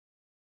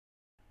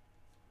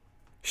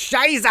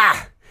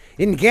Scheiße!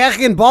 In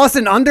Gärchen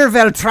Bossen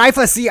Underwelt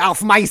Treife sie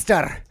auf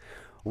Meister.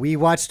 We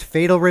watched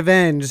Fatal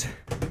Revenge.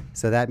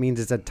 So that means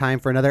it's a time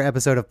for another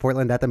episode of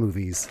Portland at the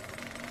Movies.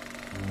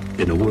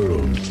 In a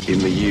world,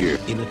 in a year,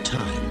 in a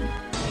time,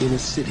 in a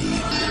city,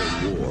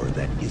 in a war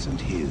that isn't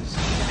his.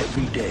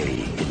 Every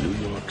day in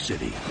New York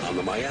City, on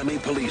the Miami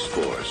Police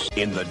Force,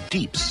 in the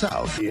Deep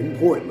South, in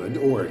Portland,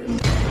 Oregon.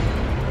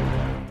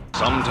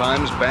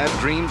 Sometimes bad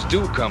dreams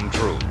do come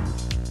true.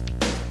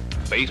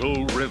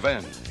 Fatal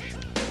Revenge.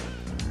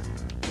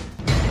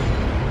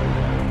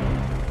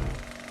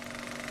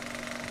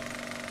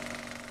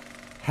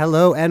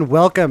 Hello and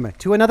welcome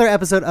to another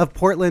episode of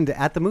Portland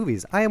at the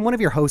Movies. I am one of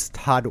your hosts,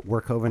 Todd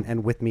Workhoven,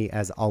 and with me,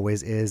 as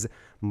always, is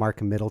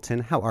Mark Middleton.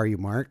 How are you,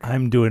 Mark?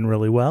 I'm doing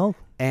really well.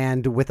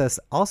 And with us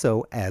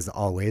also, as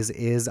always,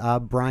 is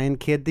Brian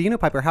Kidd, the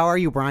Unipiper. How are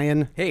you,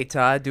 Brian? Hey,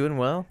 Todd. Doing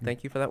well.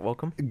 Thank you for that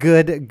welcome.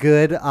 Good.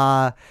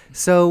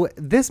 So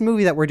this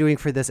movie that we're doing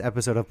for this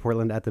episode of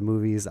Portland at the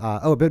Movies,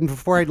 but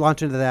before I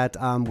launch into that,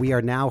 we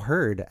are now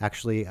heard,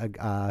 actually,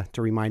 to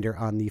reminder,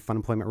 on the Fun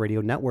Employment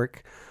Radio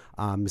Network.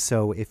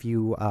 So if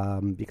you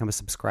become a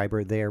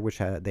subscriber there, which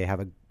they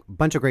have a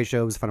bunch of great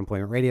shows, Fun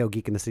Employment Radio,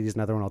 Geek in the City is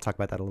another one. I'll talk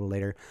about that a little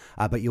later.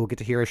 But you'll get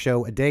to hear a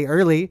show a day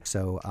early.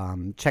 So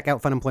check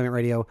out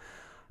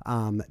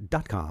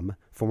funemploymentradio.com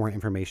for more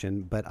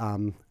information. But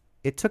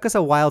it took us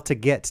a while to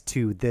get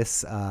to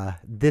this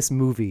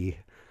movie.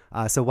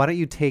 So why don't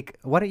you take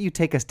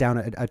us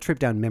down a trip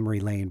down memory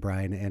lane,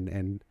 Brian,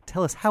 and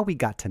tell us how we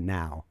got to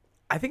now.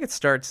 I think it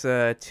starts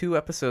 2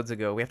 episodes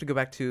ago. We have to go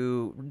back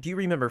to. Do you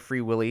remember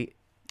Free Willy?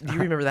 Do you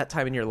remember that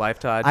time in your life,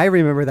 Todd? I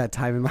remember that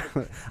time in my.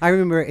 I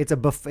remember it's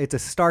a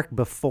stark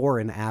before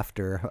and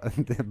after,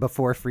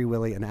 before Free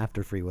Willy and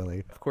after Free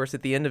Willy. Of course,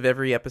 at the end of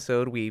every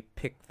episode, we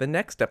pick the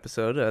next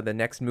episode, the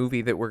next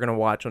movie that we're going to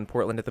watch on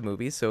Portland at the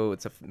Movies. So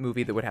it's a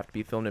movie that would have to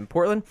be filmed in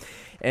Portland,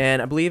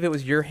 and I believe it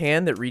was your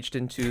hand that reached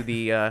into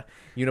the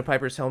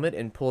Unipiper's helmet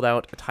and pulled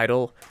out a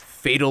title,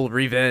 Fatal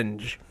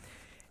Revenge.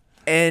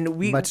 And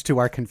much to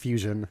our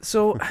confusion.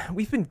 So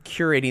we've been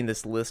curating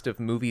this list of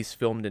movies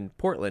filmed in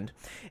Portland,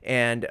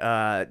 and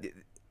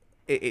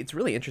it's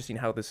really interesting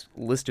how this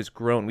list has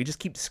grown. We just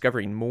keep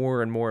discovering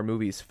more and more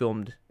movies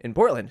filmed in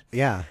Portland.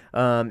 Yeah.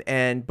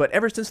 But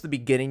ever since the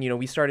beginning,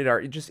 we started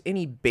our just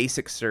any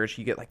basic search.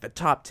 You get like the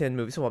top 10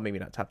 movies. Well, maybe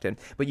not top 10,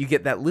 but you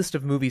get that list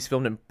of movies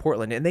filmed in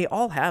Portland, and they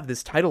all have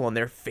this title on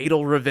there,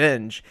 Fatal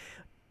Revenge.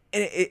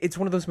 And it's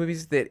one of those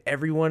movies that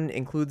everyone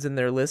includes in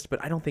their list,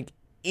 but I don't think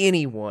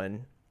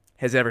anyone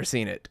has ever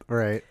seen it.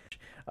 Right.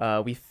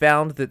 We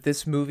found that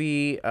this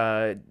movie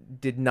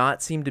did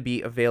not seem to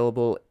be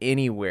available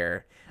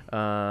anywhere.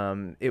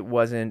 It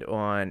wasn't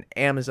on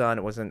Amazon.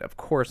 It wasn't, of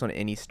course, on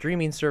any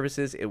streaming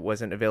services. It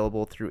wasn't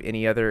available through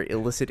any other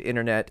illicit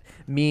internet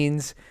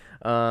means.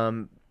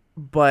 But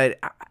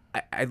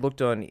I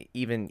looked on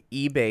even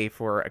eBay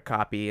for a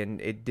copy, and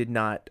it did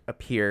not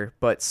appear.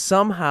 But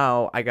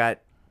somehow I got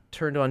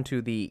turned on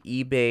to the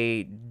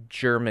eBay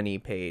Germany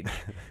page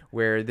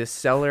where the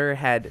seller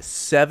had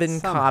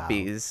 7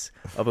 copies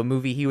of a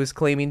movie he was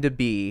claiming to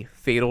be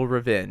Fatal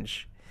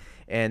Revenge.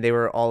 And they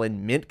were all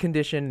in mint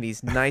condition,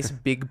 these nice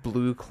big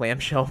blue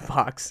clamshell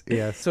box.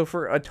 Yes. So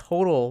for a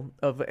total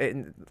of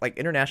like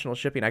international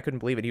shipping, I couldn't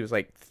believe it. He was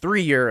like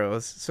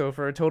 €3. So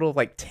for a total of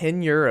like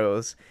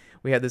 €10,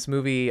 we had this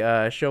movie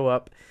show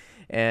up.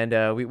 And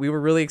we were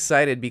really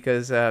excited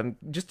because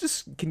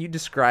just can you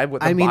describe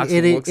what the box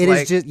looks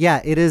like?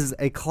 It is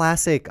a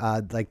classic,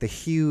 like the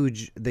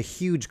huge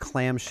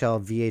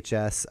clamshell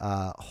VHS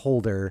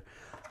holder,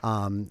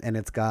 and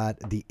it's got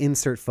the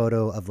insert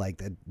photo of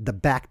like the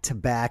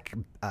back-to-back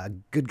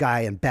good guy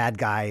and bad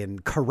guy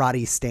and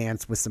karate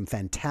stance with some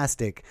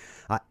fantastic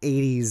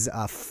 80s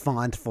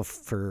font for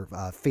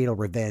Fatal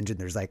Revenge, and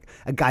there's like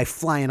a guy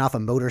flying off a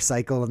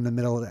motorcycle in the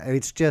middle.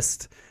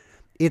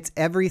 It's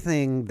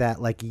everything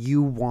that like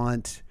you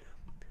want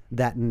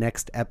that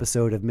next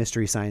episode of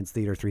Mystery Science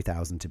Theater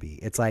 3000 to be.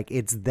 It's like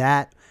it's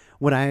that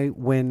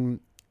when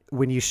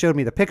you showed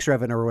me the picture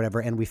of it or whatever,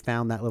 and we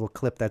found that little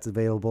clip that's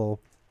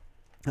available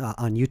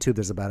on YouTube.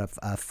 There's about a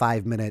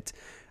 5-minute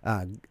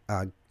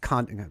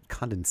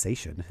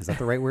condensation. Is that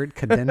the right word?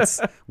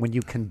 Condense when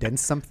you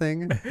condense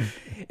something.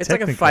 It's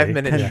like a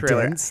 5-minute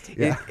trailer.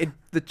 Yeah.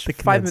 The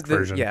 5-minute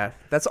version. Yeah,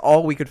 that's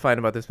all we could find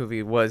about this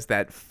movie was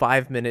that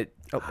 5-minute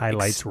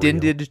highlights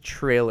extended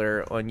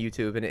trailer on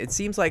YouTube, and it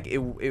seems like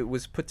it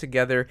was put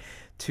together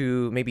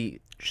to maybe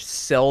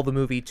sell the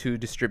movie to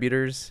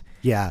distributors.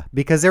 Yeah,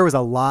 because there was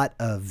a lot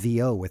of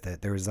VO with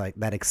it. There was like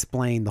that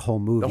explained the whole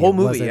movie. The whole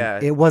movie, yeah.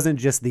 It wasn't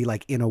just the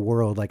like in a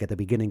world like at the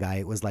beginning guy.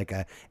 It was like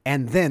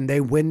and then they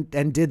went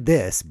and did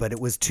this, but it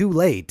was too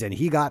late and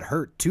he got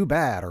hurt too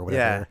bad or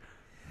whatever. Yeah.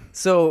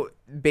 So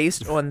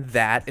based on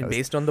that and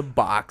based on the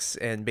box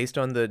and based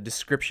on the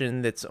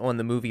description that's on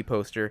the movie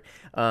poster,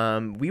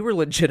 we were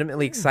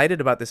legitimately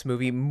excited about this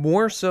movie.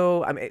 More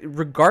so, I mean,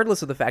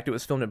 regardless of the fact it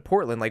was filmed in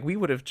Portland, like we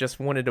would have just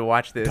wanted to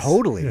watch this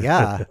totally,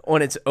 yeah,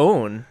 on its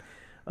own.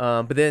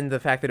 But then the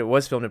fact that it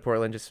was filmed in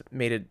Portland just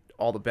made it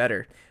all the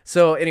better.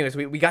 So anyways,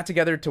 we got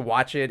together to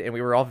watch it, and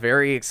we were all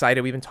very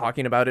excited. We've been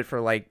talking about it for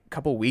like a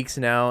couple weeks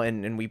now,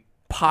 and we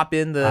pop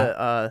in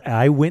the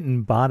I went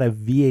and bought a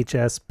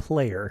VHS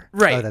player.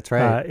 right. Oh, that's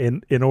right.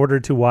 In order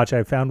to watch.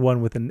 I found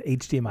one with an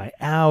HDMI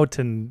out,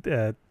 and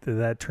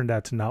that turned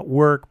out to not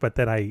work. But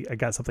then I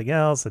got something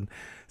else, and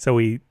so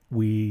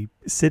we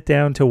sit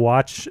down to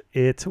watch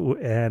it,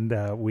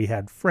 and we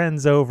had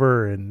friends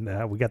over,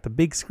 and we got the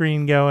big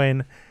screen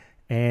going.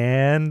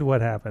 And what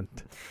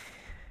happened?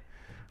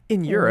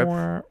 In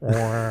Europe,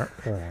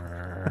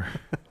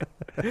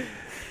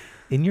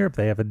 In Europe,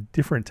 they have a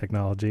different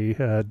technology,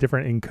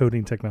 different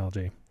encoding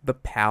technology. the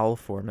PAL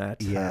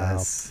format.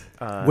 Yes.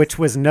 Which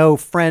was no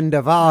friend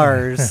of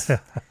ours.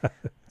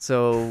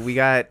 So we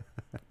got,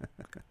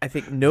 I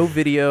think, no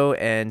video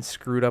and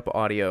screwed up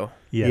audio.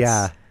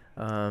 Yes.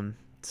 Yeah.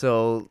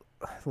 So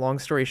long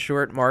story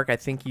short, Mark, I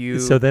think you.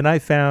 So then I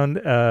found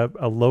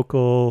a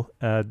local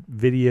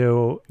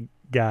video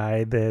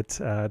guy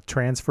that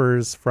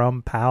transfers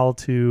from PAL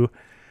to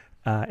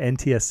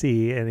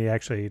NTSC, and he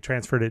actually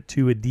transferred it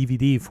to a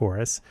DVD for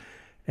us.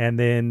 And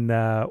then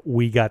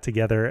we got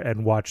together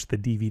and watched the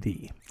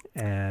DVD.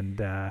 And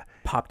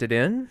popped it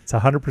in. it's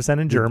 100%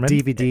 in German.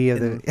 DVD of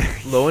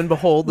the. Lo and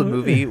behold, the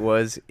movie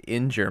was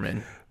in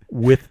German.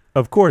 With,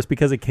 of course,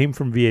 because it came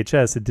from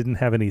VHS, it didn't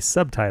have any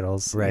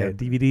subtitles. Right.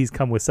 DVDs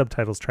come with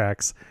subtitles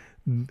tracks.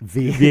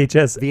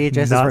 VHS VHS,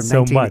 is not from so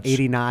much.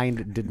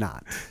 1989. Did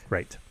not.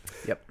 Right.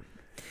 Yep.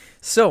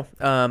 So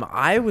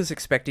I was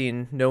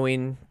expecting,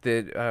 knowing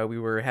that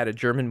we had a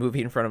German movie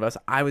in front of us,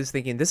 I was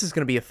thinking this is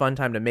going to be a fun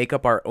time to make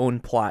up our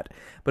own plot.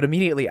 But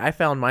immediately I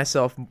found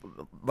myself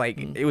like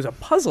it was a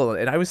puzzle,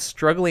 and I was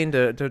struggling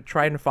to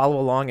try and follow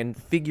along and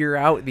figure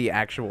out the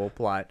actual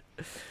plot.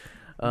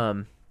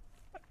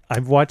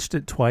 I've watched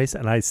it twice,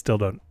 and I still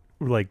don't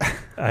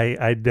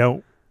I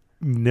don't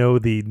know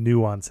the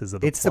nuances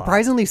of the It's plot.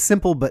 surprisingly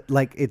simple, but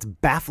like it's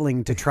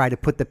baffling to try to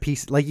put the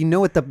piece. Like you know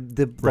what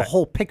the Right.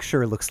 whole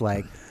picture looks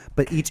like,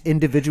 but each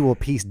individual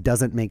piece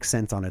doesn't make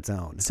sense on its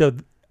own. So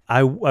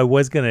I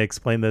was going to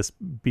explain this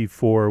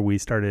before we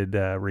started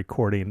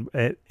recording,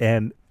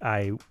 and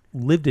I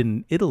lived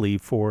in Italy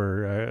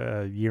for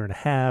a year and a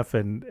half,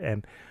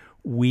 and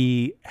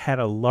we had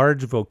a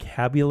large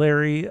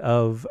vocabulary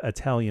of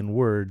Italian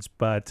words,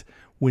 but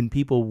when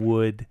people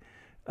would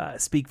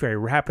speak very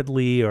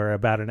rapidly or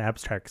about an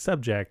abstract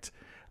subject,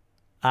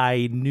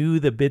 I knew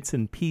the bits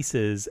and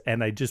pieces,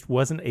 and I just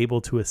wasn't able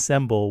to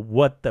assemble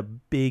what the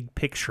big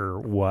picture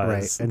was.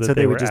 Right, and that so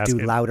they would were just do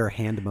asking. louder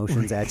hand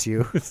motions at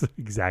you.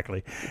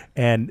 Exactly.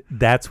 And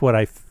that's what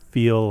I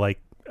feel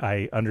like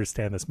I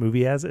understand this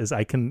movie as, is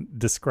I can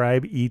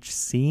describe each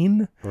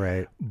scene,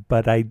 Right.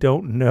 but I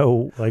don't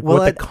know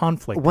what the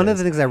conflict One is. of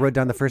the things I wrote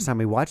down the first time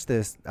we watched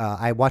this,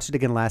 I watched it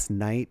again last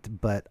night,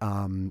 but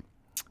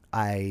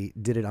I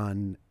did it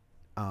on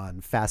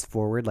fast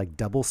forward, like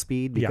double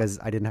speed, because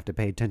I didn't have to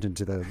pay attention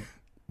to the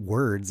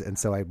words, and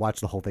so I watched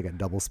the whole thing at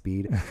double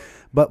speed.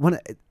 But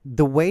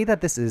the way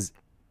that this is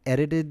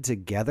edited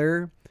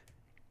together,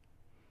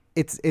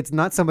 it's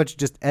not so much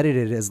just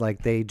edited as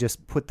like they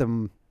put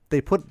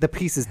the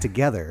pieces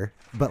together,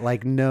 but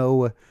like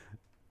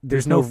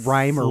there's no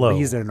rhyme flow. or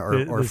reason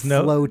or There's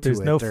flow to it. There's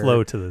no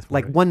flow to this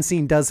Like movie. one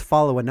scene does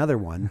follow another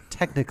one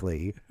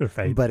technically,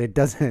 Right. but it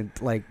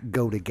doesn't like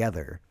go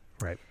together.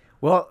 Right.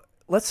 Well,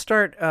 let's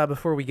start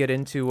before we get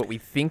into what we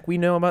think we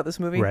know about this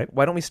movie. Right.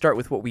 Why don't we start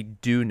with what we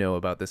do know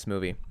about this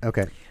movie?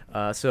 Okay.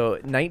 So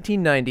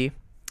 1990,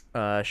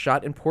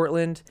 shot in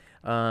Portland.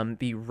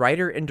 The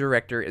writer and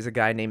director is a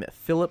guy named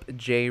Philip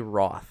J.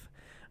 Roth,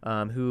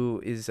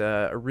 who is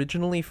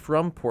originally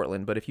from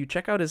Portland. But if you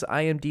check out his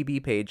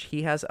IMDb page,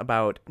 he has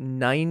about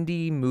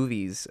 90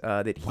 movies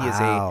that he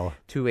Wow. is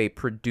to a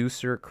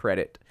producer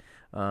credit.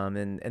 And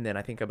then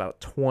I think about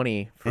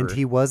 20 for And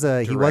he was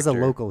a director.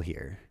 local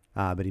here,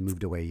 but he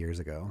moved away years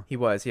ago. He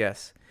was,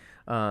 yes.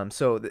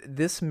 So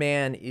this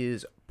man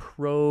is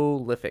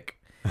prolific.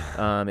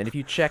 And if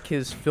you check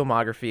his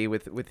filmography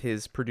with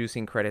his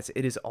producing credits,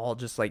 it is all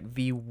just like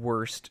the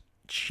worst,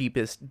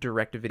 cheapest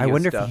direct-to-video I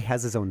wonder stuff. if he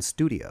has his own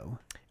studio.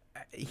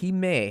 He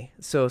may.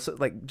 So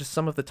like just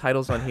some of the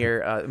titles on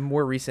here,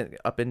 more recent,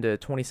 up into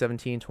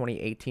 2017,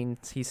 2018,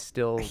 he's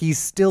still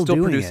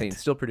doing producing, it.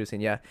 still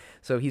producing. Yeah.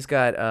 So he's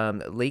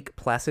got Lake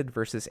Placid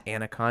versus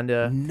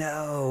Anaconda,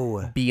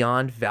 No.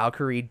 Beyond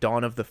Valkyrie,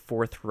 Dawn of the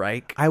Fourth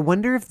Reich. I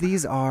wonder if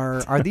these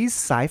are these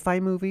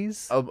sci-fi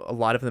movies? A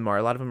lot of them are.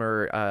 A lot of them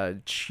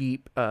are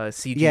cheap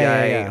CGI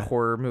Yeah.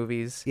 horror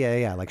movies.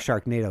 Yeah, like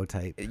Sharknado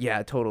type.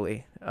 Yeah,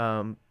 totally.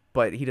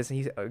 But he doesn't.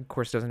 He of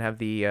course doesn't have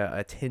the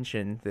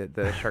attention that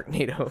the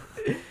Sharknado.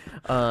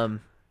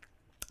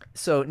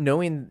 So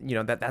knowing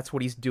that's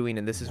what he's doing,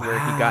 and this is where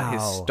he got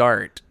his Wow.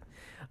 start.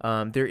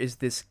 There is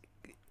this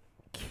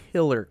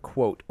killer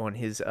quote on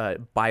his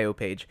bio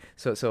page.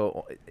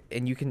 So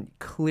and you can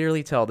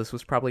clearly tell this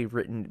was probably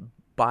written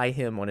by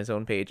him on his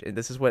own page. And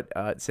this is what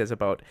it says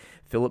about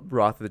Philip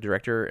Roth, the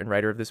director and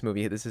writer of this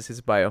movie. This is his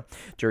bio.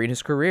 During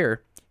his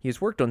career, He has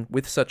worked on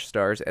with such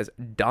stars as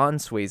Don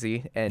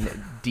Swayze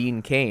and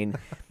Dean Cain,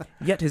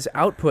 yet his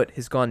output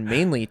has gone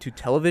mainly to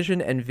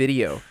television and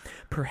video.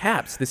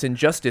 Perhaps this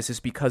injustice is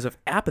because of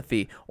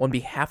apathy on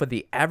behalf of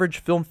the average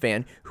film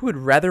fan who would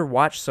rather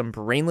watch some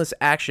brainless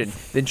action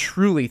than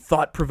truly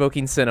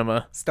thought-provoking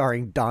cinema.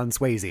 Starring Don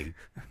Swayze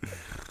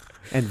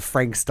and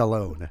Frank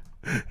Stallone.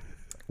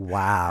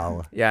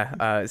 Wow.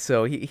 Yeah,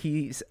 so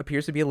he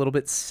appears to be a little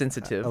bit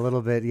sensitive. A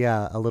little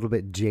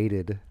bit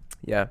jaded.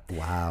 Yeah.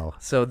 Wow.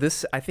 So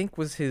this, I think,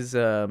 was his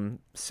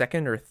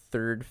second or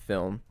third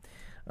film.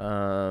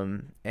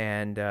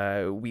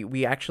 And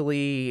we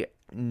actually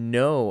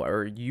know,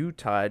 or you,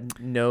 Todd,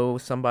 know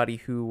somebody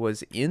who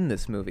was in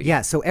this movie.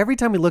 Yeah, so every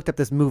time we looked up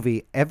this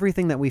movie,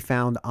 everything that we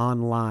found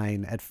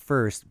online at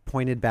first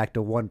pointed back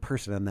to one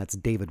person, and that's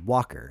David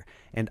Walker.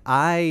 And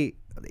I,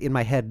 in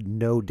my head,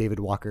 know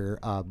David Walker,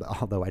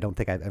 although I don't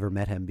think I've ever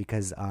met him,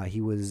 because he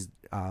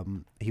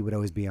would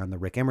always be on the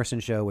Rick Emerson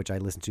show, which I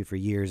listened to for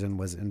years and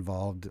was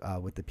involved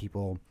with the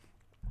people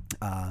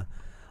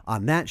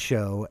on that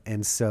show.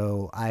 And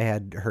so I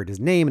had heard his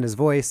name and his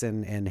voice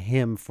and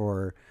him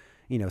for,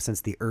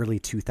 since the early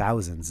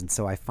 2000s. And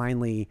so I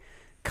finally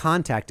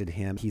contacted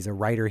him. He's a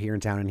writer here in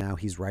town, and now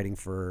he's writing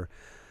for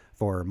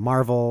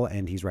Marvel,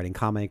 and he's writing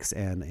comics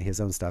and his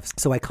own stuff.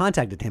 So I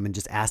contacted him and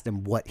just asked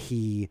him what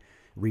he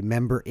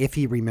if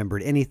he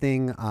remembered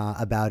anything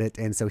about it.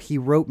 And so he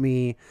wrote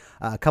me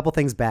a couple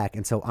things back,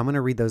 and so I'm going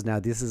to read those now.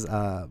 This is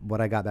what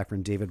I got back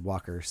from David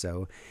Walker.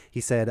 So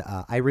he said,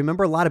 I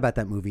remember a lot about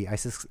that movie.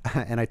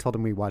 And I told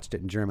him we watched it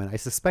in German. I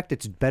suspect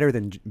it's better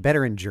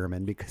in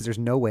German, because there's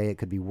no way it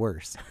could be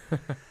worse.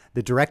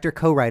 The director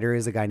co-writer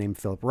is a guy named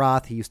Philip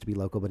Roth. He used to be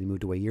local, but he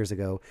moved away years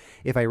ago.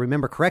 If I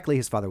remember correctly,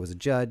 his father was a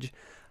judge.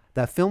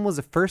 The film was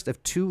the first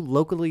of two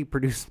locally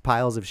produced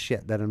piles of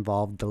shit that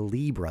involved the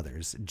Lee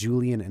brothers,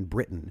 Julian and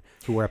Britton,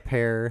 who were a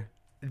pair.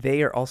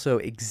 They are also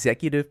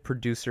executive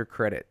producer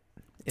credit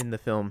in the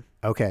film.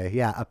 Okay,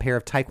 yeah, a pair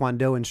of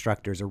Taekwondo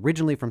instructors,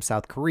 originally from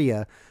South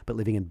Korea, but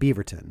living in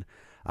Beaverton.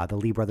 The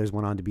Lee brothers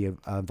went on to be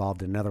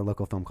involved in another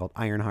local film called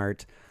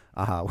Ironheart,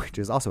 which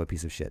is also a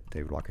piece of shit,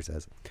 David Walker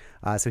says.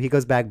 So he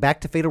goes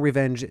back to Fatal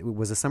Revenge. It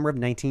was the summer of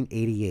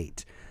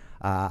 1988.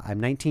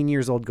 I'm 19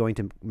 years old, going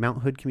to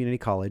Mount Hood Community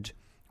College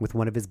with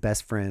one of his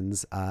best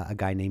friends, a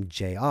guy named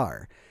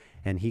JR.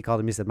 And he called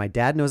him, he said, my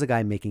dad knows a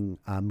guy making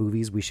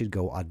movies. We should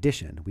go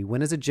audition. We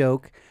went as a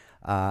joke,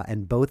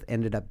 and both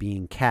ended up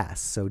being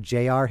cast. So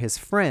JR, his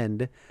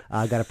friend,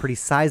 got a pretty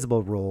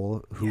sizable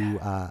role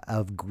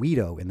of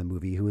Guido in the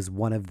movie, who is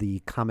one of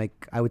the comic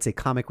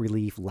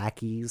relief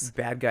lackeys.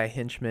 Bad guy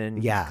henchman,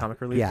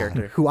 comic relief yeah,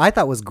 character. Who I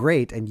thought was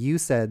great, and you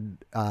said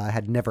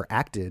had never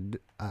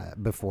acted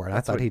before, and I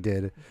thought he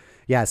did.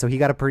 Yeah, so he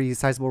got a pretty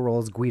sizable role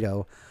as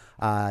Guido.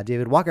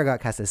 David Walker got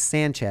cast as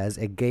Sanchez,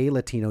 a gay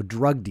Latino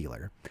drug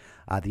dealer.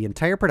 The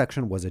entire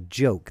production was a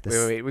joke.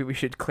 Wait, we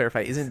should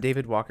clarify. Isn't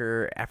David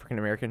Walker African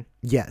American?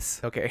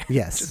 Yes. Okay.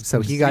 Yes. So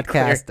he got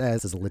cast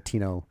as a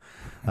Latino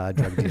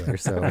drug dealer.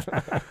 So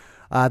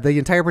the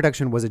entire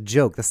production was a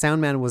joke. The sound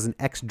man was an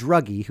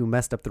ex-druggie who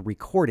messed up the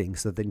recording,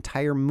 so the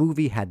entire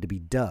movie had to be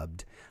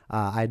dubbed.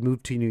 I had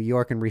moved to New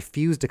York and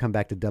refused to come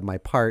back to dub my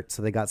part,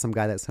 so they got some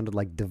guy that sounded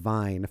like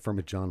Divine from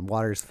a John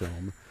Waters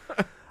film.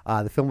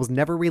 The film was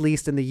never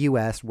released in the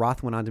U.S.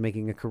 Roth went on to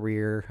making a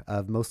career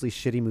of mostly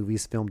shitty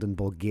movies filmed in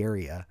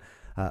Bulgaria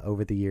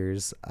over the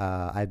years.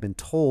 I've been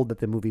told that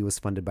the movie was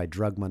funded by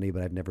drug money,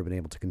 but I've never been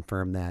able to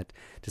confirm that.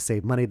 To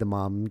save money,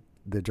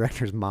 the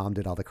director's mom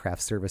did all the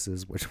craft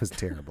services, which was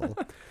terrible.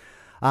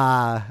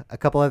 A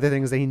couple other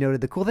things that he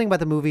noted. The cool thing about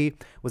the movie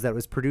was that it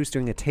was produced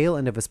during the tail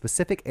end of a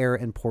specific era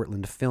in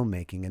Portland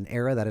filmmaking, an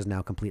era that is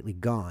now completely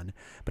gone.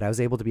 But I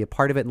was able to be a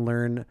part of it and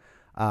learn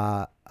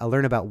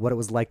about what it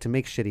was like to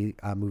make shitty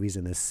movies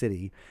in this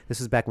city. This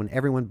was back when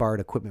everyone borrowed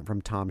equipment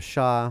from Tom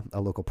Shaw,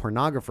 a local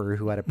pornographer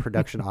who had a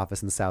production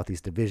office in the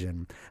Southeast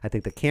Division. I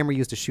think the camera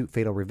used to shoot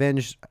Fatal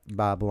Revenge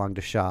belonged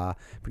to Shaw.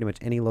 Pretty much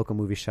any local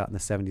movie shot in the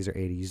 70s or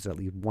 80s used at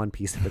least one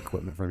piece of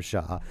equipment from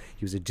Shaw.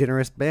 He was a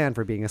generous man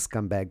for being a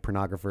scumbag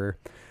pornographer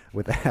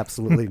with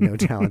absolutely no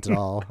talent at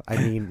all. I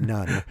mean,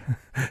 none.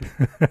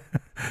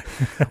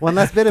 One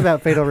last bit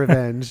about Fatal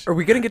Revenge. Are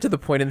we going to get to the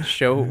point in the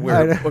show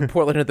where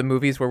Portland at the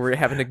movies where we're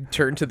having to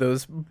turn to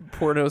those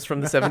pornos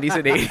from the 70s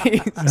and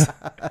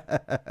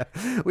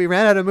 80s? We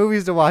ran out of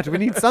movies to watch. We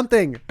need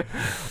something.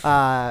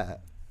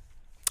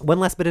 One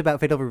last bit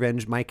about Fatal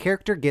Revenge. My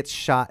character gets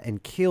shot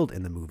and killed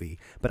in the movie,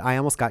 but I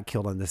almost got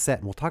killed on the set.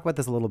 And we'll talk about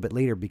this a little bit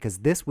later because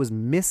this was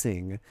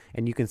missing,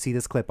 and you can see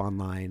this clip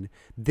online.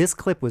 This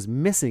clip was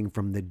missing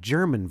from the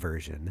German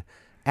version,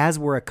 as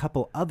were a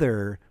couple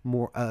other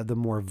the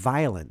more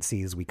violent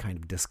scenes we kind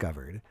of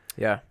discovered.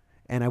 Yeah.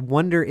 And I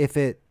wonder if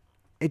it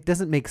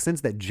doesn't make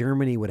sense that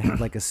Germany would have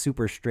like a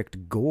super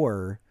strict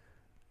gore.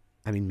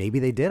 I mean, maybe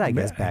they did, I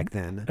guess, back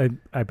then.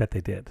 I bet they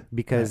did.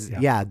 Because,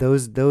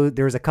 those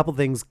there was a couple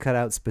things cut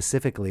out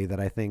specifically that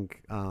I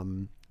think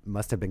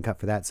must have been cut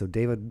for that. So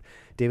David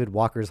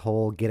Walker's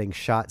whole getting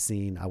shot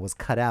scene was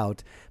cut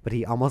out, but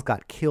he almost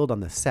got killed on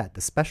the set. The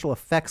special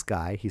effects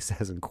guy, he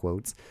says in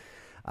quotes,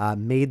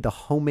 made the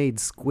homemade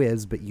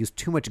squibs but used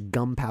too much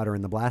gunpowder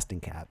in the blasting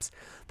caps.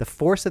 The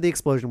force of the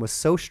explosion was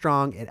so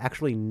strong it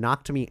actually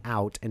knocked me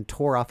out and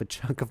tore off a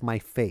chunk of my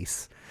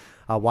face.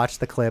 Watch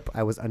the clip.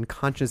 I was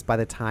unconscious by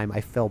the time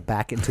I fell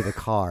back into the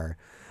car.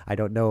 I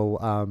don't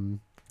know.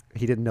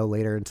 He didn't know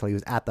later until he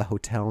was at the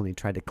hotel and he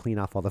tried to clean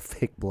off all the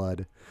fake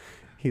blood.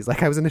 He's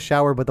like, I was in the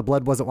shower, but the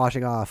blood wasn't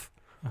washing off.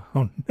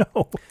 Oh,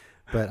 no.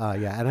 But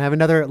yeah, and I have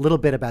another little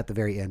bit about the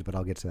very end, but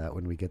I'll get to that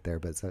when we get there.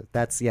 But so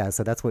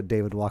that's what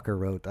David Walker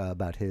wrote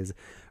about his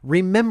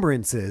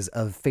remembrances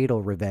of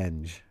Fatal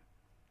Revenge.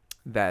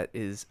 That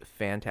is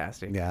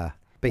fantastic. Yeah.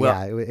 But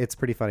Well- it's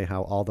pretty funny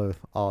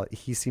how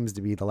he seems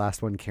to be the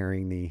last one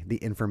carrying the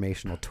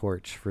informational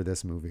torch for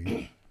this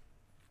movie.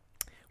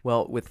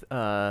 Well, with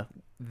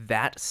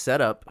that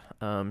setup,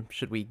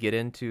 should we get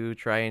into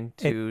trying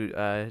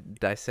to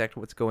dissect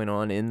what's going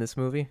on in this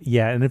movie?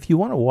 Yeah, and if you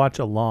want to watch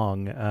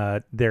along,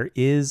 there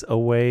is a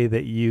way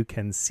that you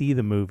can see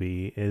the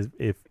movie. Is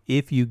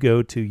if you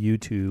go to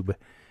YouTube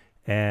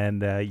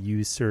and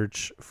you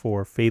search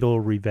for Fatal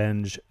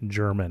Revenge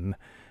German,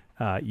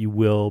 you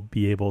will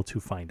be able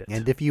to find it.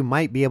 And if you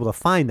might be able to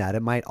find that,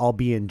 it might all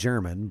be in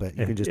German, but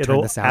you can just turn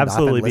It'll the sound off and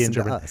absolutely be in listen to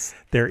German. us.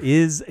 There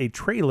is a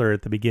trailer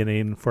at the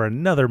beginning for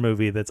another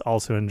movie that's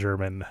also in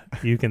German.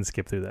 You can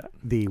skip through that.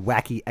 The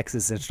wacky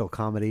existential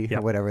comedy, Yep.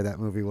 or whatever that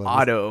movie was.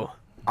 Otto.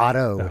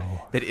 Otto.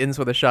 That ends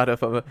with a shot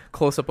of a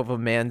close-up of a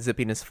man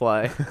zipping his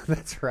fly.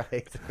 That's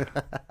right.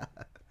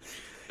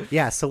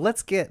 Yeah, so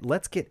let's get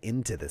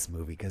into this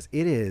movie because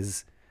it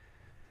is.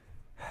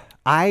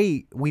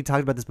 We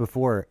talked about this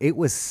before. It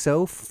was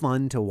so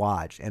fun to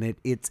watch, and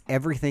it's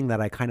everything that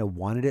I kind of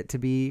wanted it to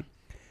be.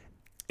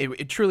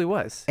 It truly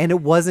was. And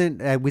it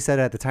wasn't. We said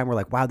at the time, we're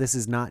like, wow, this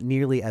is not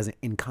nearly as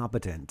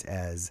incompetent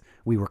as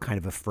we were kind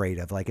of afraid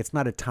of. Like, it's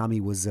not a Tommy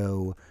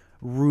Wiseau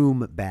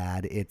Room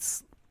bad.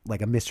 It's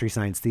like a Mystery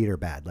Science Theater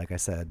bad. Like I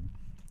said.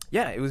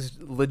 Yeah, it was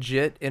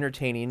legit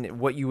entertaining.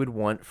 What you would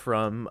want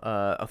from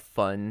a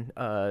fun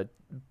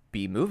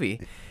B movie.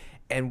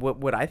 And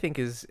what I think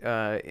is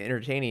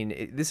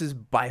entertaining, this is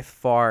by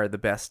far the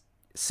best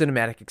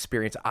cinematic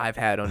experience I've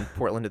had on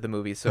Portland of the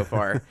Movies so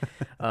far.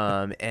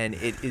 And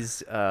it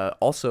is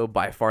also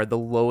by far the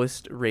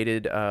lowest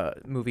rated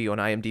movie on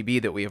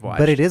IMDb that we have watched.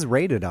 But it is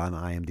rated on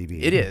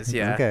IMDb. It is,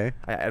 yeah. Okay.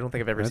 I don't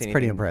think I've ever That's seen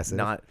pretty anything impressive.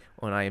 not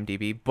on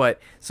IMDb. But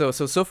so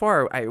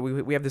far,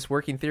 we have this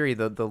working theory: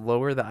 the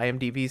lower the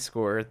IMDb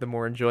score, the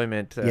more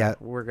enjoyment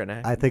we're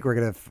gonna. I think we're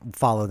gonna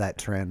follow that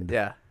trend.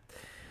 Yeah.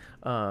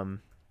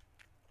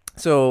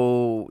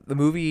 So the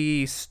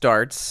movie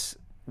starts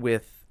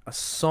with a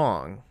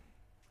song.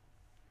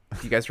 Do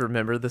you guys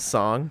remember the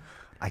song?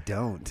 I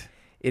don't.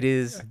 It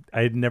is.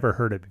 I had never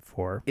heard it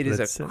before. It is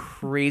That's- a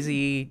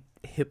crazy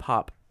hip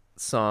hop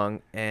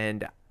song,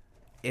 and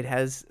it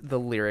has the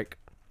lyric,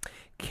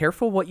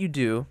 "Careful what you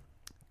do,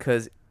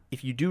 because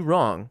if you do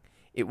wrong,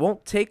 it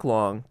won't take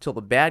long till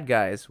the bad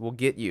guys will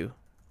get you."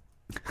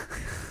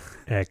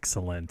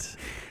 Excellent.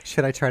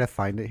 Should I try to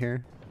find it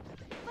here?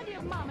 My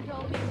dear mama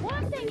told me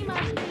one thing you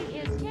must be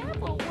is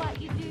careful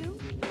what you do.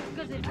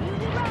 Because if you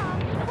do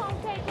wrong, it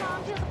won't take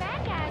long till the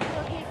bad guys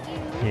will get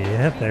you.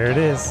 Yeah, there it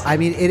is. I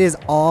mean, it is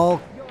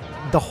all.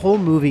 The whole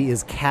movie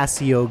is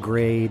Casio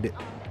grade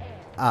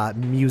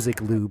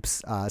music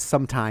loops,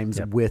 sometimes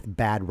with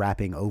bad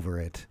rapping over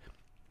it.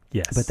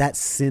 Yes. But that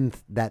synth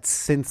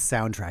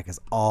soundtrack is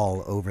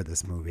all over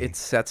this movie. It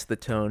sets the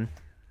tone.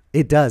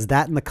 It does.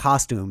 That and the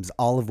costumes,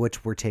 all of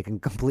which were taken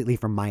completely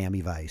from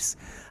Miami Vice.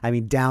 I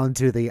mean, down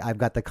to I've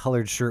got the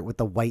colored shirt with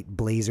the white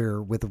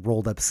blazer with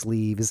rolled up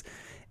sleeves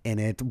in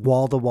it,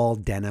 wall-to-wall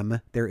denim.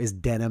 There is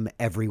denim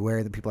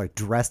everywhere. The people are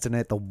dressed in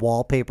it. The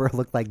wallpaper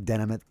looked like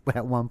denim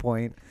at one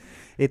point.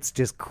 It's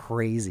just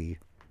crazy.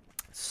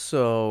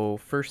 So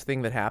first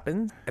thing that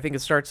happens, I think it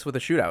starts with a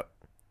shootout.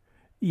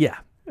 yeah.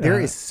 There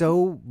is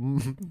so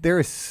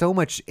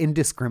much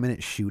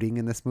indiscriminate shooting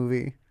in this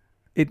movie.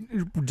 It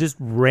just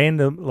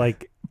random,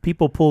 like,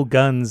 people pull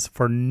guns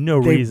for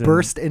no They reason.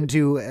 burst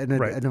into an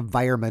Right.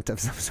 environment of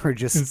some sort,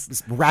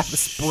 just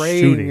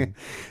Shooting.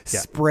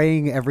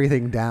 spraying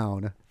everything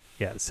down.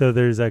 Yeah, so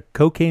there's a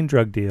cocaine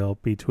drug deal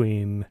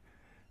between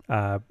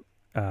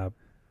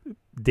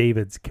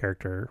David's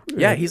character.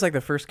 Yeah, he's like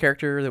the first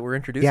character that we're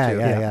introduced Yeah, to.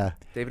 yeah.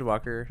 David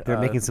Walker. They're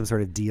making some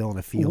sort of deal in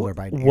a field or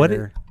by an What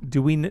air.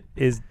 do we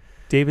is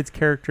David's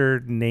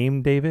character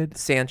named David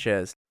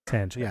Sanchez.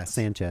 Sanchez? Yeah,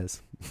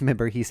 Sanchez.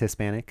 Remember, he's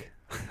Hispanic.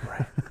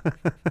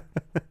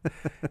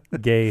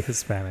 Gay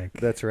Hispanic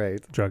That's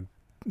right. drug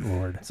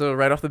lord. So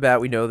right off the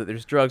bat, we know that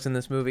there's drugs in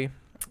this movie.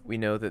 We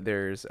know that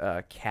there's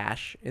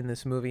cash in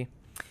this movie,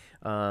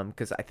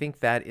 because I think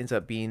that ends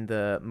up being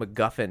the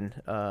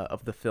MacGuffin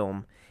of the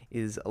film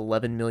is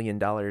 $11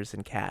 million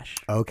in cash.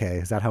 Okay,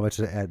 is that how much?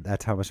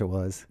 That's how much it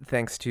was.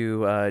 Thanks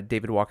to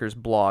David Walker's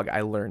blog,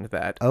 I learned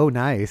that. Oh,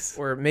 nice.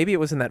 Or maybe it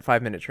was in that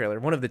 5-minute trailer.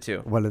 One of the two.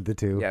 One of the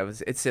two. Yeah,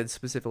 it said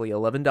specifically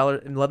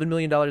 $11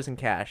 million in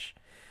cash.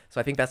 So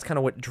I think that's kind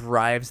of what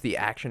drives the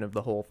action of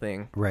the whole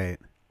thing. Right.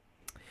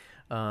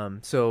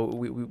 So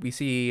we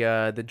see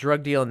the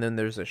drug deal, and then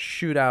there's a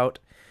shootout.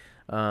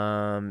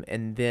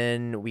 And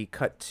then we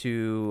cut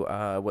to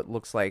what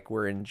looks like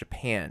we're in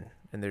Japan,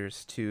 and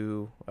there's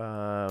two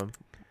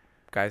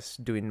guys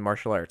doing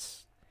martial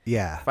arts,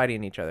 Yeah.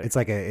 fighting each other. It's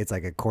like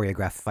a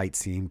choreographed fight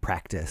scene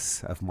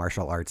practice of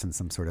martial arts in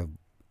some sort of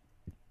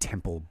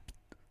temple,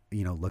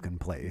 looking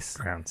place.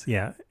 Grounds.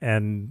 Yeah.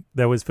 And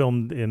that was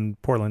filmed in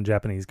Portland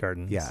Japanese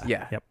Gardens. Yeah.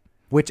 Yeah. Yep.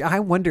 Which I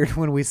wondered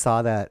when we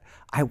saw that.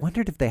 I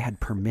wondered if they had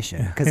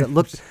permission because it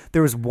looked.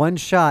 There was one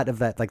shot of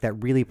that, like that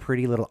really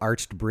pretty little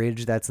arched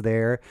bridge that's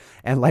there,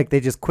 and like they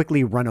just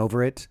quickly run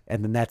over it,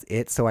 and then that's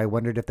it. So I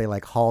wondered if they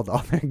like hauled all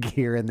their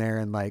gear in there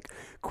and like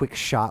quick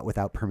shot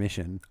without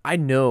permission. I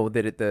know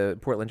that at the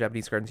Portland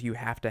Japanese Gardens, you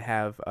have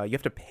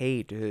to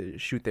pay to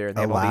shoot there. And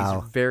they Oh, have all wow.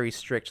 these very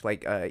strict,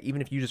 like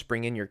even if you just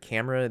bring in your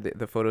camera,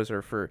 the photos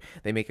are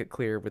they make it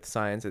clear with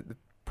signs that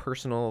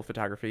personal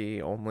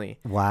photography only.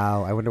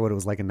 Wow, I wonder what it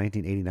was like in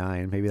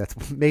 1989.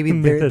 Maybe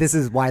this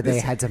is why they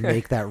had to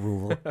make that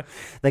rule.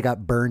 They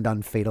got burned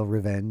on Fatal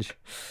Revenge.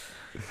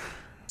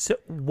 So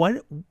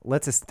what?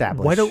 Let's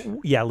establish.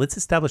 Let's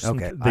establish some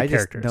Okay, the I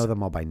characters. just know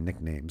them all by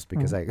nicknames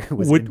because I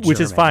was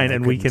which is fine,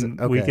 and we couldn't-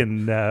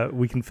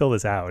 can fill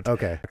this out.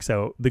 Okay.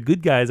 So the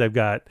good guys, I've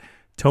got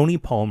Tony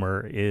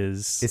Palmer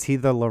is Is he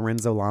the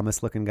Lorenzo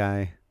Lamas looking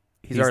guy?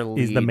 He's our lead.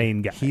 He's the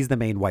main guy. He's the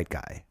main white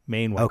guy.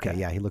 main white Okay, guy.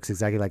 yeah, he looks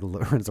exactly like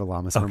Lorenzo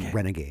Lamas from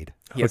Renegade.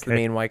 He has the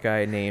Okay. main white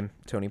guy name,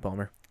 Tony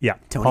Palmer. Yeah,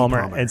 Tony Palmer.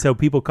 Palmer. And so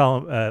people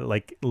call him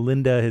like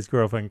Linda, his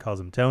girlfriend, calls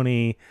him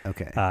Tony.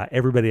 Okay.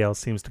 Everybody else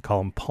seems to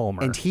call him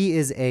Palmer. And he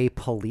is a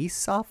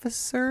police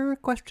officer?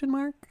 Question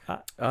mark.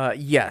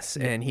 Yes,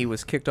 and he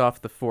was kicked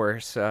off the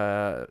force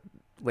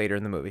later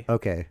in the movie.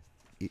 Okay.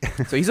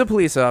 So he's a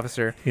police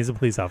officer. He's a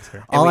police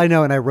officer. All I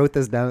know, and I wrote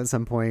this down at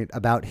some point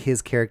about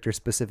his character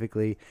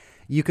specifically,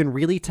 you can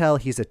really tell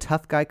he's a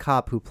tough guy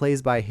cop who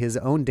plays by his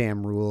own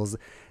damn rules,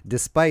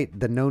 despite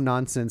the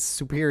no-nonsense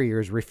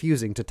superiors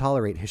refusing to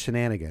tolerate his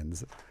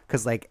shenanigans.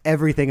 Because, like,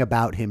 everything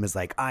about him is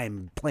like,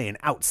 I'm playing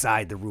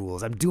outside the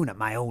rules. I'm doing it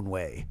my own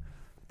way.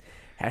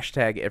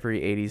 Hashtag every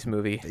 80s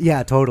movie.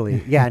 Yeah,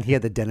 totally. Yeah, and he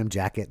had the denim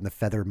jacket and the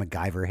feather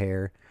MacGyver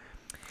hair.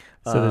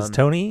 So there's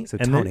Tony, so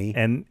and Tony.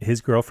 and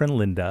his girlfriend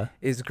Linda.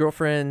 His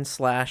girlfriend /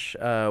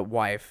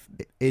 wife.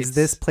 Is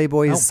this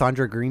Playboy's Oh.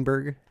 Sandra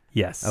Greenberg?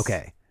 Yes.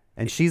 Okay.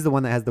 And she's the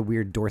one that has the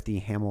weird Dorothy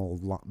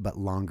Hamill, but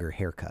longer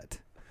haircut.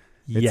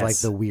 It's Yes, like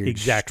the weird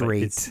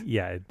exactly. straight.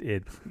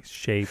 It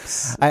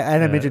shapes. I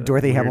mentioned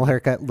Dorothy weird- Hamill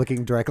haircut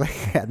looking directly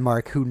at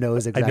Mark, who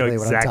knows I know exactly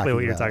what I'm exactly talking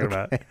what you're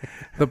about. talking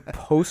about. The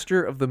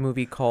poster of the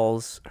movie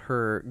calls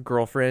her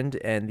girlfriend,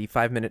 and the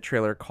 5-minute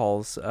trailer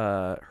calls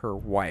her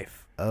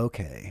wife.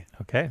 Okay.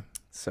 Okay.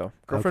 So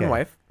girlfriend, Okay.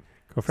 wife.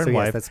 Girlfriend, So, yes,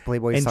 wife. that's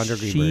Playboy and Sandra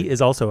she Greenberg. is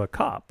also a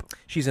cop.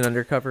 She's an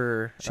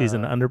undercover. She's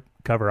an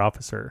undercover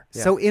officer.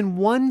 So in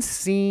one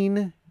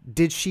scene,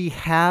 did she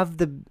have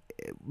the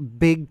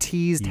big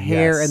teased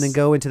hair and then Yes.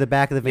 go into the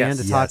back of the van Yes.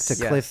 to talk Yes. to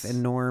Cliff Yes.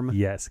 and Norm?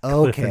 Yes.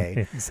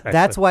 Okay. Exactly.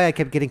 That's why I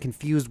kept getting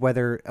confused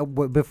whether,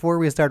 before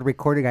we started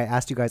recording, I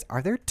asked you guys,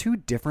 are there two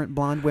different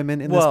blonde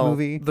women in this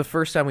movie? The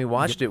first time we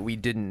watched it, we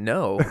didn't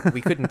know. We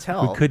couldn't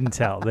tell. We couldn't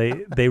tell.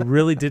 They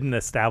really didn't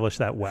establish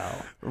that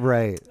well.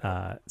 Right.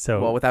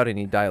 So Well, without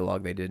any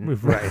dialogue, they didn't.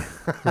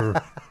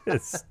 right.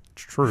 It's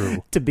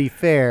true. To be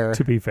fair,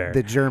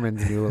 The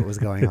Germans knew what was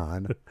going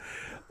on.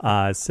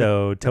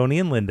 So Tony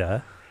and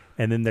Linda,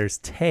 and then there's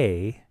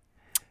Tay,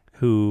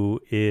 who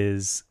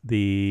is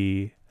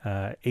the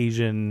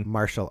Asian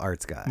Martial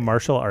arts guy.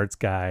 martial arts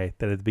guy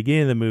that at the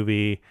beginning of the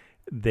movie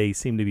they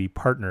seem to be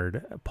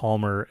partnered,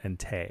 Palmer and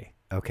Tay.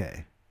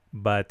 Okay.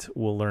 But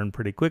we'll learn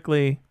pretty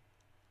quickly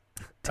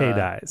Tay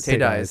dies. Tay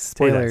dies.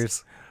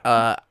 Spoilers.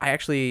 I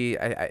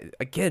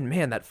again,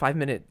 man, that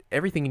 5-minute,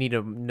 everything you need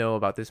to know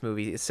about this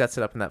movie, it sets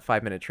it up in that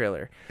 5-minute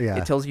trailer. Yeah.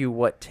 It tells you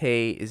what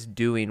Tay is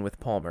doing with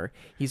Palmer.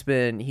 He's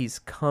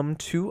come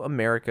to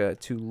America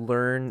to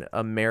learn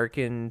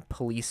American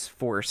police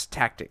force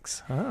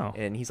tactics. Oh.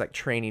 And he's like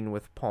training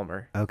with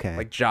Palmer. Okay.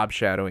 Like job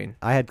shadowing.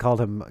 I had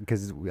called him,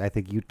 because I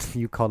think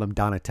you called him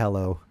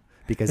Donatello,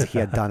 because he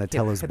had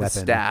Donatello's Had the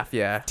weapon. staff,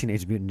 yeah.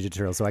 Teenage Mutant Ninja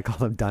Turtles, so I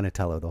called him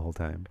Donatello the whole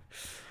time.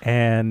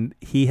 And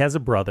he has a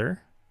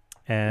brother.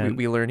 And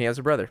We learn he has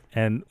a brother.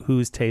 and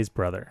who's Tay's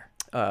brother?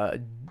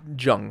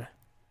 Jung.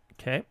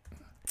 Okay.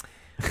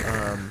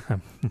 Go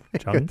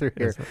Jung? through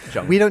here.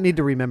 Jung. We don't need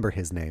to remember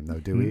his name, though,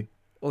 do we?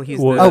 Well, he's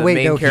Well- the Oh, wait,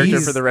 main no, character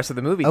he's- for the rest of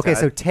the movie. Okay,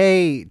 so Todd.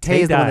 Tay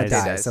is the one that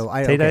dies. dies. So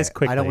I Tay dies I don't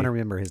quickly. want to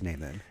remember his name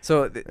then.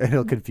 So,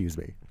 It'll confuse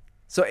me.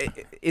 it's And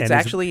is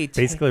actually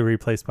basically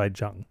replaced by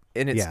Jung.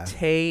 and it's Yeah.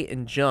 Tay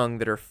and Jung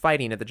that are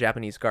fighting at the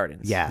Japanese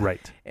gardens. Yeah.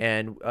 Right.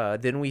 And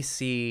then we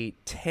see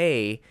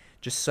Tay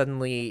just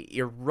suddenly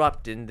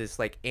erupt in this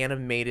like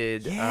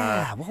animated.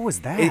 Yeah, what was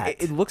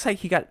that? It looks like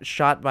he got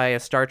shot by a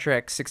Star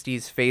Trek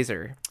 '60s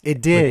phaser,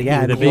 It did, yeah.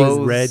 With a it big was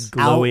red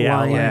glowy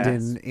outlined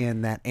outline.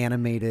 in that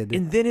animated.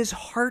 and then his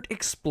heart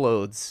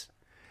explodes.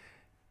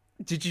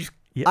 Did you?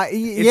 Yeah.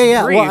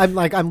 Yeah. brief.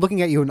 Well, I'm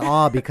looking at you in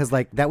awe because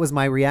like that was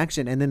my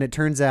reaction, and then it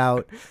turns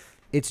out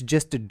it's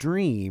just a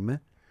dream,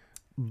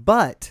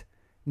 but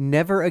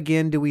Never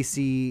again do we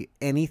see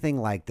anything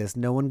like this.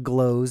 No one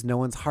glows. No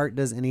one's heart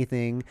does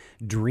anything.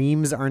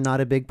 Dreams are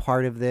not a big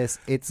part of this.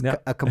 It's No.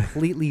 a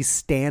completely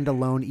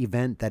standalone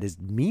event that is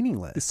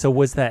meaningless. So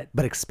was that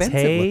But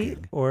expensive Tae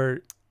looking. or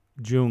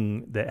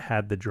Jung that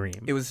had the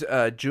dream? It was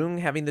Jung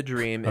having the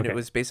dream, and Okay. it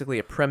was basically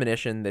a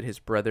premonition that his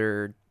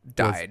brother Was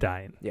died.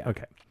 dying. Yeah.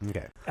 Okay.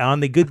 Okay. On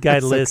the good guy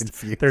I'm so list,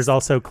 confused. there's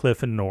also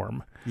Cliff and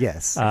Norm.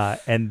 Yes.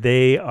 And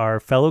they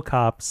are fellow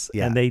cops,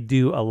 Yeah. and they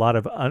do a lot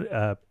of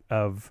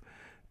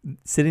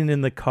sitting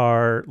in the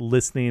car,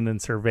 listening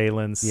and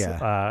surveillance.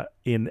 Yeah.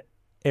 In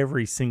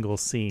every single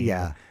scene.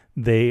 Yeah.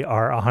 They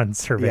are on Yeah,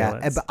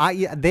 surveillance.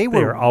 but they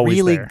were were always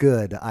really there.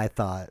 good. I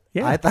thought.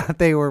 Yeah. I thought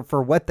they were,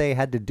 for what they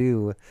had to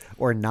do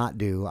or not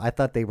do. I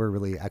thought they were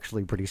really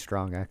actually pretty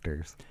strong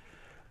actors.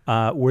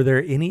 Were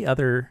there any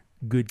other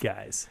good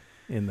guys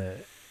in the?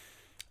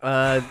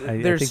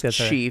 There's think that's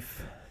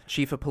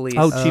Chief of Police.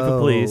 Oh, Chief of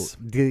Police.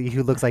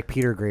 Who looks like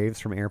Peter Graves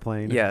from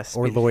Airplane? Yes.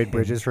 or Lloyd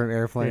Bridges from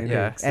Airplane.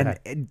 Yeah.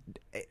 and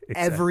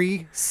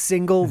every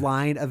single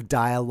line of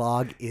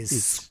dialogue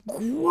is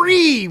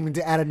screamed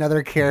at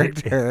another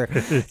character.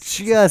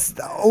 Just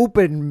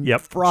open, Yep,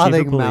 Chief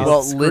frothing of Police. mouth.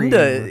 Well,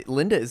 scream.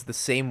 Linda is the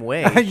same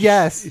way.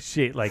 Yes.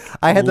 She like.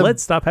 I had them-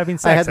 Let's stop having I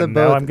sex, had them and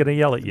now both- I'm going to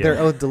yell at you. They're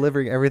both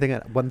delivering everything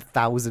at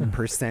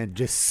 1,000%,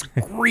 just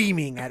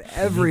screaming at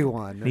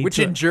everyone. Me Which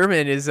too. in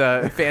German is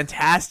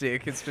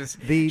fantastic. It's just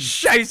The-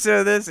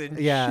 Scheiße this and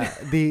Yeah,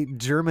 the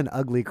German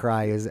ugly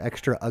cry is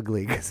extra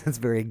ugly because it's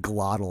very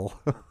glottal.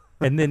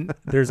 And then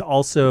there's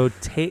also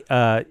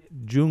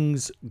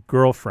Jung's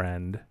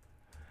girlfriend,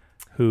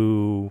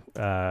 who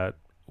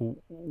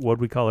what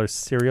we call her,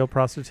 serial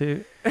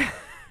prostitute.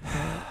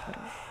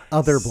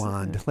 Other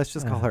blonde. Let's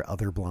just call her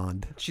Other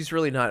blonde. she's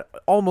really not.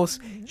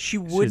 Almost, she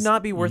would She's-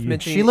 not be worth you-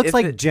 mentioning. She looks if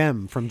like it-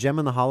 Jem from Jem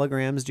and the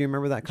Holograms. Do you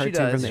remember that cartoon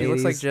does. from the She 80s?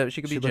 looks like Jem.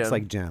 She could be looks Jem.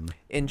 like Jem.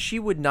 and she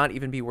would not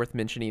even be worth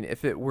mentioning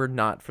if it were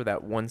not for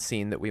that one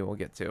scene that we will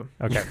get to.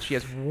 Okay. She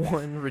has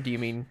one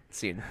redeeming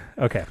scene.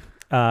 Okay.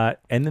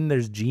 And then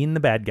there's Gene,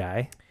 the bad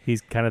guy. He's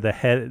kind of the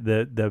head,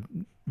 the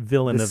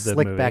villain The of the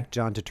slick movie. back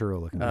John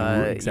Turturro looking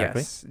guy.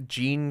 exactly. Yes,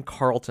 Gene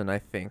Carlton, I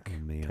think. Oh,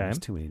 man, Okay. there's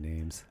too many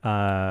names.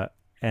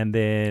 And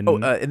then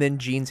And then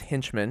Gene's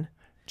henchman.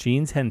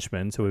 Gene's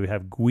henchman. So we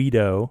have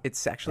Guido.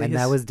 It's actually And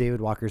his, that was David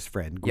Walker's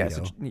friend,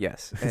 Guido.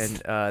 yes.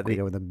 And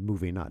Guido in the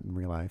movie, not in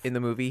real life. in the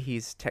movie,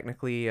 he's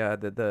technically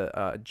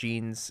the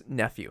Gene's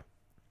nephew.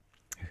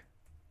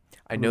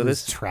 I know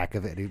lose this. track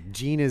of it.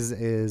 Gene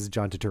is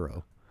John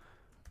Turturro.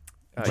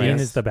 Gene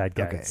yes. is the bad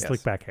guy. Okay.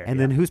 Slick back hair. And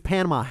then who's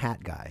Panama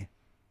Hat guy?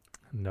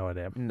 no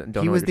idea. Don't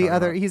He know was what the you're talking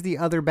other. about. He's the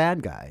other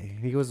bad guy.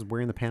 He was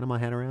wearing the Panama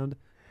hat around,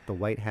 the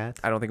white hat.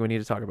 I don't think we need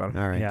to talk about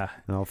him. All right. Yeah.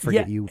 I'll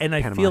forget Yeah, you, and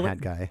I Panama feel hat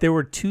like guy. there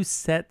were two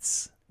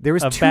sets There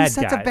was of two bad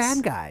sets of guys.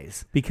 bad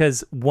guys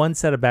because one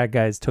set of bad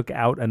guys took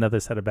out another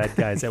set of bad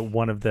guys at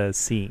one of the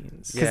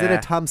scenes. because then Yeah.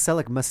 a Tom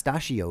Selleck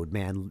mustachioed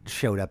man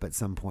showed up at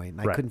some point,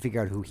 and I Right. couldn't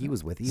figure out who he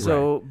was with either.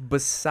 So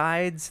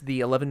besides the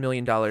 $11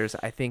 million,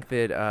 I think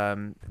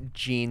that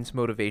Gene's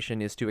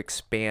motivation is to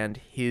expand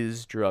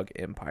his drug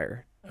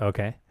empire.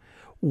 Okay.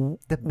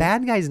 the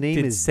bad guy's name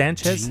Did is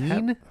Sanchez have-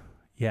 Gene.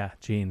 Yeah,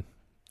 Gene.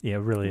 Yeah, it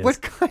really is.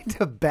 What kind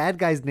of bad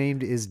guy's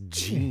name is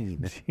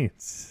Gene? It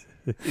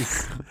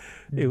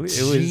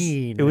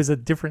Gene. was a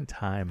different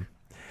time.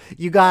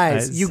 You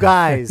guys, Uh, you so-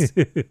 guys,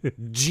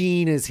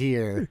 Gene is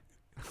here.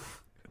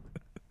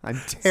 I'm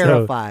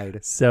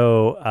terrified.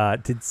 So,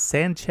 did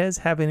Sanchez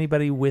have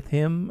anybody with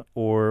him,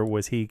 or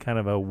was he kind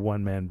of a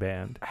one-man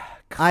band?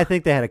 I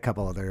think they had a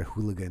couple other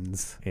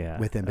hooligans Yeah,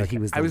 with him, but he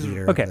okay. was the I was-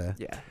 leader okay. of the,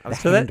 Yeah. the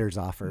So that- handers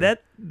offer.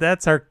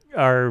 That's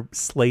our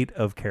slate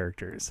of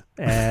characters,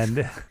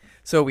 and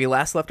So we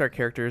last left our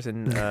characters,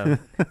 and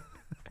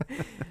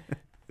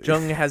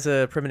Jung has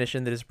a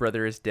premonition that his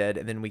brother is dead,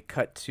 and then we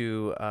cut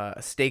to a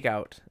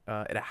stakeout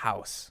at a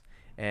house,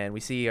 and we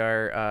see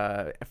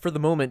our, for the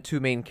moment, two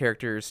main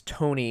characters,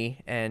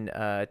 Tony and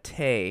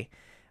Tae,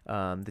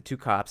 the two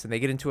cops, and they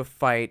get into a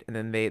fight, and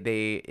then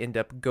they end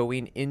up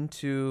going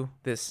into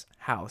this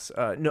house.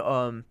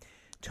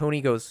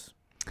 Tony goes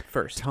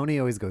first. Tony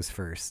always goes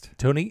first.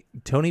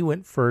 Tony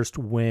went first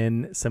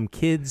when some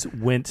kids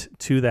went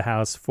to the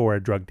house for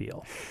a drug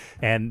deal,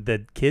 and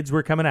the kids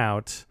were coming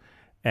out,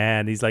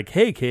 and he's like,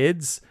 "Hey,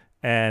 kids,"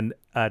 and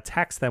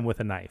attacks them with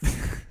a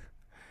knife.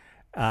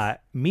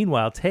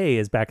 Meanwhile, Tay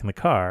is back in the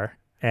car,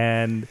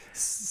 and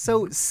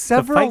So the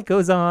several fight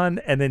goes on,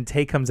 and then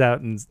Tay comes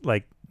out and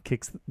like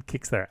kicks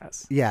their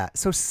ass. Yeah.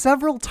 So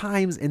several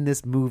times in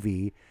this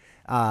movie,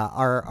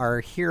 our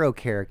hero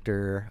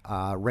character,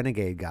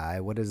 renegade guy,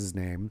 what is his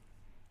name?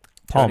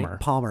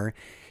 Palmer.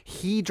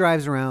 He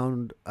drives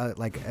around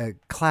like a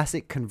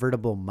classic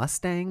convertible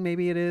Mustang,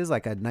 maybe it is,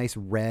 like a nice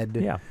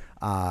red,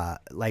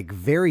 like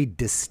very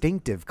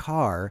distinctive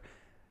car,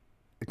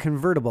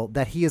 convertible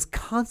that he is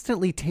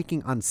constantly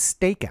taking on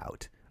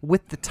stakeout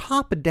with the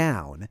top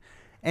down.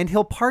 And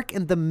he'll park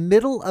in the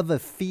middle of a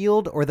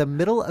field or the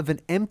middle of an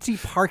empty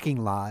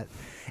parking lot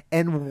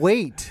and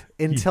wait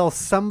until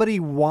somebody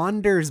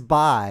wanders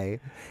by,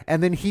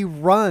 and then he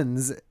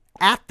runs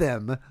at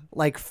them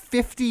like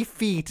 50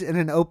 feet in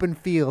an open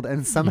field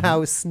and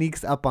somehow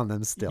sneaks up on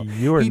them still.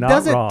 You are he not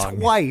does wrong. it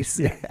twice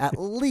at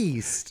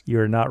least.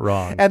 You're not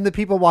wrong. And the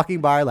people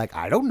walking by are like,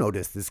 I don't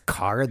notice this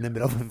car in the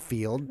middle of the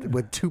field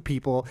with two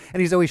people.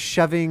 And he's always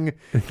shoving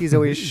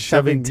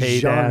Shoving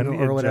Tay Zhang down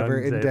or and whatever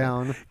Zhang's in head.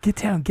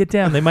 down. Get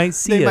down. They might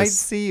see They us. might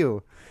see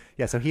you.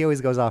 Yeah, so he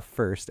always goes off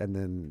first, and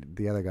then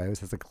the other guy always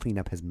has to clean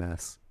up his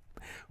mess.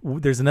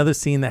 There's another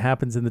scene that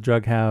happens in the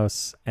drug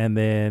house, and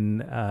then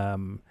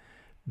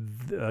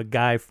the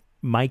guy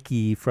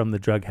Mikey from the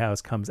drug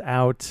house comes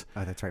out.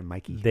 Oh, that's right,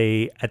 Mikey.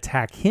 They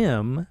attack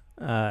him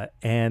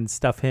and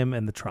stuff him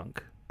in the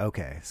trunk.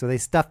 Okay, so they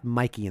stuffed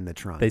Mikey in the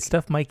trunk. They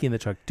stuff Mikey in the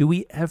trunk. Do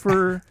we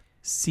ever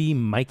see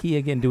Mikey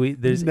again?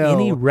 There's No.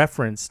 any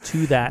reference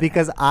to that?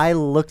 Because I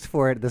looked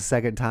for it the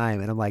second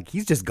time, and I'm like,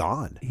 he's just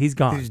gone. He's They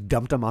gone. just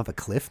dumped him off a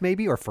cliff,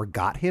 maybe, or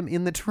forgot him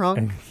in the trunk.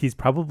 And he's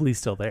probably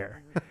still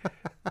there.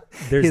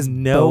 There's His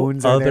no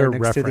bones are there other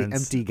next to the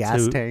reference empty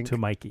gas tank. to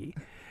Mikey.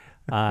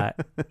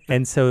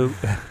 And so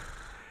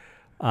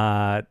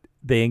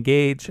they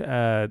engage,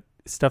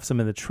 stuffs him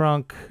in the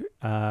trunk,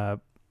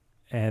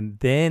 and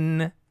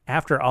then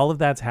after all of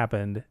that's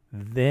happened,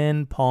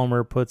 then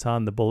Palmer puts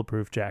on the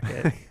bulletproof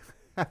jacket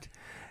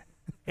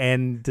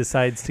and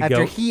decides to go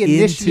After he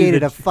initiated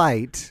into a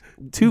fight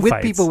two with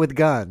fights. people with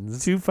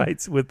guns, two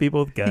fights with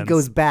people with guns. he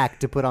goes back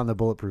to put on the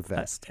bulletproof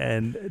vest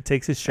and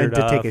takes his shirt and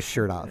to off. take his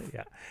shirt off.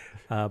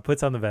 Yeah.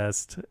 Puts on the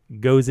vest,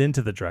 goes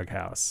into the drug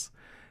house,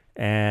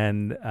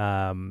 and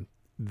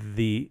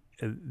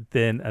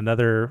then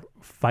another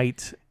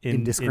fight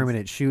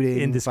Indiscriminate shooting,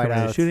 indiscriminate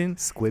fight outs, shooting.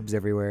 squibs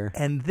everywhere.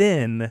 And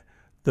then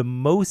the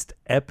most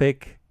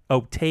epic.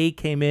 Oh, Tay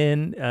came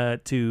in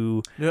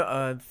to.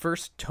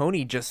 First,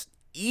 Tony just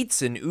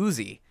eats an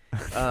Uzi.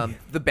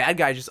 The bad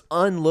guy just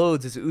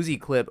unloads his Uzi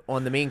clip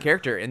on the main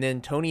character, and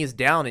then Tony is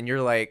down, and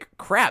you're like,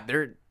 "Crap,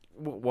 they're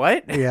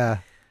what?" Yeah.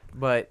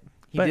 But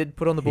he But did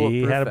put on the he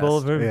bulletproof had a vest.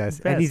 bulletproof Yes.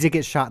 vest. And he did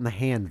get shot in the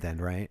hand then,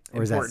 right?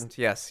 Or is Important,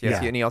 yes,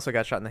 Yeah. and he also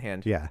got shot in the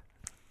hand. Yeah.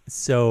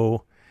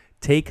 So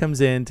Tay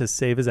comes in to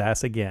save his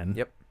ass again.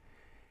 Yep.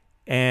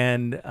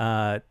 And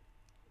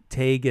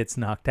Tay gets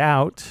knocked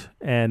out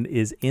and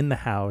is in the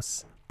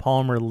house.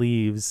 Palmer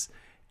leaves,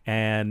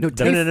 and No,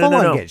 Tay full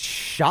on gets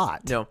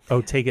shot. No,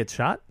 Tay gets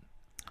shot.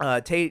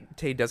 Tay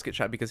does get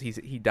shot because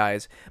he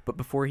dies, but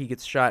before he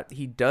gets shot,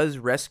 he does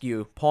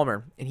rescue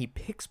Palmer, and he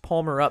picks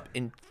Palmer up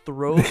and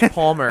throws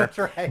Palmer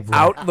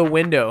out the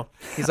window.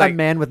 He's A like,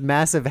 man with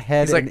massive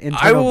head he's and like,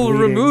 internal I will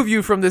bleeding." remove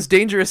you from this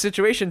dangerous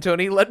situation,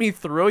 Tony. Let me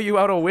throw you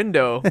out a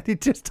window. He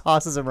just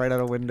tosses him right out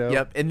a window.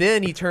 Yep, and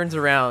then he turns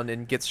around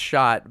and gets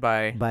shot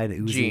by an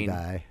Uzi Gene.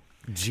 guy.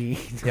 Gene.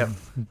 Yep.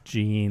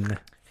 Gene.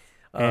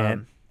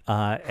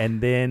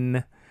 And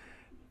then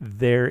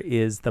there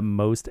is the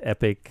most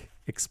epic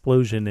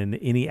explosion in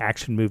any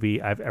action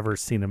movie I've ever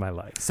seen in my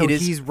life. So It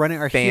is he's running.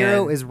 Our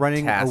hero is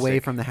running away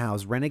fantastic. from the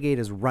house. Renegade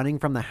is running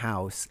from the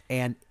house,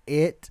 and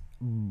it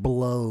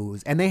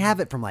blows. And they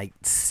have it from like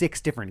 6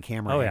 different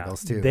camera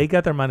angles too. They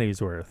got their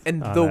money's worth.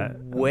 And on the that.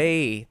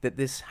 way that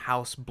this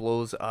house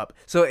blows up.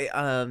 So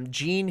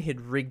Gene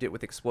had rigged it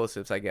with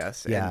explosives, I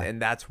guess. Yeah.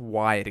 And that's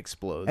why it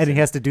explodes. And he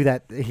has to do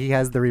that. He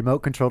has the remote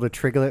control to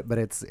trigger it, but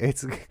it's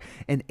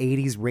an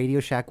 80s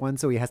Radio Shack one,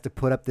 so he has to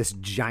put up this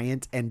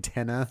giant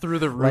antenna Through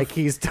the roof like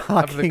he's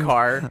talking of the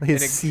car.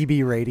 his And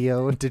CB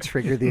radio to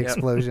trigger the Yep.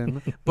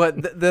 explosion.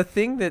 But the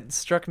thing that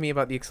struck me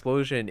about the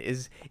explosion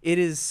is it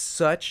is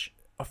such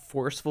a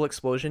forceful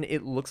explosion.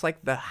 It looks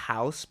like the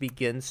house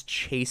begins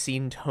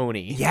chasing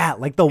Tony. Yeah,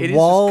 like the It is just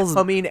walls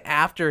coming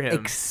after him.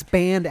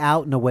 expand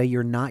out in a way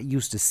you're not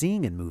used to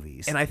seeing in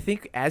movies. And I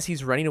think as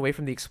he's running away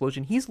from the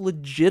explosion, he's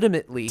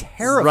legitimately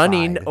Terrified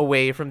running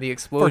away from the for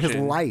explosion. his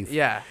life.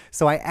 Yeah.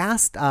 So I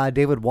asked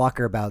David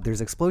Walker about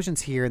there's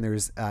explosions here and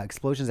there's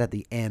explosions at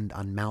the end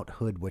on Mount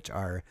Hood, which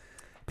are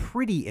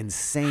pretty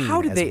insane.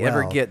 How did as they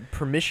ever well. get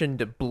permission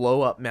to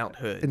blow up Mount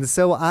Hood? And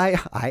so I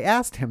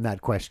asked him that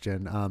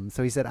question.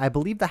 So he said, I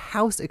believe the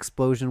house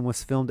explosion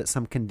was filmed at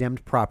some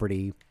condemned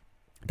property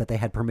that they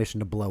had permission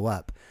to blow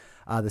up.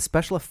 The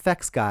special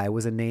effects guy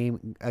was a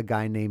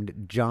guy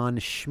named John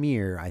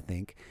Schmier, I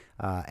think.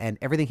 And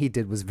everything he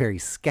did was very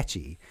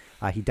sketchy.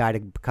 He died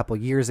a couple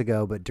years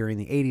ago, but during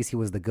the 80s, he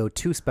was the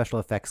go-to special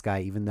effects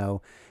guy, even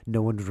though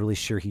no one was really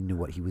sure he knew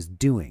what he was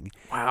doing.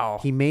 Wow.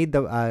 He made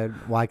the,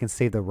 I can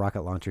save the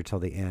rocket launcher till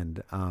the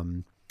end.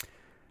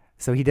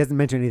 So he doesn't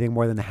mention anything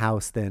more than the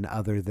house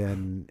other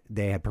than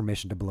they had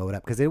permission to blow it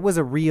up. Because it was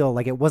a real,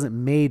 like it wasn't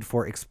made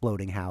for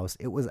exploding house.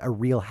 It was a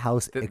real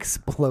house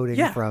exploding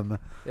Yeah. from,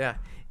 Yeah.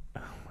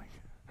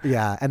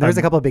 yeah. And there's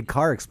a couple of big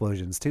car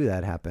explosions too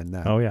that happened.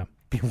 Oh, yeah.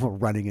 People were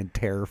running in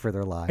terror for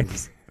their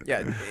lives. Yeah.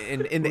 In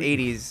the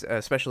 80s,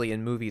 especially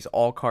in movies,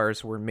 all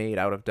cars were made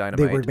out of They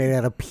dynamite. were made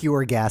out of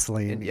pure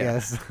gasoline. And- yeah.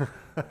 Yes.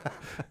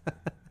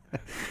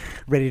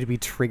 Ready to be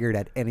triggered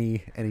at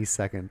any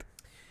second.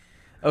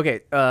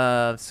 Okay,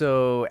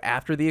 so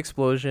after the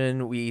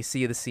explosion, we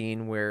see the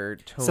scene where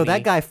Tony... So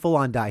that guy full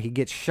on died. He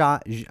gets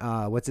shot.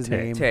 What's his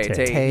name? Tay.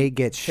 Tay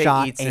gets Tay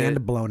shot eats and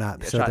it. blown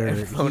up. Yeah, So shot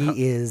and blown up.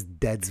 he is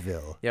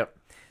Deadsville. Yep.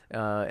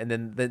 And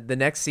then the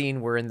next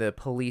scene, we're in the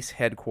police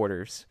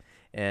headquarters.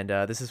 And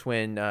this is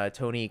when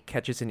Tony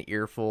catches an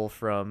earful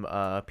from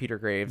Peter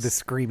Graves. The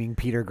screaming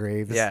Peter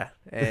Graves. Yeah.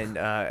 And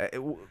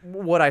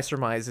what I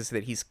surmise is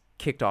that he's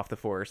kicked off the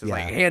force. It's Yeah.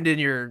 like, hand in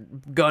your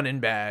gun and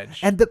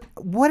badge. And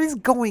what is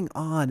going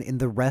on in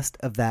the rest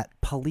of that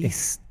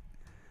police?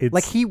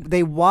 It's,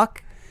 They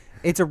walk.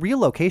 It's a real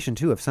location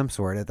too, of some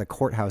sort, at the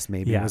courthouse.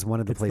 Maybe it was one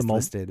of the it's places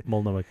listed.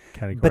 Multnomah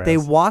County But they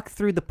Courthouse. walk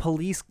through the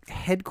police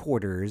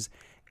headquarters,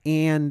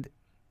 and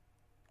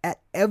at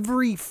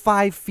every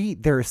 5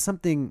 feet there is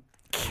something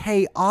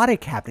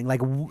chaotic happening.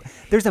 Like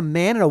there's a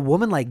man and a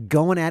woman like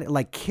going at it,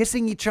 like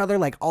kissing each other,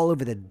 like all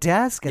over the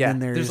desk. And yeah, then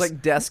there's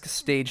like desks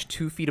staged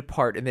 2 feet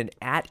apart, and then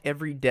at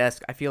every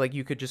desk, I feel like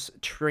you could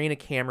just train a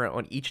camera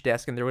on each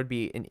desk, and there would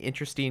be an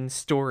interesting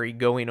story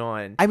going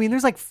on. I mean,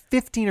 there's like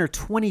 15 or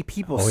 20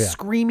 people Oh, yeah.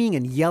 screaming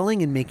and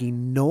yelling and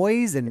making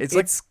noise, and It's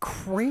it's like-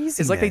 crazy.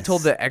 It's like they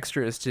told the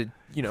extras to,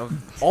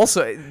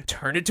 also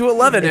turn it to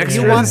 11 If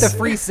extras. you want the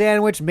free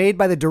sandwich made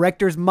by the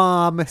director's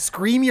mom,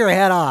 scream your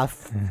head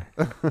off.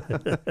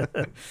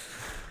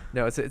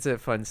 No, it's a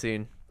fun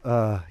scene.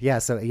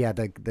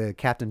 The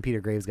Captain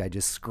Peter Graves guy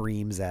just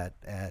screams at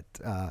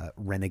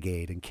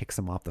Renegade and kicks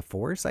him off the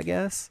force, I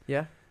guess.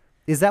 Yeah.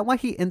 Is that why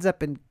who ends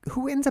up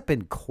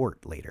in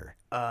court later?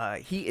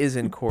 He is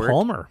in court.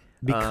 Palmer.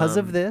 Because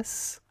of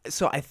this?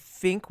 So I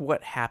think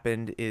what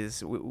happened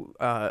is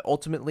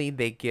ultimately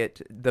they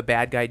get the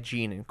bad guy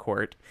Gene in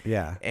court.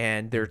 Yeah.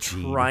 And they're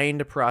trying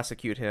to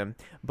prosecute him,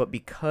 but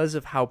because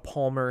of how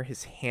Palmer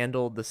has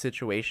handled the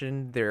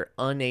situation, they're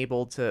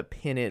unable to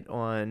pin it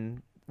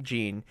on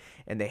Gene,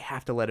 and they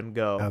have to let him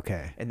go.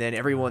 Okay. And then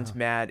everyone's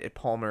mad at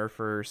Palmer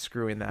for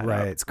screwing that up.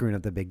 Right, screwing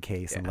up the big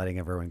case and letting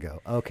everyone go.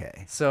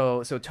 Okay.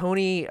 So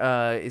Tony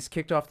is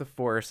kicked off the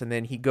force, and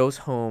then he goes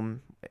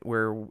home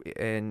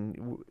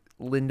and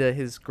Linda,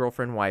 his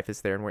girlfriend wife,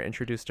 is there, and we're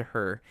introduced to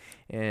her,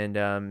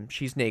 and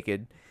she's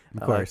naked.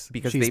 Of course.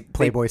 because she's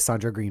Playboy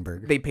Sandra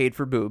Greenberg. they paid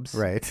for boobs.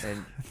 Right.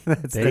 And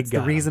that's They the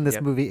got reason this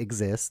Yep. movie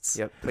exists.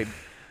 yep, played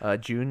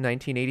June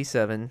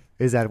 1987.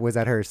 Was that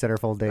her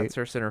centerfold date? That's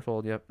her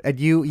centerfold. Yep. And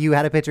you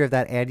had a picture of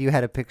that, and you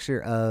had a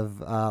picture of.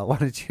 Why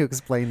don't you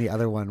explain the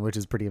other one, which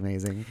is pretty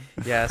amazing?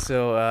 Yeah,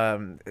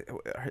 so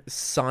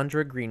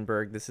Sandra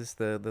Greenberg, this is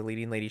the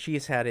leading lady. She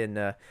has had in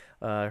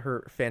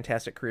her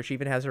fantastic career. She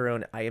even has her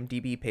own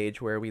IMDb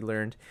page where we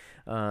learned,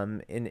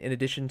 in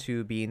addition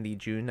to being the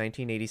June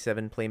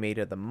 1987 Playmate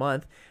of the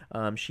Month,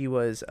 she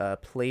was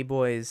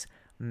Playboy's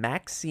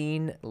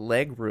Maxine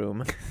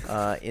Legroom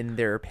in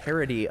their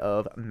parody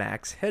of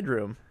Max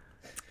Headroom.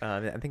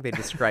 I think they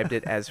described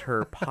it as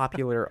her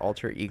popular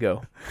alter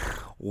ego.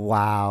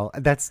 Wow,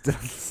 that's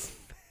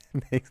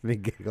makes me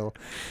giggle.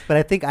 But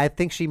I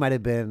think she might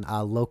have been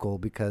local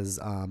because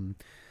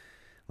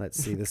let's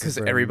see, this is 'Cause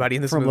from- everybody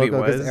in this from movie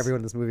local, 'cause was. everyone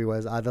in this movie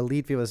was. The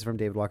lead female was from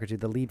David Walker too.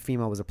 The lead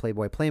female was a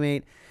Playboy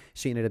Playmate.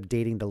 She ended up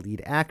dating the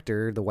lead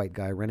actor, the white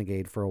guy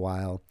Renegade, for a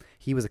while.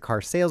 He was a car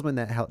salesman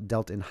that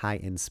dealt in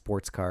high-end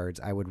sports cars.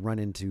 I would run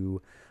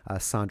into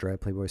Sandra,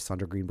 Playboy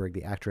Sandra Greenberg,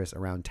 the actress,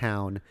 around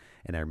town,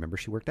 and I remember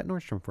she worked at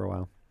Nordstrom for a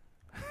while.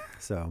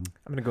 So I'm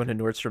going to go into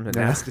Nordstrom and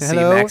Yeah. ask to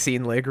Hello? see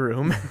Maxine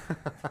Legroom.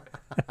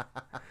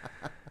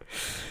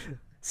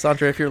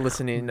 Sandra, if you're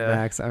listening,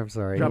 Max, I'm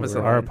sorry. drop us a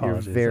You're- line. Our You're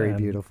apologies. very And-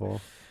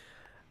 beautiful.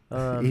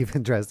 Um,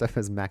 Even dressed up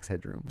as Max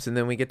Headroom. So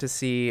then we get to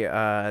see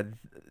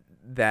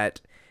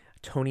that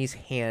Tony's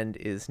hand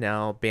is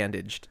now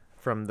bandaged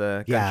from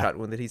the Yeah. gunshot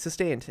wound that he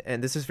sustained.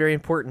 And this is very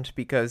important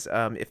because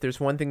if there's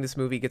one thing this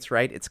movie gets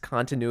right, it's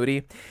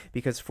continuity.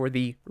 Because for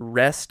the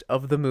rest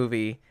of the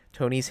movie,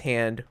 Tony's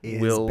hand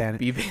Is will band-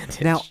 be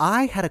bandaged. Now,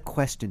 I had a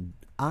question.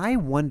 I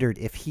wondered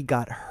if he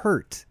got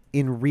hurt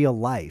in real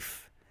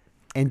life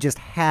and just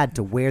had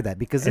to wear that,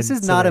 because this And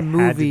is so not a they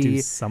had to do movie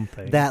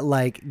something. that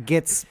like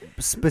gets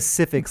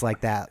specifics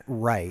like that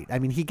right. I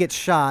mean, he gets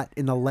shot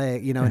in the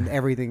leg, and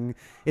everything.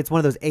 It's one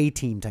of those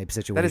A-team type that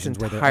situations is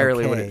where they're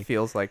entirely what okay. it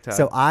feels like, Todd.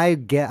 So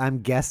I'm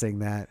guessing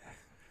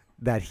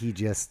that he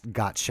just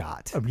got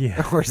shot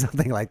Yeah. or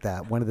something like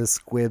that. One of the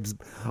squibs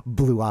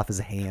blew off his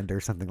hand or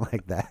something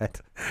like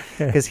that,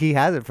 because he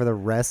has it for the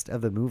rest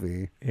of the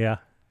movie. Yeah.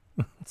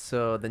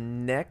 So the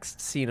next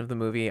scene of the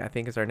movie, I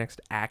think, is our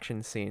next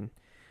action scene.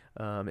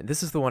 And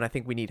this is the one I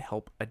think we need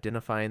help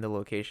identifying the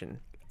location.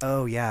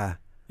 Oh yeah.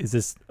 Is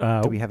this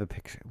Do we have a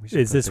picture? We should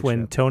is put a this picture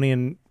when up.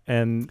 Tony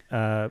and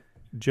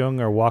Jung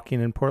are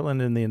walking in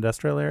Portland in the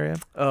industrial area?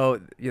 Oh,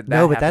 yeah, that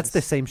No, but that's the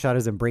happens. same shot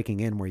as in Breaking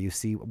In, where you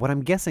see what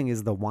I'm guessing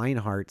is the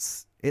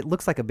Weinhardts. It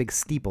looks like a big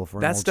steeple for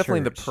an That's old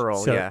definitely church. the Pearl,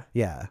 So- yeah.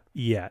 Yeah,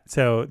 Yeah.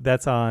 So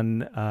that's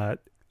on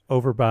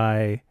over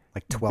by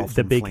like 12th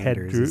the and Big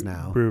Flanders Head is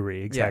now.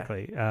 Brewery,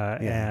 exactly.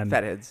 And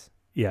Fatheads.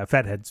 yeah,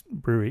 Fatheads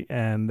Brewery,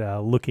 and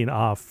looking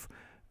off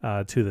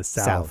to the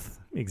south.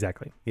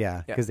 Exactly. Yeah,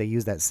 Yeah. because they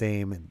use the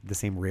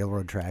same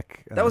railroad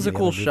track. That was a in the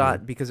cool other movie.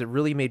 shot because it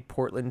really made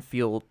Portland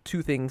feel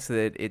two things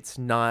that it's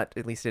not,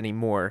 at least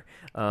anymore.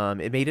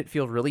 It made it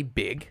feel really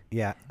big,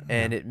 Yeah,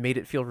 and it made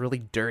it feel really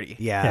dirty.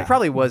 Yeah. It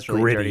probably was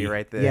really Gritty. dirty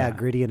right there. yeah,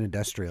 gritty and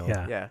industrial.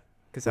 Yeah. Yeah.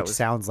 because that Which was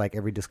sounds like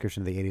every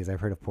description of the 80s I've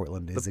heard of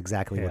Portland is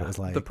exactly what yeah. it was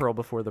like. the pearl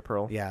before the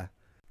pearl. Yeah.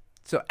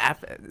 So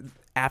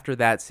after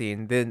that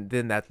scene, then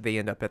that they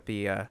end up at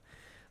the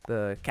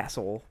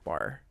castle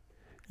bar.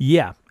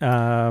 Yeah.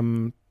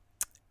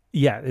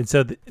 Yeah. And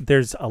so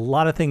there's a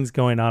lot of things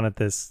going on at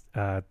this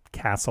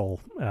castle.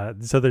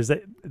 So there's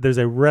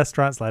a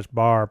restaurant /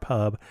 bar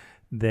pub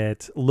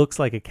that looks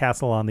like a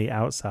castle on the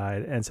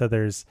outside. And so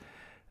there's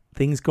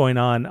things going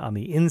on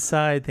the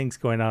inside, things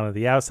going on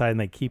the outside, and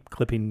they keep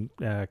cutting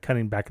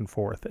back and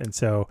forth. And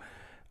so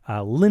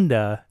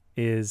Linda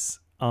is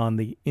on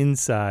the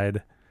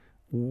inside,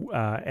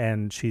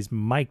 and she's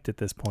mic'd at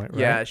this point, right?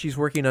 Yeah, she's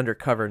working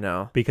undercover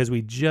now. Because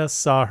we just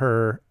saw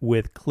her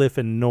with Cliff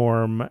and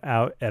Norm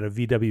out at a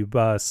VW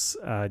bus,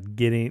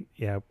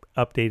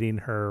 updating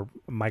her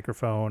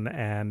microphone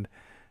and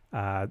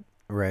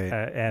Right.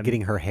 and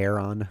getting her hair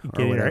on or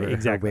getting her- whatever, her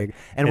exactly. wig.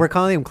 And we're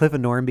calling them Cliff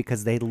and Norm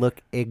because they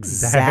look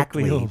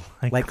exactly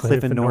like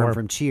Cliff and Norm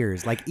from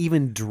Cheers, like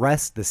even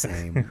dressed the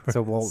same.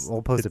 So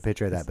we'll post a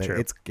picture of that, but true.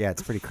 it's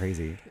pretty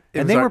crazy. It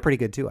And was they our- were pretty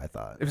good too, I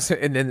thought. It was,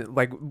 and then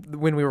like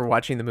when we were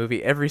watching the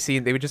movie, every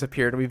scene they would just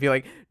appear and we'd be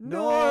like,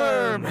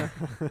 Norm.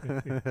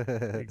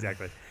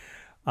 exactly.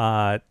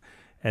 And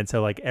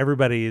so like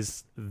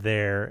everybody's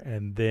there,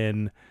 and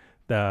then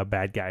the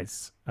bad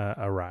guys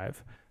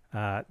arrive,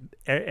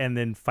 and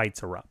then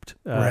fights erupt.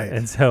 Right.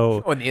 And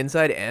so On the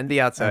inside and the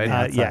outside.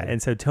 outside. yeah,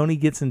 and so Tony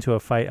gets into a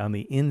fight on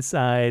the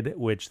inside,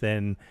 which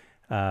then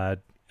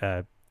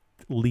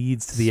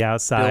leads to the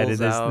outside.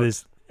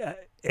 Spills and out.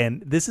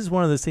 And this is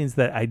one of those scenes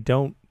that I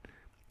don't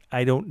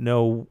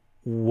know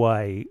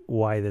why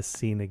this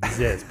scene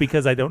exists,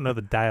 because I don't know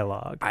the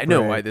dialogue. I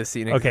know Right. why this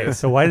scene exists. Okay,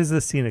 so why does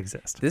this scene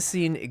exist? This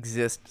scene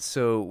exists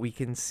so we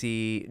can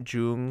see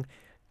Jung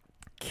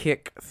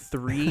kick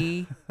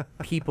 3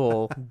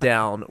 people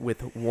down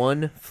with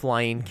one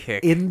flying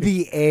kick. In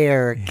the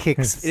air,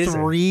 kicks It is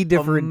 3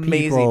 different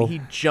amazing. people.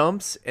 He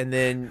jumps and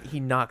then he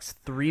knocks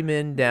 3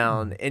 men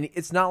down, and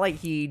it's not like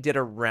he did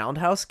a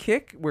roundhouse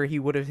kick where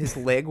his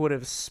leg would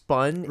have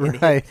spun.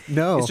 And Right. hit.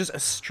 No. It's just a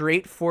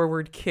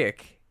straightforward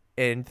kick,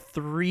 and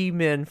 3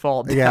 men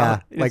fall down. Yeah,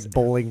 It like is-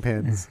 bowling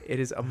pins. it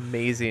is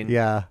amazing.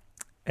 Yeah.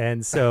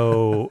 And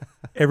so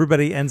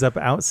everybody ends up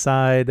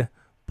outside.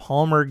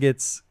 Palmer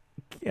gets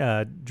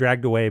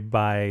dragged away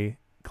by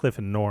Cliff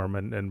and Norm,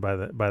 and by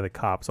the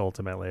cops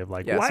ultimately, of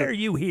like, Yeah, why so- are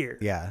you here?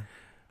 Yeah.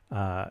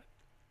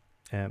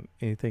 And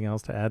anything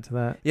else to add to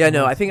that? Yeah,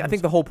 no, I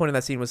think the whole point of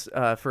that scene was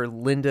for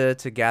Linda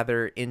to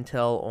gather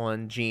intel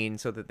on Gene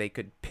so that they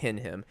could pin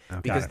him.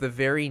 Because the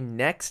very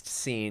next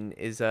scene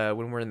is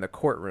when we're in the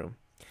courtroom.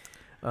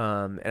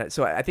 And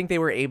so I think they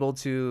were able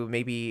to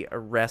maybe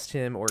arrest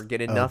him or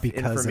get enough because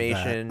of that.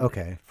 information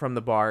Okay. from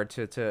the bar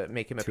to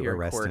make him To appear in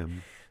arrest court.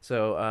 him.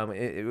 So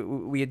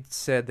we had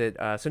said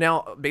that. So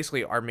now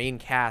basically our main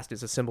cast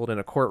is assembled in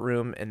a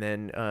courtroom, and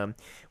then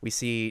we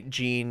see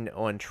Gene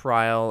on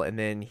trial, and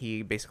then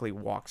he basically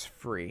walks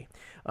free.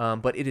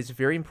 But it is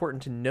very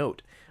important to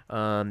note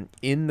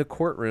in the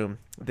courtroom,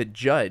 the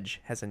judge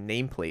has a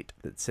nameplate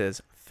that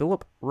says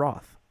Philip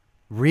Roth.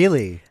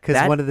 Really? Because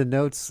That- one of the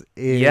notes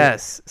is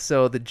Yes.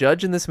 So the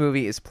judge in this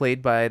movie is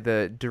played by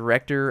the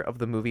director of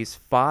the movie's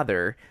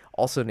father,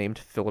 also named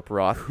Philip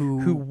Roth,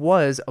 who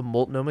was a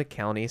Multnomah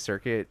County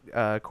Circuit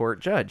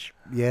Court judge.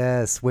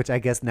 Yes, which I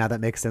guess now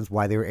that makes sense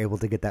why they were able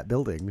to get that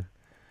building.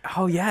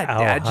 Oh yeah, Oh,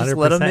 Dad just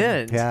let him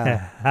 100%. in.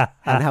 Yeah.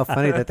 And how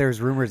funny that there's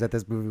rumors that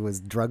this movie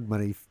was drug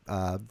money,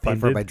 paid for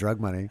Funded? by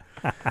drug money.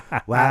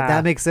 Wow,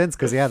 that makes sense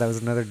because, that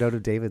was another note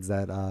of David's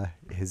that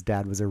his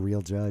dad was a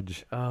real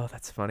judge. Oh,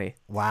 that's funny.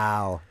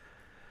 Wow.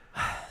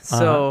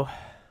 So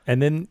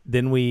And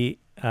then we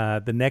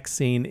the next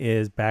scene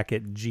is back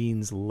at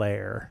Gene's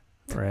lair,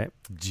 right?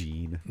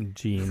 Gene.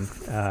 Gene,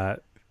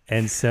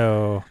 and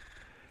so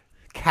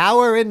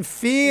Cower in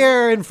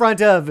fear in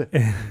front of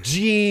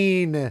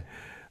Gene.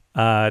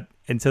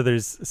 and so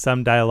there's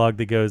some dialogue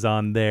that goes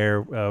on there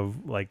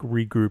of like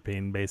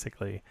regrouping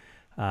basically,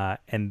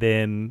 and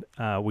then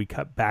we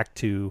cut back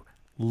to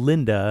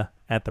Linda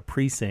at the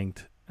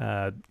precinct,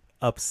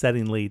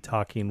 upsettingly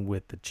talking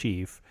with the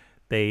chief.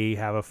 They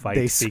have a fight.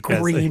 They because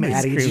scream they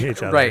at scream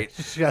each other. right,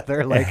 Each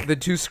other like the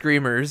two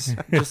screamers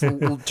just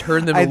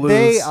turn them and loose.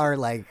 they are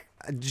like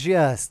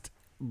just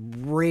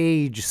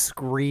rage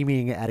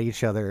screaming at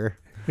each other.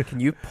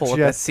 Can you pull up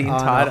that just scene, on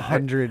Todd?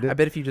 100. I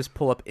bet if you just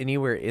pull up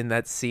anywhere in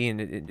that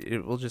scene,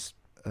 it will just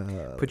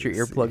put your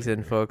earplugs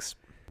in, folks.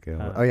 Okay,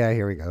 oh yeah,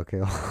 here we go.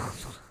 Okay.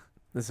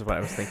 This is what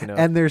I was thinking of.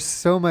 And there's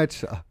so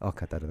much. I'll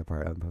cut that in the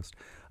part on post.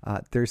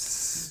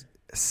 There's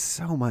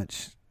so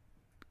much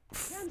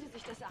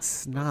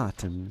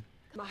snot and.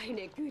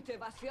 Meine Güte,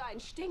 was für ein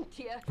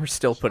Stinktier. We're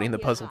still putting the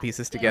puzzle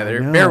pieces together.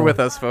 I know. Bear with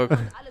us, folks.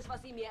 Alles,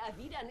 was Sie mir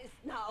erwidern, ist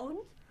na und?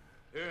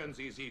 Hören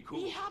Sie, Sie Kuh.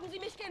 Wie haben Sie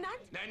mich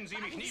genannt? Nennen Sie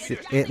mich nie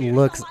wieder. It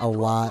looks a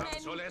lot.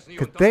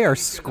 Because they are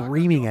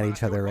screaming at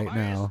each other right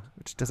now,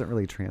 which doesn't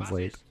really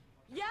translate.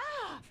 Ja,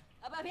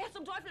 aber wer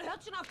zum Teufel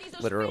hört schon auf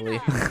diese Literally.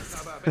 Spinner?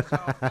 Aber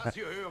besser, dass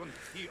Sie hören,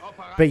 die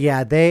But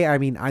yeah, they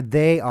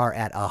are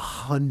at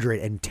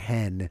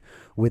 110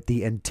 with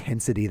the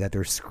intensity that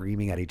they're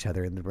screaming at each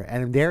other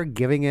and they're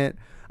giving it.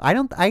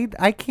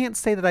 I can't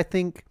say that I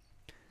think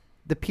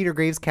the Peter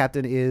Graves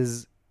captain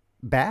is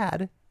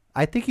bad.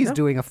 I think he's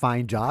doing a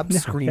fine job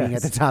screaming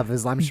at the top of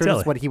his lungs. I'm sure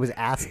that's what he was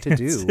asked to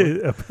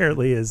do.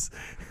 Apparently his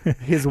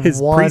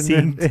one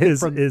precinct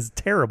is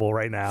terrible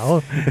right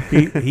now.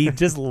 He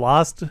just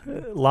lost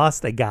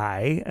a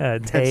guy.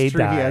 Tay true.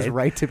 died. He has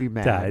right to be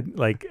mad. Died.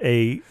 Like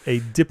a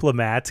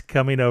diplomat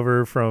coming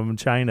over from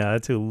China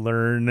to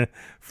learn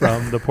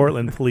from the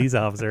Portland police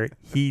officer.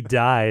 He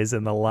dies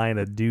in the line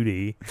of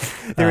duty.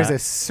 There is a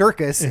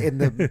circus in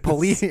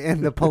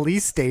the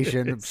police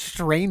station of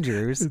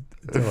strangers.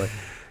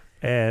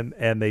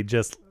 And they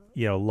just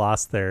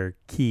lost their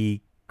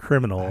key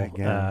criminal. I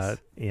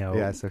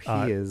guess. So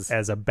he is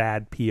as a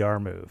bad PR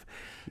move.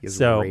 He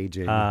is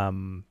raging.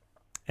 And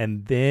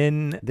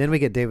then we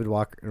get David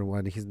Walker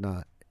when he's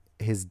not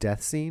his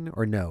death scene,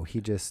 or no,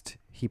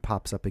 he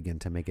pops up again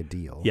to make a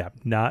deal. Yeah,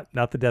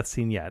 not the death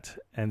scene yet.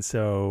 And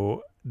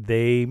so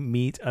they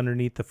meet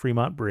underneath the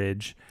Fremont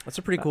Bridge. That's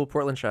a pretty cool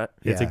Portland shot.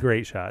 It's a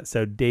great shot.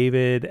 So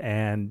David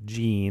and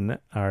Jean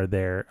are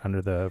there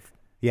under the.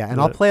 Yeah,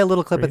 and I'll play a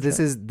little clip of this.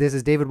 Is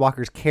David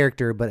Walker's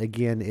character, but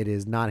again, it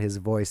is not his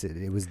voice.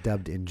 It was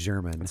dubbed in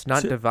German. It's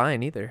not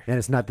Divine either. And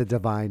it's not the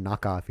Divine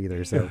knockoff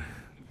either. So,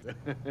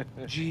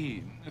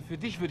 Jean, für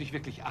dich würde ich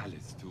wirklich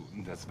alles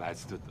tun, das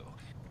weißt du doch.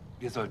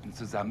 Wir sollten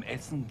zusammen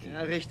essen gehen.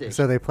 Ja, richtig.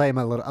 So they play him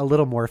a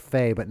little more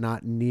fey, but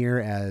not near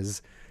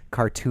as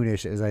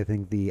cartoonish as I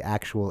think the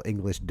actual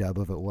English dub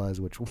of it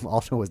was, which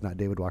also was not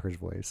David Walker's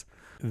voice.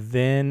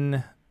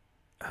 Then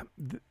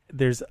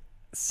there's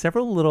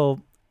several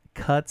little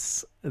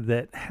cuts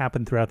that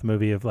happen throughout the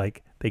movie of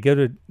like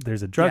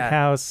there's a drug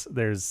house,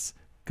 there's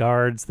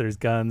guards, there's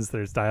guns,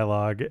 there's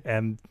dialogue,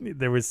 and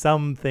there was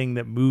something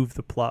that moved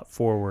the plot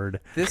forward.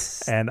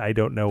 And I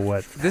don't know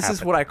what. This happened.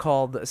 is what I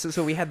called.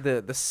 So we had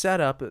the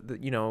setup,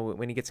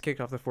 when he gets kicked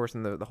off the force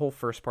in the whole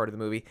first part of the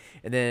movie,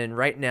 and then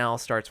right now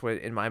starts what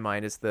in my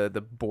mind is the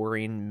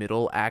boring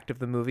middle act of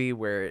the movie,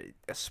 where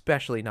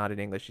especially not in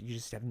English, you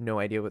just have no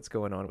idea what's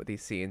going on with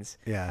these scenes.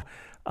 Yeah.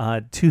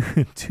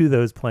 To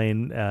those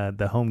playing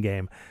the home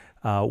game,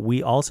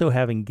 we also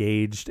have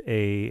engaged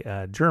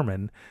a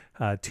German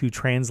to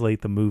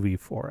translate the movie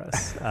for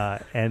us,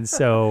 and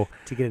so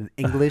to get an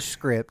English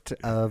script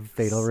of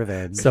Fatal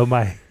Revenge. So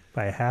my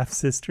half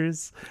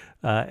sister's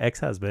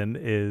ex-husband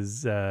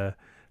is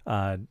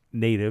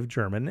native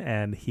German,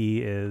 and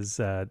he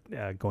is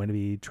going to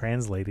be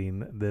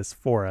translating this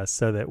for us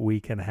so that we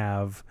can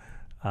have.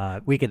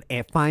 We can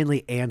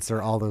finally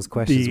answer all those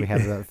questions we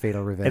have about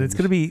Fatal Revenge. And it's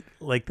going to be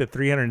like the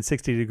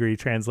 360-degree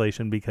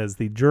translation because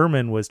the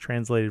German was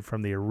translated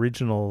from the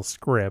original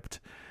script,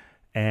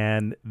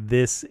 and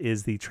this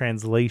is the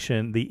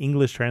translation, the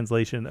English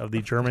translation of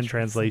the German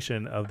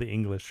translation of the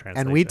English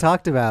translation. And we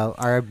talked about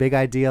our big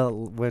idea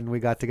when we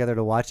got together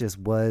to watch this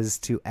was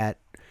to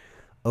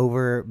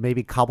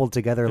maybe cobbled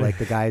together like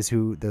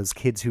those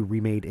kids who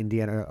remade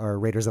Indiana or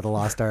Raiders of the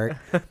Lost Ark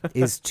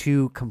is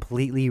to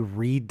completely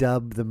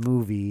redub the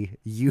movie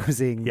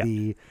using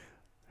the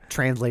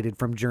translated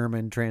from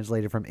German,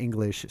 translated from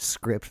English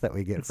script that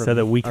we get from so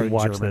that we can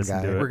watch German this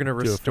and do it. We're going to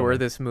restore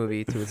this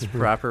movie to its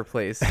proper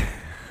place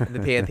in the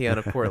pantheon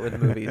of Portland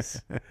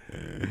movies.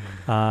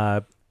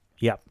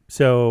 Yeah.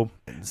 So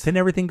then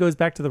everything goes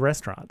back to the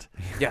restaurant.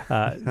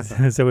 Yeah.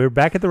 So we're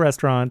back at the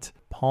restaurant.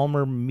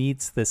 Palmer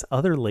meets this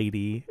other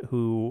lady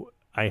who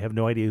I have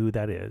no idea who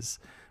that is,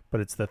 but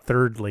it's the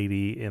third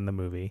lady in the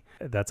movie.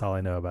 That's all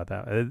I know about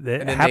that.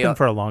 It happened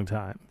for a long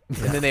time.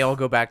 And then they all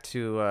go back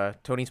to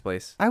Tony's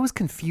place. I was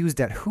confused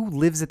at who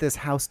lives at this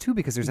house too,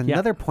 because there's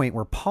another point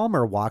where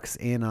Palmer walks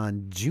in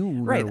on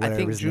June, right? Or whatever I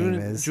think his name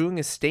is. June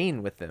is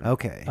staying with them.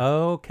 Okay.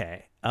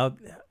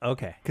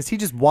 Okay. Because he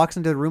just walks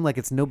into the room like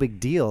it's no big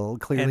deal.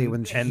 Clearly,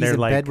 when he's in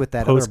like bed with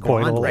that other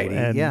blonde post-coital lady.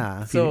 and-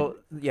 Yeah.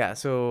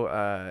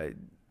 So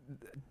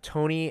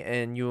Tony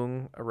and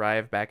Jung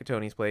arrive back at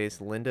Tony's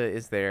place. Linda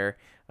is there.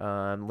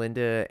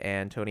 Linda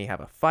and Tony have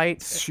a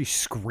fight. She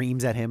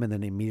screams at him and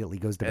then immediately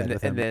goes to bed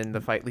with him. And then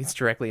the fight leads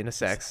directly into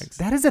sex.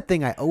 That is a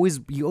thing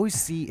you always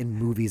see in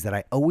movies that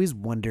I always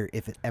wonder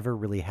if it ever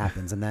really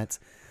happens, and that's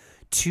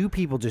two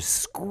people just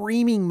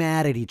screaming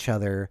mad at each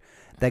other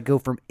that go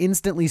from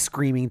instantly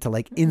screaming to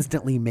like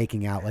instantly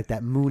making out, like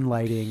that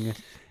moonlighting,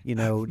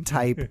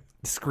 type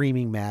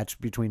screaming match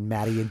between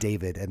Maddie and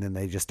David, and then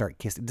they just start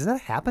kissing. Does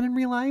that happen in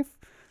real life?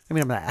 I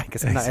mean, I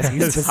guess I'm not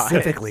asking you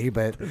specifically,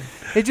 but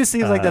it just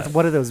seems like that's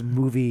one of those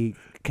movie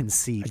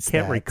conceits. I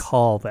can't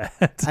recall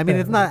that. I mean,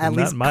 it's not at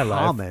least my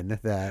common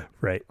life. that.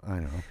 Right. I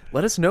don't know.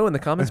 Let us know in the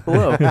comments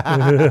below.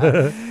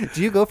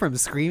 Do you go from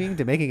screaming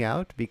to making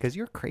out? Because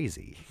you're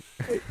crazy.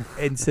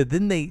 And so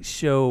then they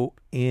show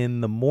in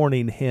the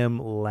morning him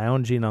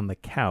lounging on the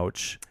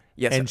couch.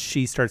 Yes. And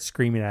she starts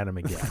screaming at him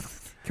again.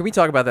 Can we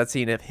talk about that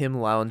scene of him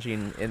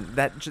lounging and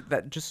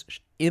that just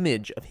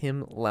image of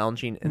him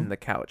lounging in the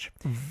couch?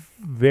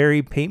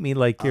 Very paint me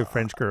like your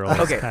French girl.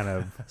 Okay. Kind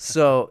of.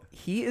 So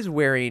he is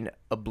wearing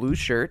a blue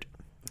shirt.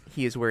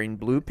 He is wearing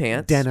blue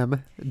pants. Denim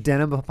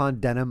upon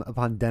denim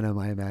upon denim,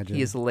 I imagine.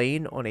 He is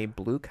laying on a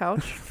blue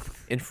couch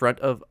in front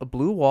of a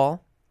blue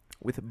wall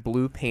with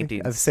blue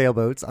paintings. Of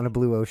sailboats on a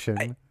blue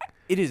ocean.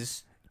 It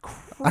is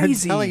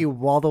crazy. I'm telling you,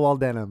 wall-to-wall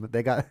denim.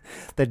 They got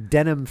the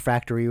denim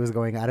factory was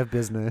going out of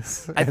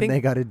business, and they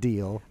got a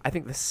deal. I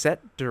think the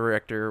set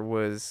director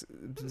was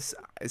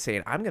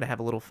saying, "I'm going to have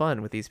a little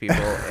fun with these people,"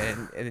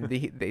 and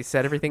they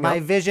set everything My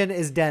up vision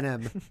is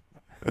denim.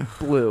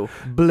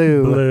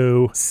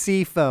 blue.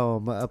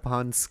 Seafoam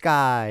upon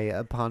sky,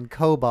 upon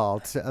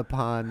cobalt,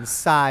 upon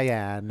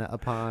cyan,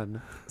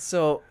 upon...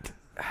 So,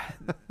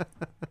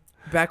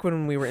 back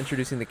when we were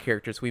introducing the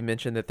characters, we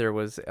mentioned that there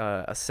was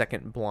a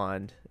second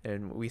blonde,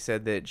 and we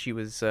said that she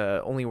was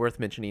only worth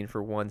mentioning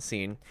for one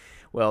scene.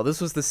 Well,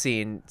 this was the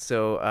scene.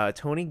 So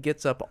Tony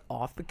gets up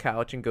off the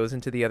couch and goes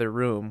into the other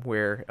room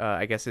where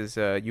I guess is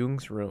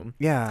Jung's room.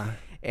 Yeah.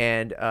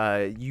 And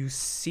you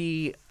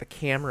see the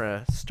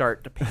camera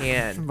start to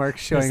pan.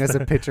 Mark's showing us a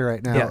picture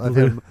right now of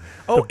blue. him.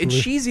 Oh, and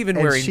she's even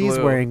And wearing she's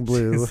blue. wearing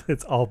blue.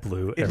 It's all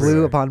blue. Blue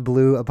everywhere. upon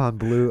blue upon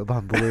blue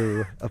upon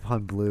blue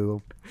upon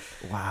blue.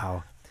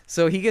 Wow.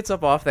 So he gets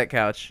up off that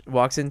couch,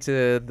 walks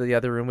into the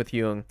other room with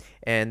Jung,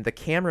 and the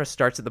camera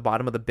starts at the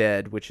bottom of the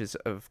bed, which is,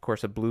 of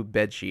course, a blue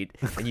bed sheet.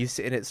 And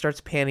and it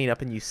starts panning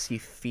up, and you see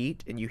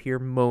feet, and you hear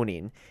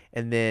moaning.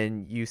 And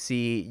then you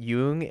see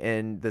Jung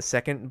and the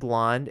second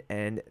blonde,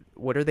 and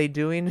what are they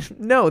doing?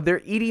 No,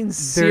 they're eating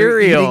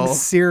cereal. They're eating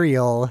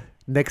cereal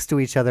next to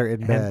each other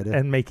in bed.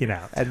 And making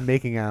out. And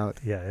making out.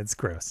 Yeah, it's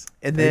gross.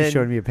 And They then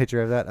showed me a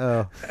picture of that.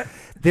 Oh,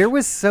 they're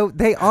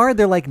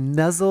like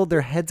nuzzled.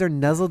 Their heads are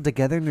nuzzled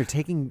together, and they're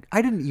taking.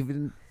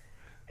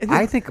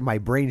 I think my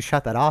brain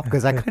shut that off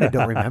because I kind of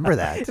don't remember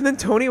that. And then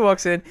Tony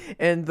walks in,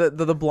 and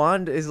the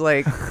blonde is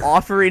like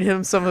offering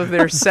him some of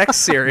their sex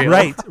cereal.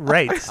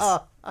 Right.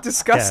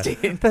 Disgusting.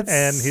 Yeah. That's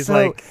And he's so-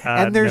 like,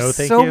 and there's no,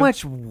 thank so you.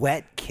 much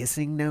wet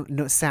kissing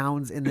no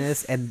sounds in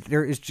this, and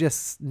there is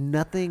just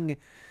nothing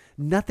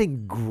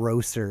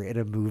grosser in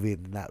a movie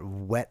than that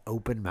wet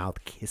open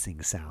mouth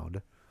kissing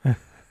sound.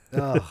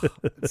 Oh,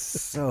 it's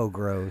so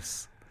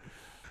gross.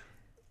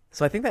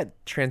 So I think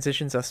that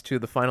transitions us to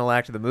the final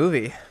act of the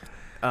movie.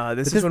 This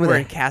This is when where we're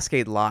they- in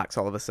Cascade Locks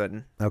all of a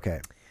sudden. Okay,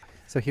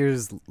 so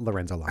here's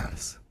Lorenzo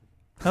Lamas.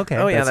 Okay.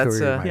 Oh yeah, That's that's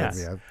who he reminded yes.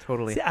 me of.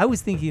 totally. See, I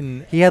was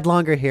thinking. He had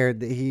longer hair.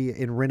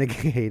 In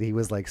Renegade, he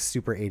was like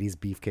super 80s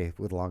beefcake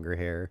with longer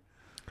hair.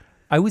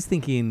 I was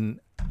thinking,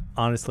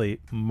 honestly,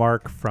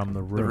 Mark from the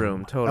The room.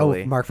 room,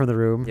 totally. Oh, Mark from the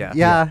Room.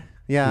 Yeah.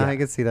 Yeah, I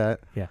could see that.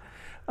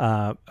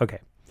 Yeah. Okay.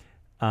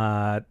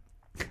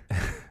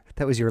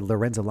 That was your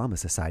Lorenzo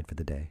Lamas aside for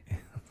the day.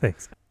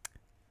 Thanks.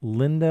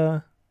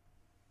 Linda,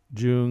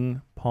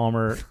 Jung,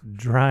 Palmer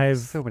drive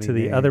So many to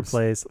the other names.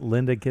 place.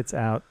 Linda gets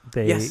out.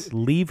 They Yes.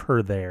 leave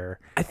her there.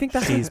 I think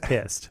that's She's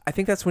pissed. I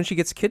think that's when she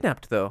gets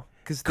kidnapped, though.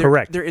 Because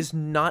Correct. there is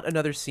not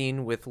another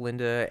scene with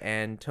Linda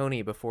and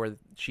Tony before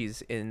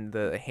she's in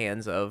the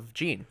hands of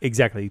Jean.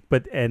 Exactly.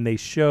 And they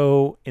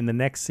show in the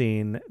next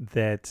scene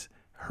that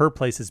her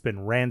place has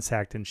been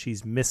ransacked and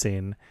she's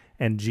missing,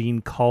 and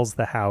Jean calls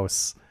the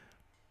house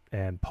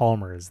and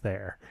Palmer is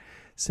there.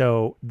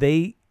 So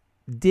they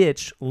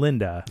ditch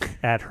Linda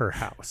at her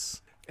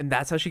house. And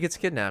that's how she gets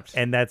kidnapped.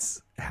 And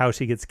that's how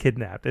she gets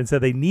kidnapped. And so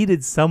they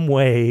needed some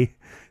way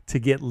to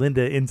get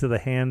Linda into the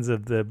hands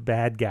of the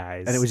bad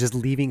guys. And it was just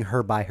leaving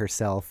her by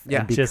herself. Yeah.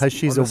 And because Just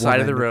she's on a the side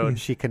of the woman, road.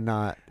 she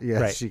cannot. Yeah,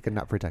 Right. she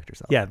cannot protect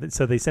herself. Yeah,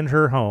 so they send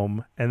her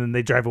home, and then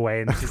they drive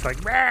away, and she's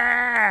like,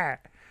 "Rah!"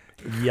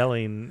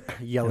 yelling.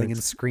 Yelling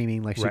and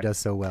screaming like she Right. does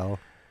so well.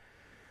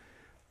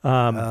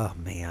 Um, Oh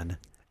man!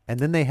 And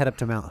then they head up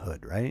to Mount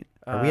Hood, right?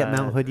 Are we at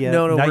Mount Hood yet?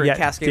 No, Not we're yet. at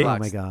Cascade Oh Locks.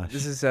 my gosh.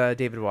 This is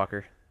David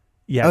Walker.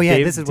 yeah, Oh yeah,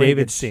 Dave- this is where he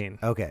David's gets, scene.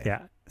 Okay.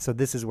 Yeah. So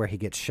this is where he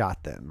gets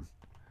shot then,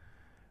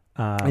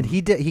 Um, and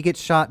he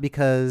gets shot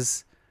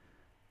because.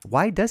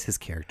 Why does his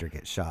character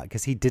get shot?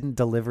 Because he didn't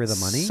deliver the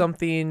money.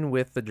 Something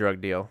with the drug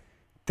deal.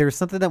 There's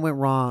something that went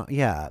wrong.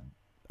 Yeah.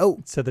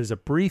 Oh, so there's a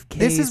briefcase.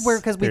 this is where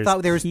because we there's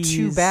thought there was two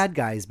keys. bad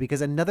guys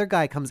because another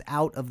guy comes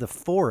out of the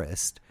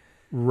forest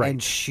Right.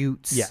 and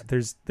shoots. Yeah,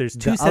 there's the two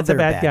sets other of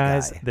bad bad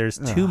guys. guy. There's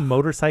two Ugh,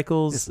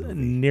 motorcycles this movie.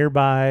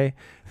 nearby.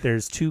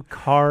 There's two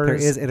cars. There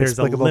is there's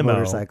inexplicable a limo.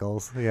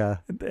 motorcycles. Yeah.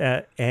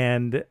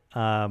 And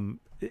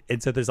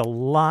so there's a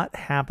lot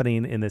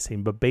happening in this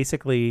scene. But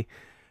basically,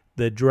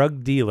 the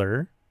drug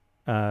dealer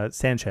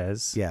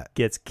Sanchez Yeah.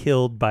 gets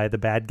killed by the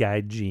bad guy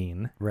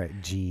Gene, Right.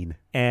 Gene.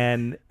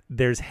 and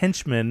there's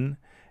henchmen.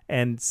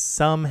 And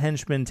some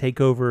henchmen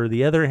take over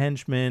the other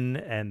henchmen,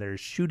 and there's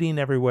shooting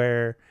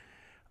everywhere.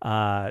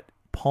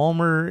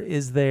 Palmer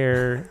is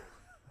there,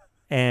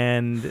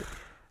 and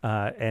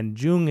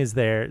Jung is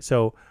there.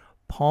 So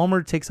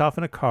Palmer takes off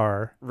in a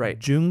car. Right.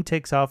 Jung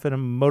takes off in a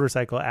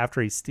motorcycle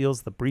after he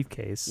steals the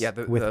briefcase. Yeah,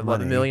 the With $11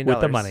 money. million.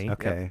 With the money.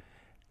 Okay.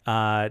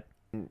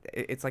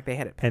 It's like they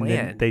had it And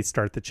planned. then they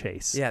start the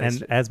chase. Yeah,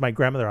 and as my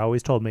grandmother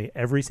always told me,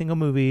 every single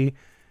movie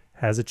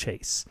has a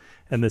chase,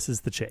 and this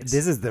is the chase.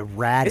 This is the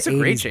rad It's a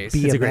great 80s chase.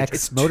 BMX It's a great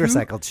chase.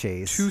 motorcycle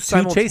chase. two Two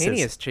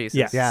simultaneous chases.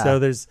 Yeah. Yeah. So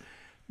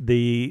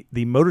the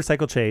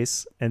motorcycle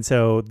chase, and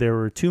so there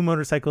were two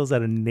motorcycles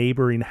at a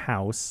neighboring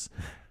house,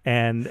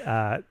 and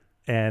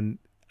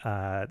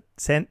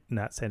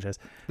not Sanchez.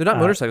 They're not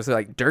motorcycles; they're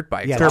like dirt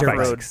bikes. Yeah, dirt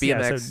off-road, bikes.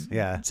 BMX.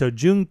 Yeah. So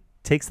Jung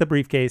takes the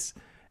briefcase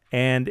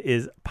and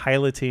is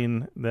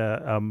piloting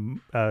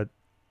the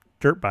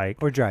dirt bike.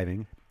 Or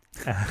driving.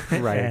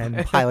 Right.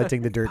 And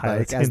Piloting the dirt bike,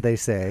 Piloting. as they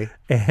say.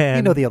 And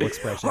You know the old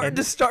expression. Hard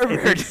to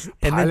starboard. and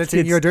then Piloting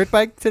gets- your dirt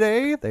bike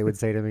today? They would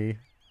say to me.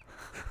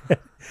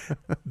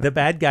 the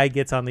bad guy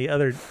gets on the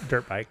other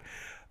dirt bike.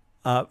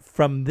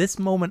 From this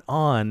moment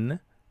on,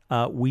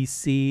 we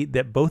see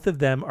that both of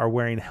them are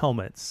wearing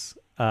helmets.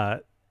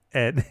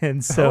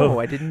 And so, Oh,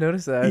 I didn't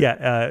notice that.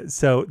 yeah,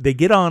 so they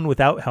get on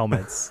without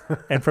helmets.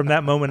 And from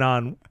that moment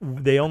on,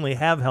 they only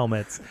have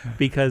helmets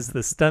because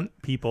the stunt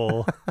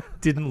people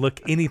didn't look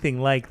anything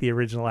like the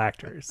original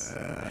actors.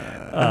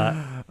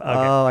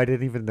 Oh, I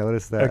didn't even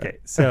notice that. Okay,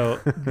 so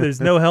there's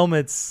no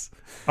helmets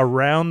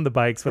around the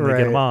bikes when they get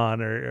Right. them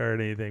on or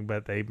anything,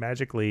 but they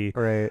magically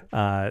Right.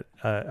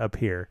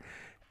 appear.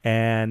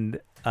 And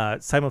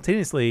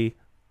simultaneously,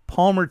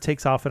 Palmer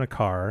takes off in a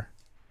car,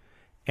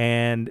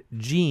 and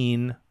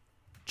Gene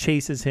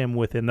chases him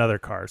with another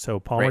car. So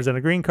Palmer's Right. in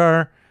a green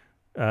car,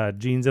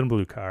 Gene's in a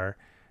blue car,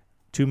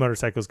 two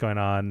motorcycles going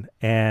on,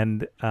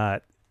 and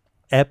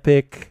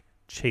epic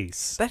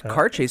chase. That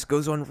car chase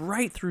goes on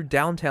right through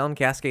downtown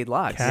Cascade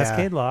Locks.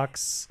 Cascade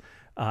Locks.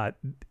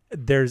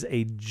 There's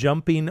a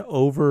jumping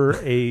over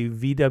a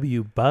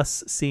VW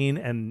bus scene,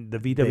 and the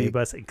VW Big.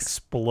 bus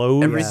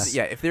explodes.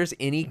 Yeah, if there's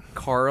any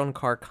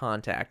car-on-car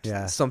contact,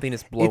 Yeah. something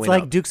is blowing It's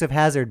like up. Dukes of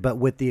Hazzard, but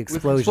with the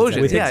explosions.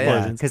 explosions, With yeah, yeah.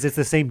 explosions. Because it's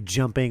the same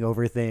jumping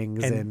over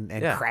things And-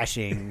 and yeah.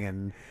 crashing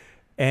and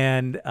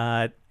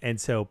And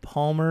so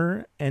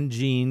Palmer and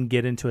Gene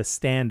get into a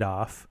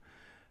standoff.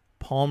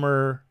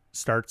 Palmer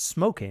starts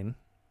smoking,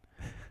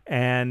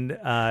 and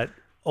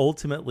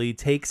ultimately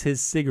takes his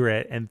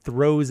cigarette and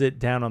throws it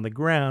down on the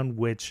ground,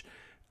 which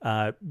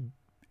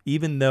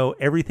even though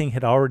everything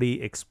had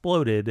already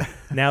exploded,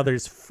 now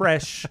there's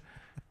fresh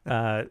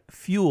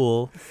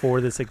fuel for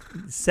this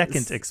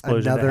second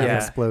explosion. that another happened.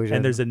 explosion.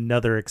 And there's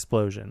another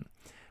explosion.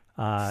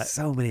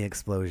 So many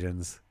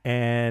explosions.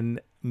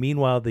 And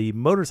meanwhile, the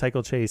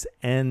motorcycle chase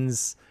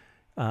ends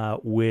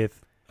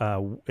with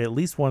at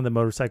least one of the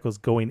motorcycles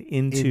going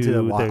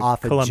into the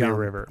off a Columbia jump.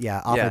 River.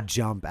 Yeah, off Yeah. a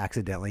jump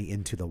accidentally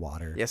into the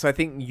water. Yeah, so I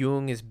think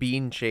Jung is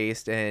being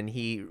chased, and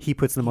he He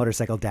puts the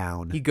motorcycle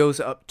down.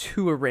 goes up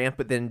to a ramp,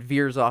 but then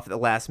veers off at the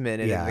last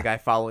minute, Yeah. and the guy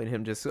following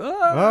him just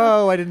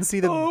Oh, I didn't see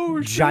the Oh,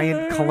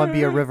 giant shit.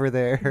 Columbia River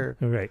there.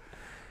 Right.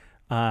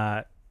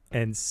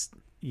 And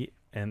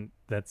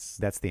that's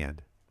That's the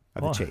end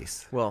of Oh. the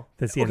chase. Well,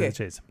 the end okay. of the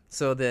chase.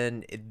 So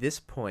then at this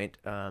point,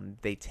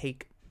 they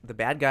take the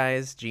bad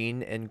guys,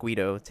 Gene and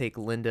Guido, take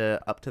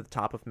Linda up to the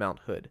top of Mount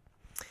Hood.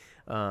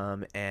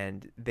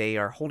 And they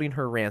are holding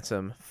her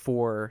ransom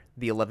for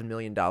the $11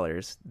 million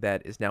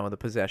that is now in the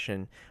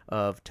possession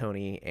of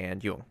Tony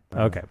and Jung.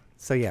 Okay.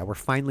 So yeah, we're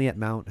finally at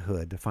Mount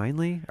Hood.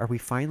 Finally? Are we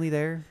finally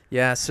there?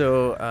 Yeah,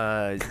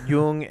 so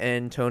Jung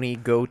and Tony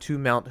go to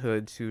Mount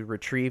Hood to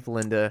retrieve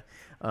Linda.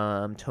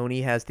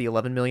 Tony has the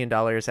 $11 million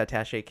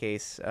attache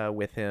case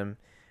with him.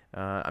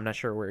 I'm not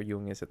sure where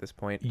Jung is at this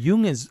point.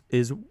 Jung is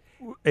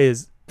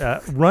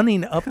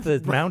running up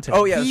the mountain.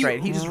 Oh, yeah, that's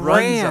right. He just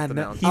runs up the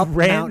mountain. He up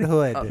ran Mount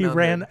Hood. up He Mount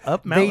ran Hood.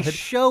 up Mount They Hood,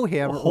 show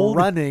him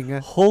running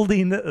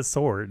holding a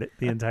sword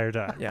the entire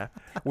time. Yeah.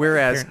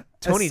 Whereas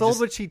Tony a sword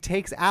just which he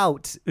takes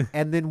out,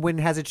 and then when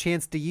has a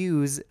chance to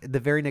use, the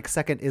very next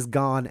second is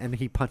gone, and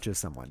he punches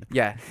someone.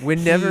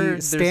 whenever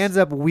He stands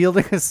up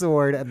wielding a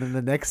sword, and then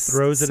the next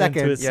Throws it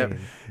second into a Yep. scene.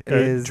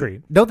 is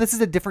tree. no. This is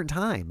a different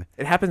time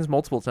it happens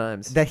multiple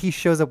times. that he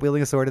shows up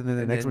wielding a sword, and then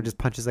the And next then- one just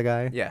punches a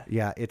guy.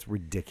 Yeah. It's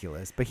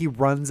ridiculous. But he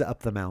runs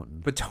up the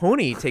mountain. But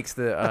Tony takes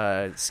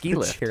the ski The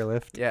lift.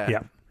 chairlift. Yeah. Yeah.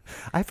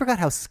 I forgot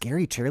how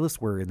scary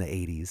chairlifts were in the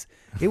 80s.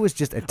 It was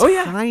just a Oh,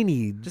 yeah.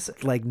 tiny,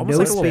 Just like almost no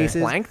like a little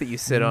spaces, plank that you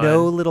sit on.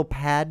 no little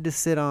pad to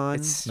sit on.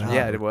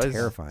 Yeah, it was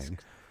terrifying.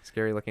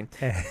 scary looking.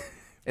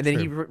 And then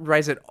he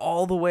rides it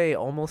all the way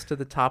almost to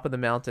the top of the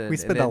mountain. We and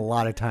spent a then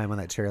lot of time on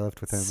that chairlift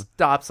with him.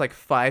 stops like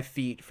 5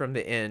 feet from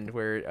the end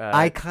where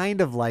I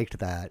kind of liked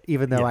that,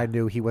 even though Yeah. I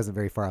knew he wasn't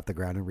very far off the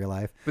ground in real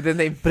life. but then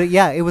they But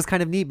yeah, it was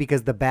kind of neat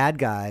because the bad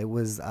guy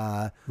was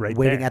Right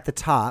waiting there. at the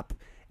top,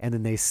 and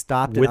then they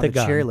stopped it With on a the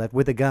gun. chairlift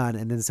with a gun,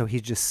 and then so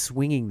he's just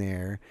swinging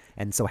there,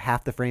 and so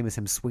half the frame is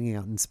him swinging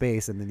out in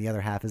space, and then the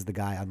other half is the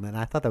guy on. And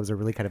I thought that was a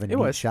really kind of a neat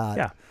was, shot.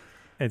 Yeah.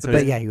 And so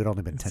But yeah, he would only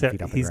have been 10 so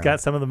feet off the he's ground.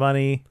 got some of the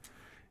money.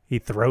 He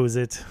throws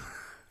it.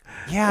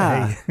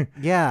 Yeah,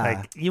 yeah.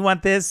 Like, you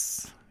want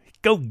this?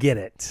 Go get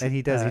it. And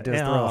he does throw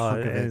a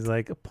hunk of and it. He's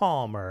like,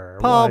 Palmer.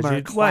 Palmer, why'd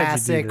you do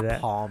classic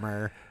that?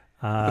 Palmer.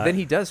 but then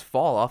he does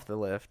fall off the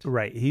lift.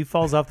 Right. He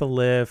falls off the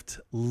lift.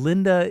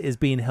 Linda is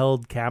being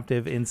held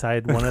captive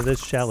inside one of the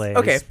chalets.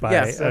 Okay, By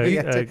yeah, a- so You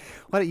a- have to-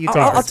 why don't you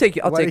I'll take take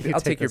you- I'll why take- don't you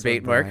I'll take your this one,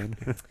 bait, Mark.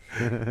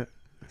 Brian?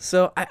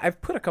 So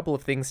I've put a couple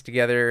of things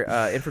together,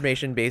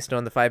 information based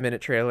on the 5-minute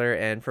trailer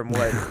and from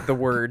what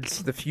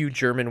the few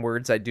German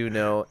words I do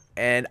know.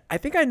 And I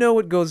think I know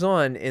what goes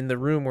on in the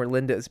room where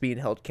Linda is being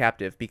held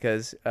captive,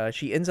 because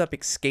she ends up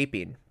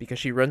escaping because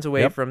she runs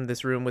away from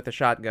this room with a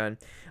shotgun.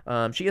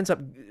 She ends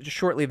up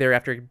shortly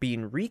thereafter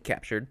being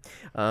recaptured.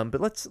 But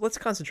let's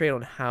concentrate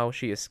on how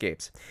she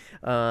escapes.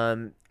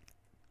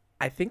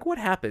 I think what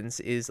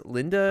happens is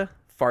Linda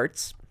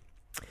farts,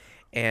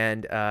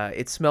 and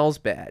it smells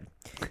bad.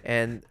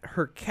 And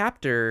her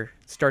captor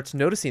starts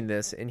noticing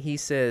this, and he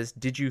says,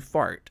 "Did you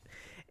fart?"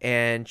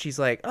 And she's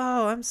like,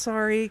 "Oh, I'm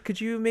sorry.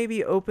 Could you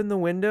maybe open the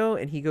window?"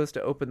 And he goes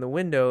to open the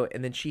window,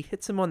 and then she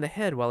hits him on the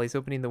head while he's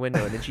opening the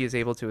window, and then she is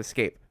able to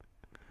escape.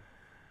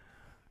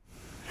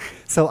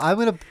 So I'm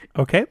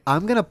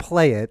gonna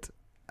play it.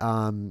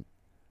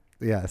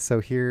 Yeah. So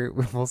here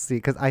we'll see,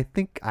 because I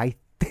think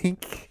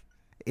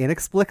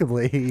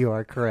inexplicably you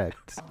are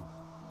correct.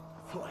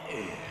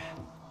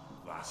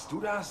 Warst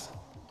du das?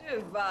 De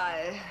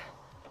Wahl.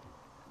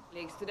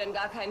 Legst du denn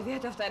gar keinen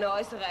Wert auf deine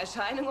äußere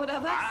Erscheinung, oder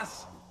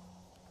was?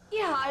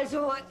 Ja,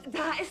 also,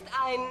 da ist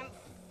ein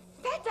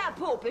fetter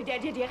Popel, der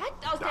dir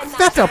direkt aus der Nase...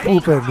 Fetter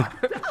Popel!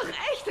 Doch,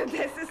 echt, und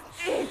das ist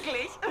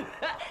eklig.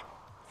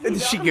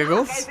 And she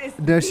giggles.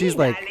 No, she's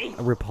like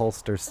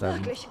repulsed or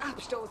something. Wirklich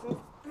abstoßend.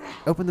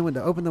 Open the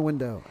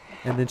window.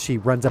 And then she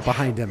runs up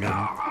behind him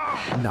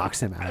and knocks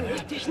him out.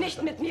 Leg dich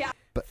nicht mit mir.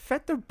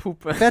 Fetter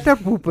Puppe. Fetter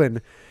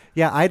Pupen.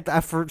 Yeah, I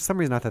for some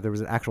reason I thought there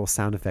was an actual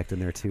sound effect in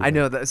there too. I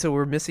know that. So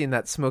we're missing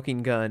that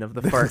smoking gun of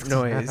the fart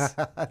noise.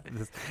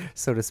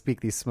 So to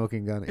speak, these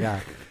smoking gun.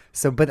 Yeah.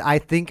 So, but I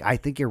think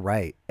you're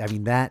right. I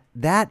mean that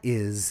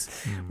is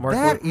Mark,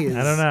 that is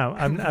I don't know.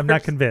 I'm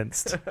not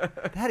convinced.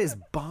 that is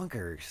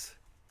bonkers.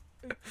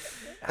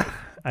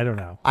 I don't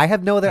know. I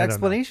have no other I don't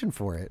explanation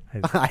for it.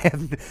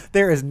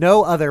 There is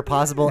no other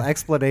possible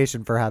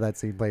explanation for how that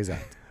scene plays out.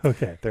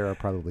 Okay. There are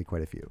probably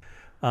quite a few.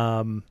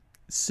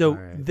 So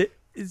right.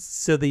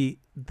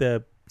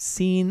 the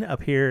scene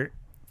up here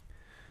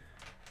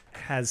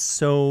has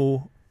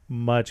so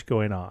much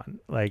going on,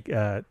 like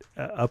up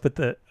at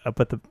the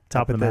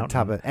top of the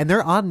mountain. And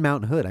they're on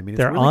Mount Hood. I mean, it's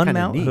They're really on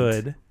kinda Mount neat.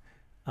 Hood.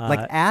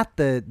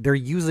 They're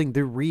using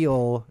the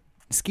real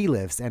ski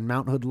lifts and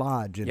Mount Hood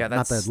Lodge. And Yeah,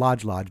 not the that's-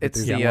 Lodge, but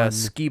It's there's the one.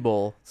 ski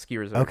bowl ski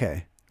resort.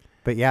 Okay.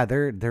 But yeah,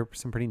 they're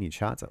some pretty neat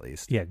shots at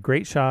least. Yeah,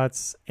 great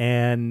shots.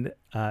 And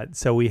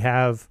so we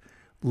have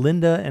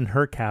Linda and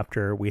her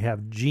captor. We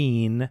have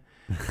Jean.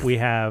 We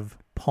have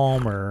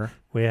Palmer.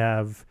 We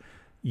have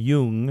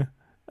Jung.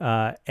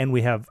 And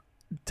we have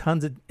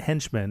tons of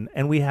henchmen.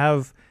 And we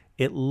have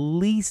at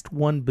least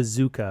one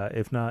bazooka,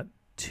 if not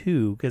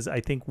two, because I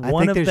think I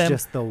one think of there's them.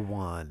 just the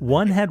one.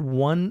 One had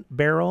 1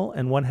 barrel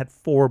and one had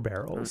 4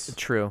 barrels.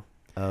 True.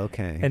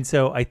 Okay. And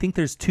so I think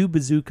there's 2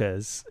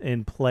 bazookas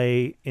in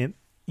play.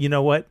 You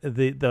know what?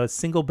 The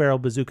single barrel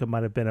bazooka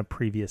might have been a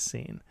previous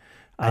scene.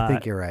 I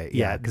think you're right.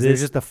 Yeah, because this-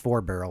 there's just the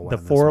 4-barrel one. The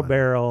in this one.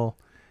 4-barrel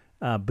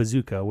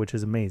bazooka, which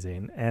is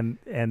amazing,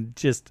 and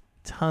just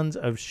tons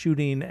of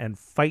shooting and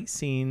fight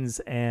scenes,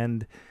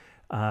 and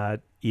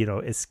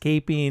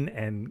escaping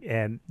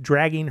and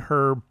dragging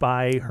her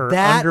by her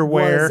That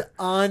underwear.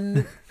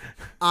 was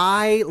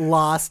I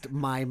lost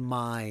my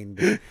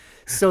mind.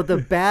 So the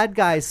bad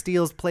guy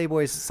steals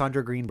Playboy's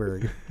Sandra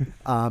Greenberg,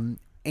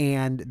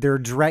 and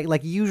they're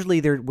usually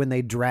when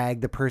they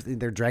drag the person,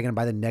 they're dragging him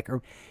by the neck.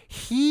 Or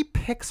he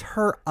picks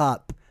her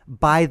up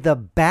by the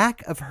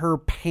back of her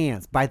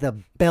pants, by the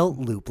belt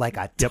loop, like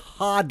a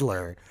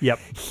toddler. Yep.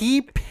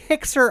 He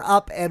picks her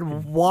up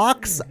and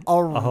walks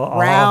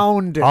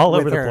around all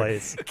with over the her.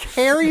 place.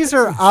 Carries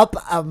her up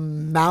a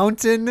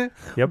mountain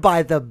Yep.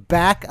 by the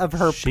back of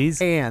her She's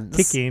pants.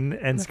 kicking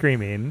and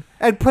screaming.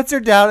 And puts her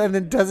down and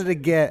then does it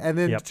again. And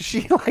then Yep.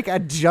 she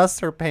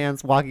adjusts her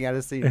pants walking out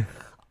of scene.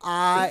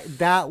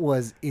 That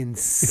was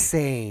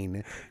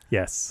insane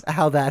Yes.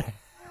 how that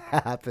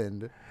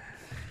happened.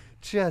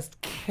 Just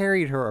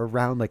carried her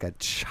around like a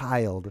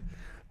child.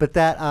 But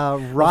that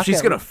rocket... If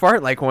she's gonna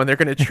fart like one, they're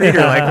gonna treat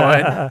her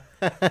like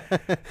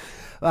one.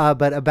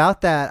 but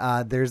about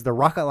that, there's the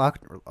rocket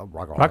launcher.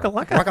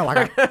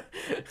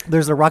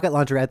 There's a rocket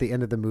launcher at the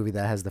end of the movie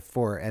that has the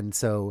 4. And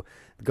so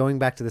going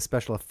back to the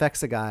special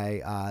effects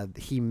guy,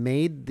 he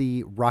made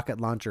the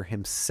rocket launcher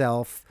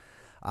himself.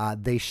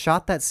 They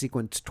shot that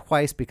sequence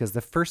twice because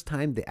the first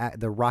time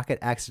the rocket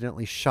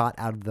accidentally shot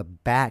out of the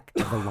back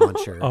of the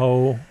launcher.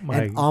 Oh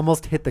my! And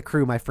almost hit the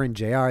crew. My friend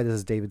JR, this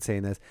is David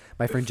saying this.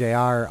 My friend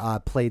JR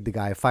played the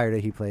guy who fired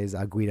it. He plays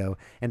Guido.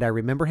 And I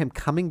remember him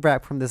coming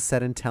back from the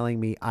set and telling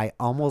me, I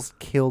almost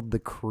killed the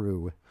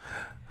crew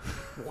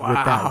with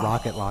that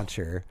rocket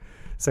launcher.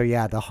 So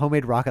yeah, the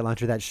homemade rocket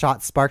launcher that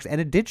shot sparks. And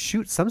it did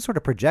shoot some sort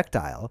of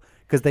projectile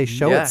because they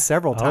show it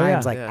several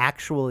times,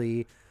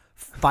 actually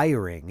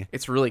firing.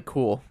 It's really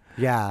cool.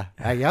 Yeah.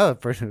 Yeah.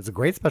 First, it was a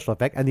great special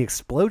effect. And the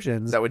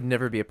explosions. That would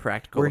never be a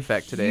practical were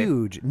effect today.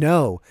 Huge.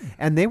 No.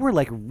 And they were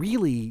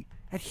really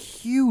had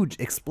huge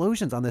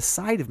explosions on the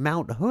side of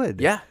Mount Hood.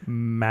 Yeah.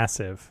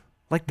 Massive.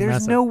 Like, there's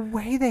Massive. no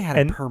way they had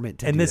a permit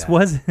to do this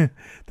that.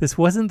 this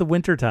wasn't the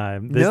winter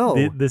time.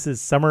 No. This is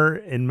summer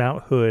in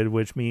Mount Hood,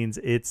 which means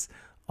it's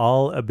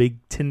all a big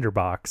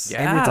tinderbox.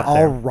 And it's Yeah.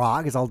 all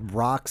rock. It's all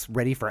rocks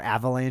ready for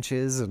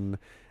avalanches, and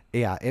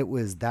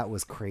that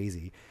was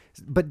crazy.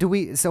 But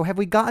have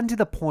we gotten to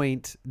the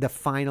point, the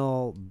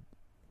final?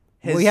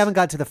 We haven't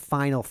got to the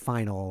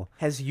final.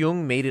 Has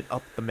Jung made it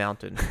up the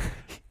mountain?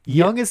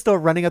 Young is still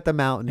running up the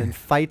mountain and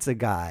fights a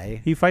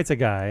guy. He fights a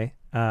guy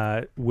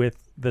with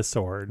the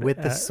sword.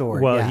 With the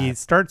sword, Well, yeah. he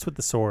starts with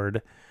the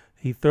sword.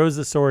 He throws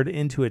the sword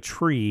into a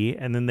tree,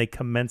 and then they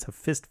commence a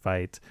fist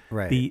fight.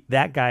 Right.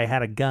 That guy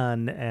had a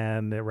gun,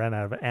 and it ran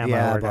out of ammo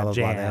Yeah, or blah, got blah, blah.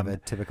 They have jammed.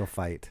 a typical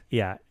fight.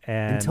 Yeah,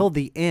 and Until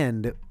the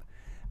end.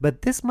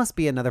 But this must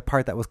be another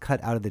part that was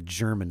cut out of the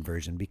German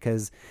version,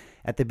 because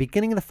at the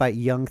beginning of the fight,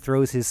 Young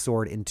throws his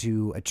sword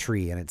into a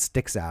tree and it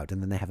sticks out,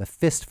 and then they have a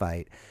fist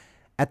fight.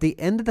 At the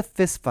end of the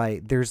fist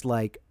fight, there's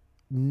like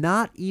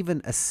not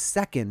even a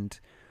second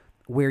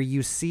where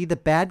you see the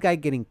bad guy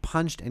getting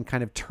punched and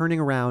kind of turning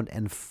around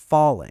and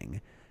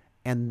falling.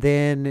 And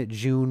then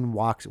June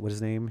walks, what's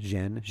his name?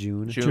 June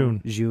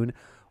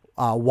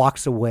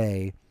walks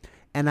away.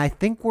 And I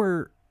think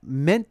we're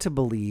meant to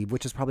believe,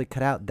 which is probably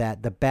cut out,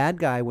 that the bad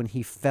guy, when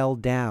he fell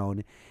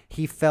down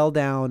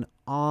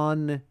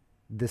on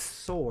the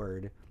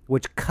sword,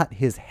 which cut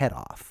his head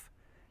off.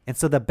 And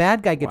so the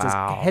bad guy gets his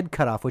head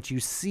cut off, which you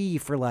see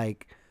for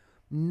like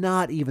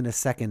not even a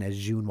second as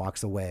June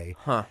walks away.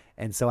 Huh.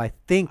 And so I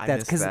think I that's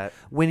missed because that.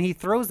 when he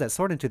throws that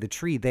sword into the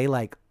tree, they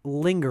like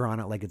linger on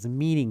it like it's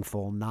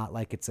meaningful, not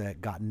like it's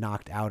got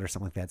knocked out or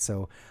something like that.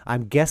 So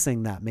I'm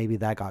guessing that maybe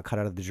that got cut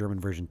out of the German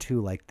version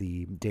too, like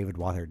the David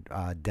Wather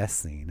death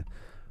scene.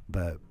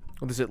 But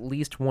Well, there's at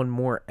least one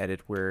more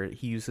edit where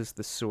he uses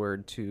the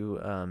sword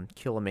to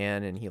kill a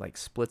man, and he like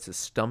splits his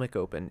stomach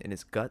open and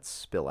his guts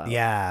spill out.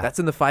 Yeah. That's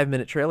in the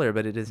 5-minute trailer,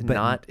 but it is But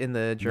not in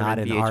the German not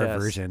in VHS. our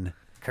version.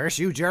 Curse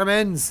you,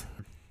 Germans!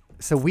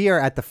 So we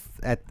are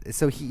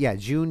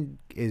June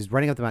is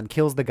running up the mountain,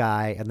 kills the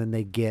guy, and then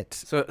they get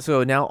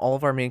So now all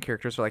of our main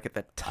characters are like at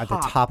the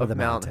top of the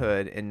Mount mountain.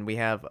 Hood, and we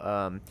have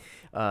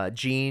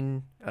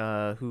Jean,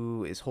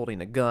 who is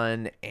holding a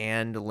gun,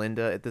 and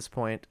Linda at this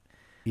point,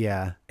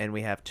 and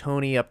we have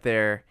Tony up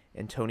there,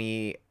 and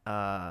Tony.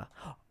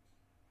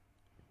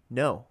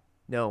 No,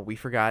 we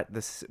forgot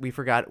this. We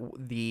forgot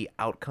the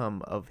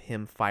outcome of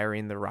him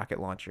firing the rocket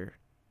launcher.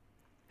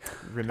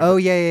 Remember? Oh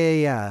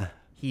yeah.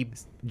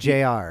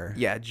 JR.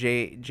 Yeah,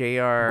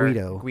 JR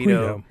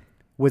Guido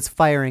was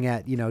firing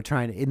at,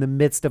 trying to, in the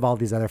midst of all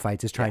these other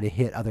fights, is trying to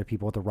hit other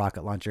people with a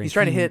rocket launcher. He's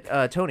trying to hit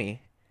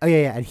Tony. Oh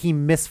yeah, and he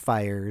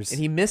misfires. And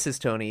he misses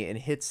Tony and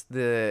hits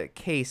the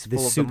case The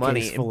full of the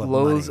money suitcase and full of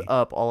blows money.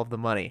 up all of the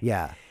money.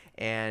 Yeah.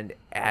 And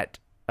at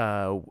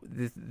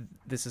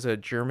this is a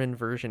German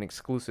version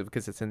exclusive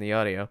because it's in the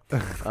audio.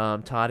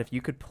 Todd, if you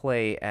could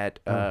play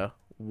at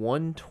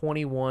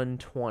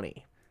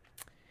 1:21:20.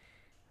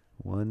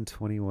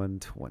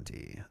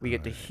 1:21:20. We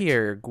get to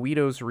hear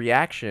Guido's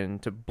reaction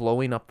to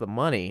blowing up the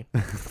money.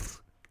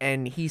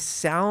 And he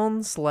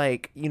sounds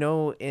like,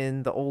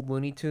 in the old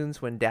Looney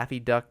Tunes when Daffy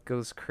Duck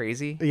goes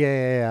crazy.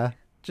 Yeah.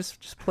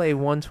 Just play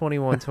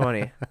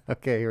 1:21:20.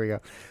 Okay, here we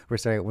go. We're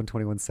starting at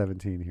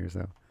 1:21:17 here,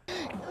 so.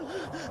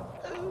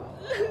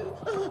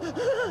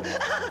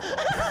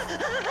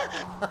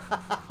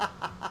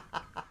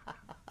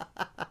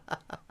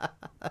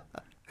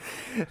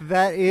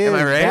 That is, Am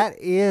I right? That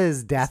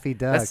is Daffy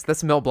Duck.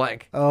 That's Mel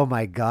Blanc. Oh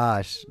my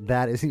gosh,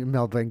 that is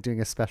Mel Blanc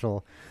doing a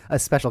special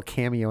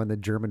cameo in the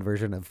German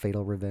version of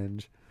Fatal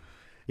Revenge.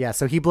 Yeah,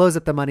 so he blows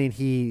up the money and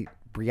he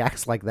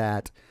reacts like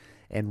that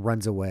and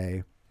runs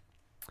away.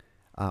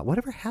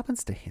 Whatever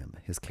happens to him,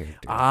 his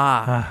character?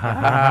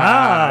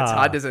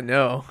 Todd doesn't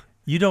know.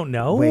 You don't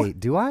know? Wait,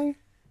 do I?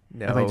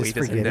 No, Am I just he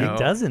doesn't forgetting? know. He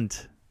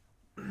doesn't.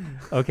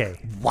 Okay.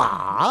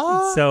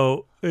 Wow.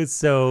 So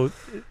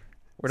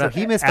We're not.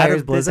 he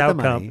misfires, blows up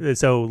the outcome. money.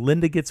 So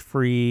Linda gets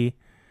free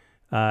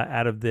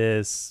out of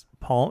this.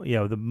 Paul,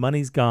 the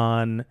money's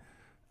gone.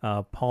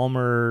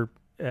 Palmer,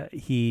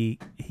 he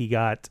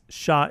got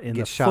shot in the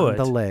Gets shot foot, in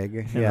the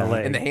leg. Yeah. the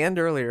leg. in the hand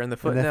earlier, in the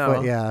foot In the now.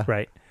 foot, yeah.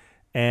 Right.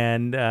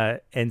 And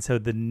so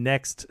the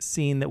next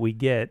scene that we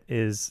get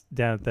is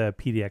down at the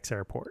PDX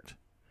airport.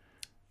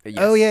 Yes.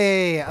 Oh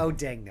yeah. Oh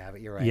dang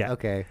nabbit, you're right. Yeah.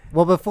 Okay.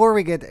 Well, before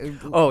we get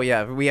Oh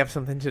yeah, we have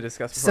something to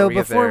discuss before so we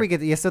get before there. we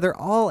get so they're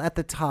all at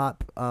the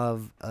top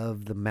of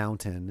the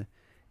mountain,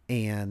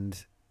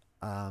 and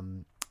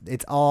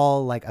it's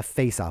all like a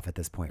face off at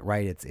this point,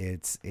 right?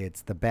 It's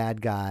the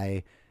bad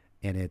guy,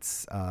 and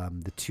it's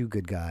the two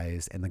good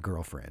guys and the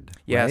girlfriend.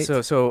 Yeah,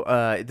 right? so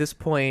at this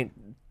point,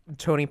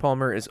 Tony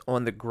Palmer is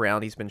on the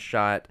ground. He's been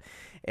shot.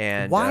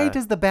 And why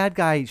does the bad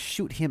guy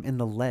shoot him in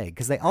the leg?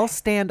 Because they all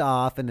stand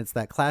off, and it's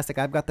that classic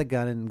 "I've got the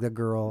gun" and the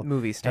girl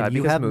Movies, Todd, and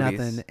you because have movies.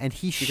 nothing, and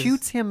he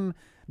shoots him.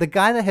 The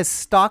guy that has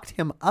stalked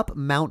him up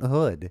Mount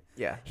Hood.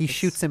 Yeah, He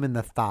shoots him in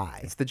the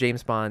thigh. It's the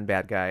James Bond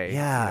bad guy.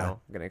 Yeah. You know,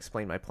 I'm gonna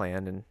explain my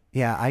plan and.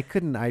 Yeah, I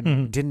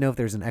didn't know if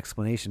there's an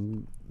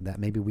explanation that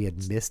maybe we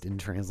had missed in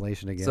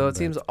translation again. So it but-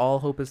 seems all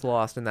hope is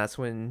lost, and that's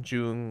when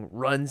Jung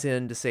runs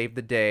in to save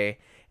the day.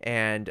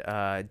 And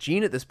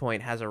Gene at this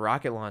point has a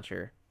rocket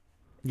launcher.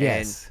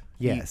 Yes.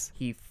 And Yes.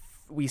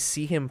 we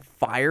see him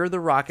fire the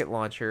rocket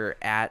launcher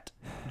at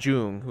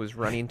Jung, who is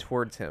running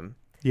towards him.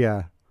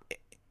 Yeah.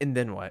 And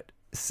then what?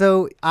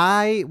 So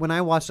when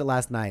I watched it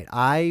last night,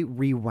 I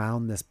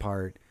rewound this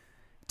part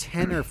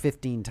 10 or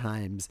 15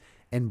 times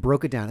and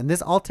broke it down. And this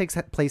all takes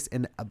place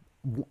in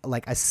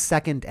a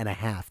second and a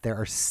half. There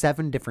are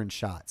 7 different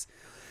shots.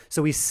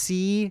 So we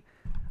see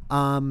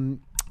John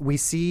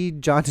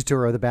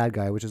Turturro, the bad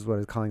guy, which is what I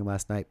was calling him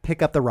last night,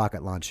 pick up the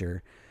rocket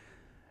launcher.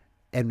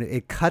 And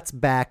it cuts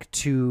back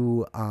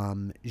to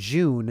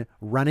June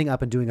running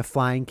up and doing a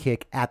flying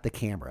kick at the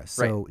camera.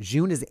 So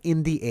June is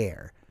in the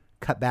air.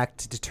 Cut back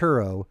to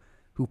Turturro,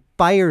 who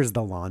fires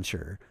the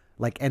launcher.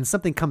 And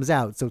something comes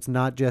out, so it's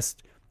not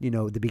just,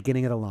 the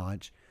beginning of the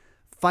launch.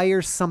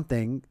 Fires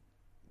something,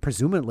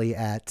 presumably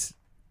at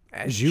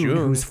June,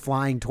 who's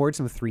flying towards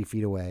him 3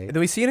 feet away. And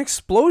then we see an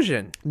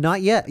explosion.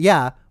 Not yet.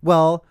 Yeah.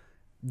 Well,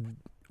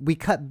 we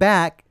cut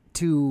back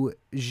to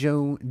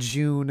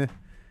June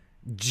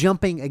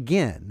jumping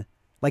again.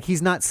 Like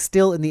he's not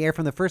still in the air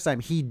from the first time.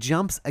 He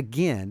jumps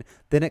again.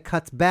 Then it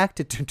cuts back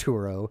to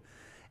Turturro,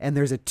 and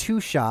there's a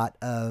 2-shot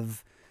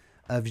of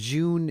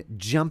June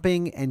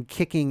jumping and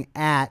kicking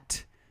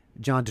at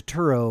John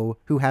Turturro,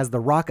 who has the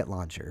rocket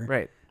launcher,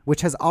 Right.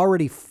 which has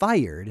already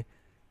fired,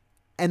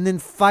 and then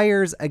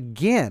fires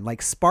again,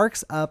 like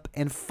sparks up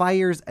and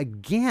fires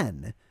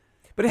again.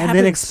 But it and then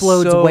happens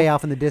explodes so- way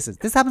off in the distance.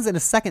 This happens in a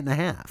second and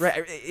a half.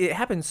 Right. It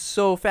happens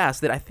so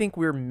fast that I think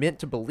we're meant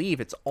to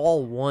believe it's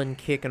all one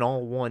kick and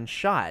all one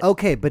shot.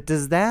 Okay, but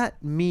does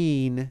that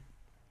mean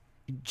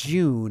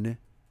June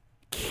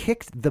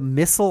kicked the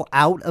missile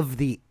out of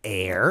the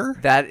air?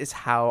 That is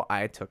how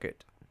I took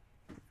it.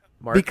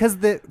 Mark? Because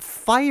the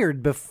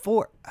fired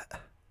before.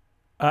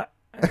 I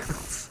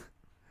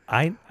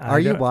Are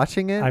you don't-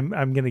 watching it?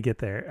 I'm gonna get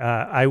there.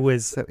 I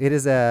was. So it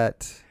is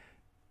at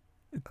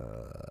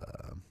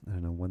I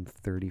don't know,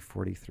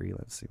 1:30:43.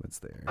 Let's see what's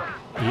there.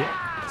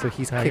 Yeah. So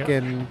he's I got-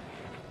 kicking.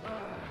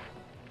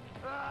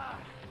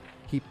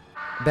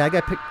 Bad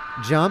guy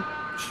jump,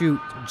 shoot,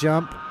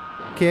 jump,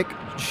 kick,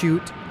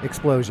 shoot,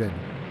 explosion.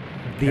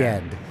 The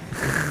end.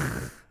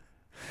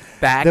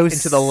 Back Those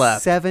into the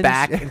left. 7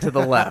 Back into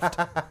the left.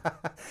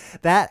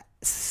 That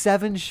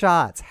 7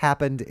 shots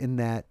happened in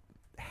that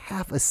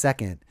half a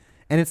second,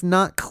 and it's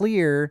not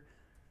clear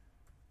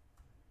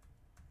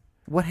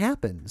what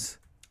happens.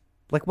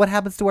 Like, what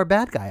happens to our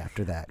bad guy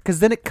after that? Because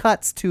then it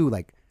cuts to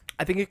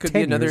I think it could be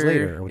 10 years another.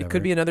 later or It whatever.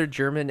 could be another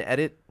German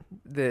edit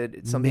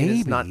that something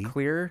is not Maybe.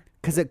 clear.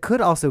 because it could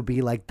also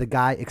be like the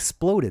guy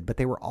exploded, but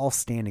they were all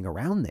standing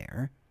around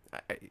there.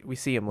 We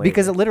see him later.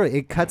 Because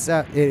it cuts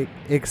out, it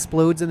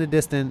explodes in the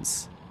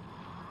distance,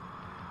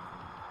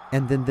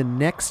 and then the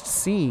next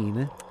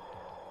scene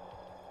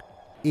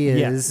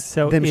is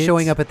so them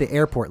showing it's- up at the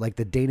airport, like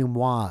the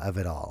denouement of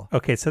it all.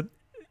 Okay, so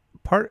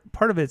part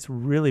of it's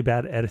really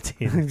bad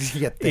editing.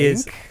 You think?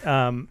 Is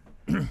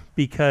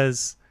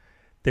because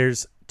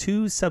there's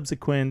 2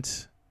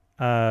 subsequent.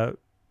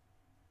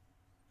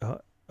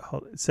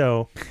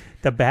 So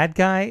the bad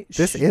guy.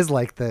 This is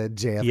like the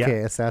JFK Yeah.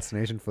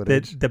 assassination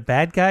footage. The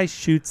bad guy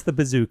shoots the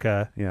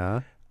bazooka.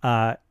 Yeah.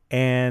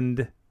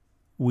 And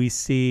we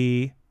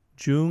see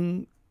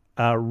Jung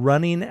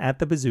running at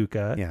the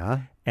bazooka.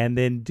 Yeah. And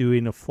then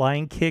doing a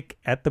flying kick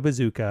at the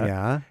bazooka.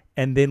 Yeah.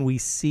 And then we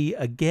see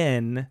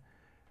again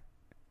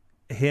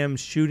him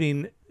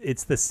shooting.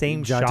 It's the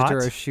same John shot.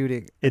 Turturro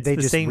shooting. It's they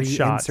the just same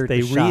shot. reinsert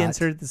They the shot.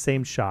 reinsert the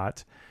same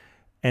shot.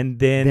 And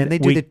then Then they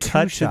do we the 2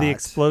 cut to shots. the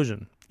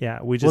explosion. Yeah,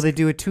 we just Well, they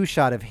do a 2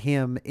 shot of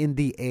him in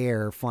the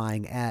air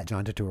flying at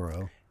John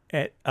Turturro.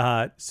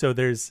 so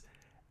there's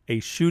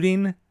a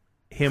shooting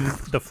him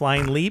the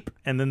flying leap,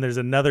 and then there's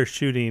another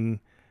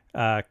shooting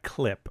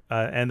clip,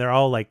 and they're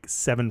all like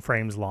 7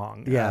 frames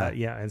long. Yeah.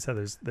 Yeah, and so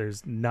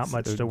there's not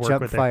much So to work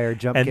jump with fire, there.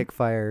 jump And- kick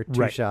fire,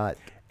 2 right. shot.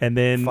 and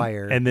then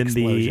fire, and then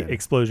explosion. the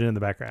explosion in the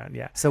background.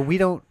 Yeah, So we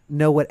don't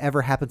know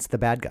whatever happens to the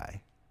bad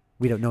guy.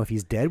 We don't know if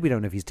he's dead. We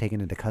don't know if he's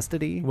taken into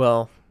custody.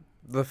 Well,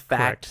 the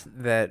fact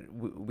that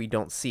we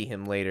don't see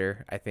him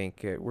later, I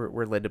think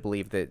we're led to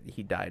believe that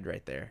he died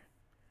right there.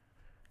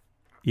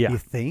 yeah. You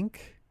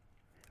think?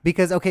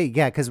 Because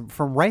because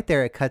from right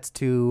there it cuts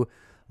to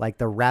like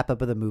the wrap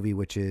up of the movie,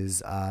 which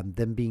is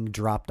them being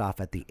dropped off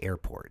at the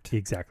airport.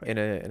 Exactly. In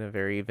a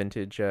very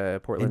vintage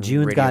Portland. And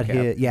June's radio got cab.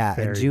 his and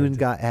Very June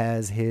vintage.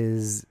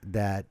 has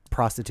that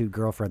prostitute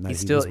girlfriend that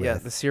He's he still was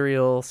with. the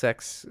serial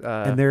sex.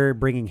 And they're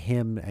bringing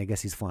him. I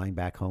guess he's flying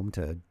back home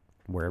to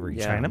wherever he's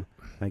Yeah. from,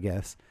 I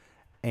guess.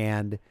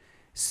 And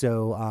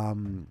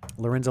so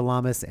Lorenzo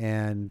Lamas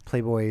and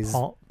Playboy's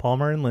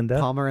Palmer and Linda.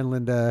 Palmer and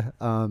Linda,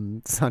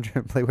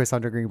 Playboy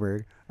Sandra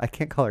Greenberg. I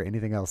can't call her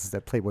anything else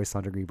except Playboy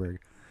Sandra Greenberg.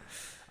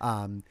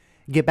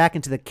 Get back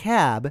into the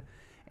cab,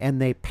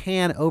 and they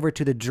pan over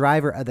to the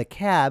driver of the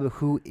cab,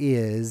 who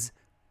is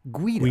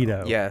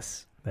Guido.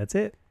 Yes. That's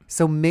it.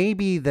 So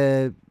maybe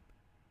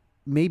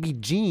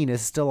Gene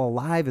is still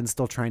alive and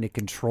still trying to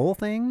control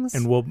things.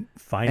 And we'll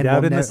find And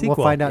out we'll in the sequel.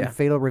 We'll find out Yeah. in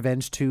Fatal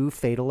Revenge 2,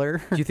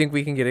 Fataler. Do you think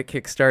we can get it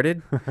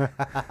kickstarted?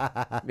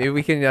 Maybe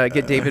we can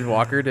get David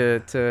Walker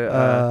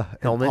to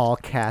helmet. An all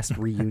cast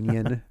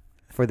reunion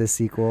for the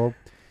sequel.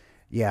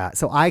 Yeah.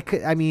 So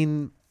I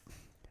mean,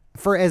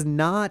 for as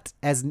not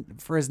as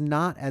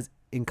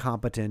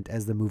incompetent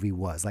as the movie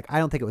was, like I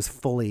don't think it was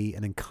fully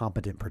an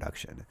incompetent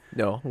production.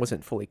 No, it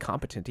wasn't fully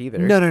competent either.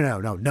 No.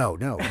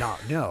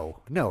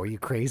 Are you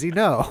crazy?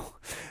 No.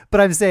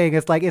 But I'm saying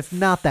it's like it's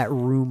not that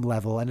Room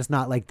level, and it's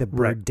not like the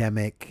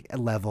Birdemic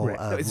level Right.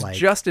 of It's like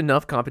just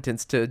enough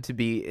competence to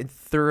be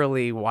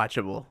thoroughly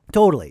watchable.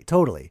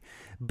 totally.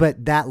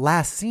 But that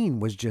last scene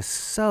was just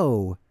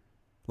so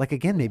like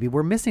again, maybe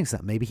we're missing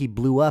something. Maybe he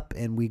blew up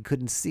and we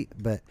couldn't see,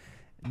 but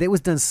it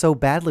was done so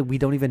badly we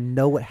don't even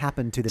know what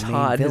happened to the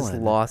Todd main has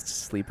villain. lost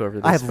sleep over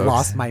this. I have folks.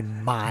 lost my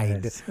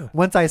mind. Yes.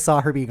 Once I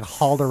saw her being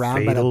hauled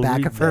around by the Fatal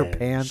back of her Revenge.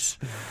 pants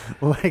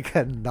like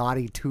a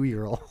naughty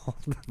 2-year-old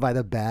by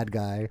the bad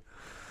guy.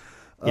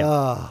 Yeah.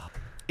 Ugh.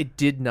 It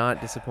did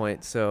not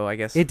disappoint. So I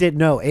guess It did.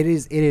 No, it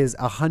is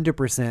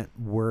 100%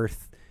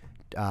 worth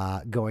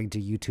going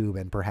to YouTube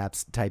and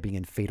perhaps typing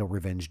in Fatal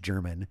Revenge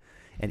German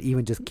and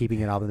even just keeping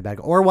it all in the back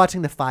or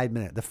watching the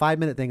 5-minute. The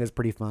 5-minute thing is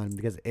pretty fun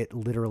because it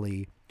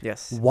literally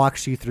yes.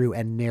 walks you through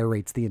and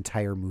narrates the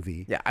entire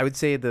movie. Yeah, I would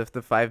say the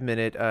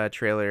 5-minute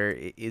trailer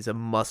is a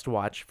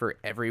must-watch for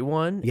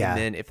everyone. Yeah. And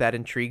then if that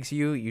intrigues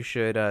you, you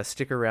should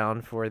stick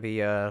around for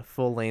the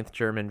full-length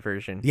German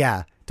version.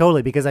 Yeah,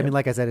 totally. Because I mean,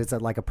 like I said, it's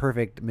like a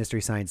perfect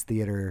Mystery Science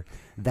Theater,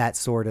 that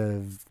sort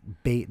of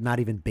not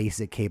even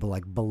basic cable,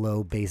 like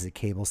below basic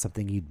cable,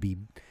 something you'd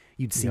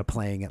see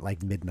playing at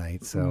like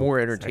midnight. So More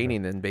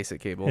entertaining than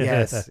basic cable.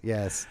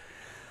 yes.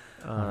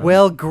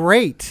 Well,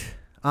 great.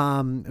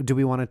 Do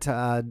we want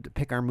to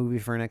pick our movie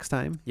for next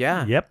time?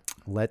 Yeah. Yep.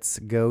 Let's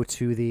go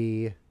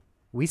to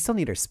we still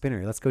need our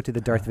spinner. Let's go to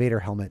the Darth Vader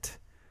helmet.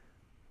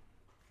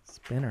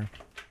 Spinner.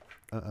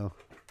 Uh-oh.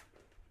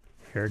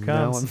 Here it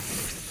Now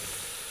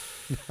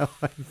comes. now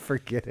I'm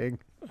forgetting.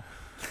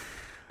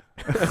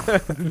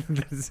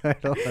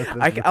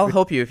 I'll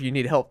help you if you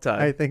need help,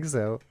 Todd. I think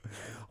so.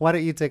 Why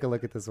don't you take a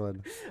look at this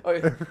one?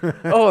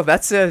 Oh,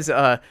 that says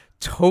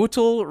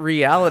Total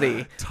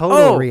Reality.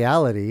 Total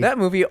Reality. That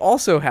movie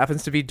also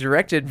happens to be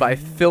directed by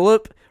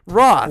Philip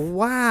Roth.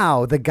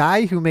 Wow, the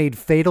guy who made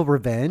Fatal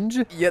Revenge?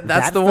 Yeah,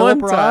 that's That the Philip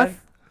one, Todd.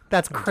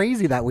 That's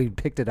crazy that we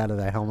picked it out of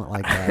that helmet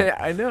like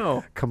that. I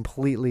know.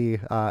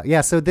 Completely.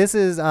 Yeah, so this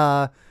is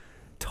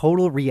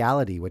Total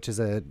Reality, which is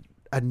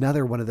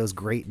another one of those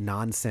great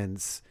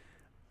nonsense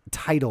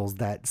titles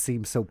that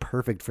seem so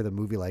perfect for the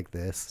movie like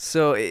this.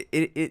 So it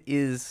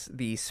is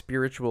the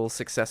spiritual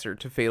successor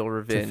to Fatal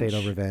Revenge. To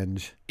Fatal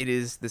Revenge. It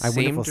is the I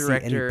wonder if same we'll see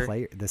director.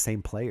 any the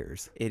same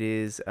players. It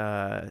is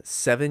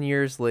 7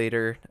 years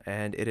later,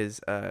 and it is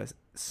a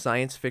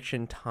science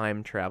fiction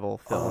time travel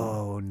film.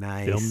 Oh,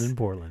 nice. Filmed in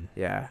Portland.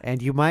 Yeah.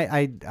 And you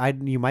might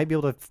you might be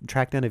able to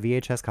track down a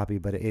VHS copy,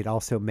 but it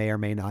also may or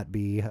may not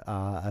be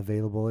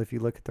available if you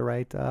look at the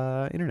right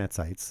internet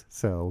sites.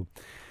 So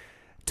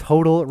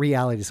Total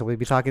Reality. So we'll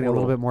be talking a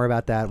little bit more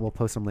about that. We'll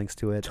post some links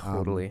to it.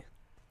 Totally.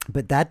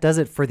 But that does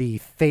it for the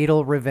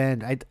Fatal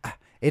Revenge.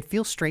 It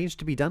feels strange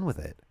to be done with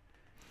it.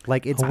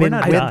 Like it's Oh, we're been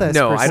not with done. us.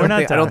 No, for I so-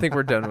 don't done. think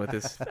we're done with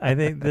this. I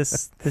think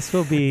this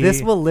will be.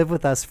 This will live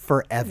with us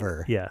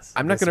forever. Yes.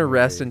 I'm not This going to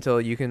rest movie. until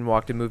you can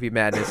walk to Movie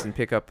Madness and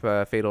pick up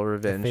Fatal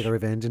Revenge. Fatal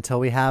Revenge until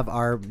we have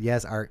our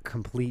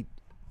complete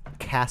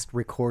cast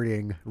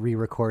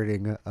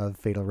re-recording of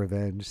Fatal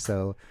Revenge.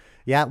 So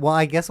yeah, well,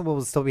 I guess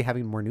we'll still be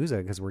having more news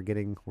because we're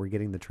getting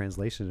the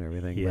translation and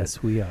everything.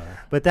 Yes, we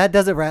are. But that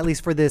does it for at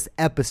least for this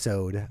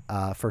episode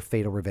for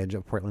Fatal Revenge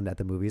of Portland at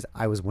the Movies.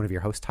 I was one of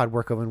your hosts, Todd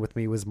Workoven. With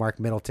me was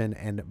Mark Middleton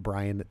and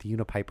Brian the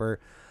Unipiper.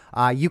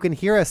 You can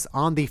hear us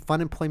on the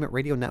Fun Employment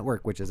Radio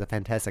Network, which is a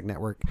fantastic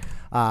network.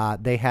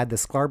 They had the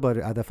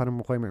Sklar the Fun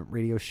Employment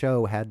Radio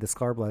Show had the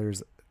Sklar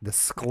Brothers,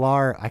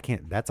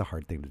 that's a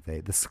hard thing to say,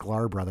 the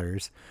Sklar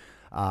Brothers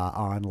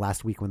on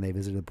last week when they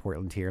visited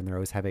Portland here, and they're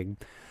always having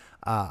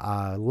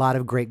a lot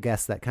of great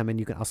guests that come in.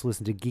 You can also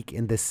listen to Geek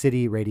in the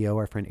City Radio.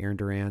 Our friend Aaron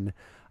Duran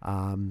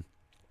and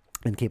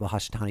Cable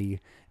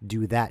Hashitani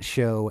do that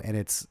show, and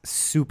it's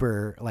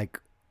super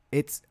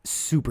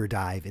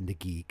dive into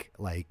geek.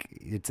 Like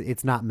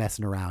it's not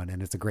messing around,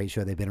 and it's a great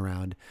show. They've been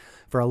around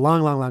for a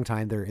long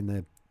time. They're in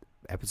the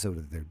episode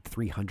of their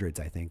 300s,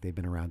 I think. They've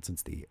been around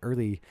since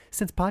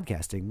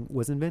podcasting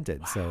was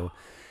invented. Wow. So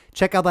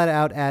check all that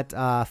out at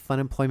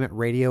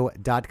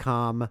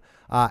funemploymentradio.com.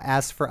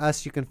 As for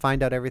us, you can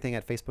find out everything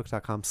at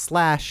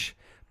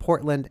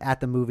facebook.com/Portland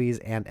at the Movies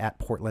and at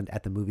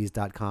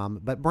portlandatthemovies.com.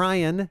 But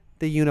Brian,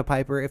 the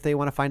Unipiper, if they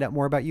want to find out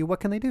more about you, what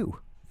can they do?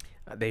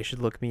 They should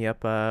look me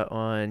up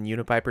on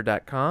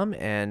unipiper.com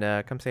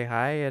and come say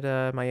hi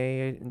at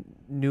my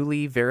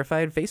newly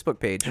verified Facebook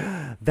page.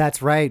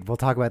 That's right. We'll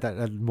talk about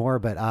that more.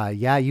 But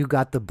yeah, you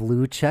got the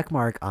blue check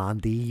mark on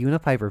the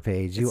Unipiper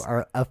page. You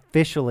are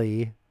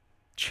officially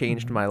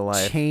Changed my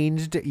life.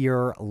 Changed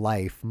your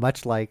life,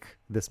 much like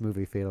this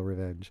movie, Fatal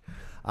Revenge.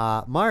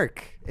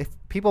 Mark, if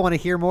people want to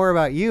hear more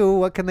about you,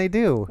 what can they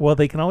do? Well,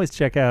 they can always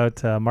check out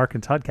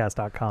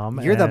markandtoddcast.com.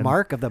 You're the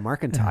Mark of the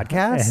Mark and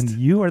Toddcast? And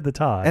you are the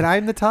Todd. And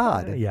I'm the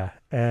Todd. Yeah.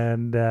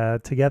 And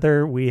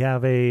together we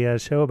have a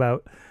show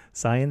about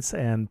science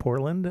and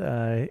Portland,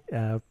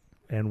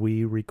 and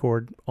we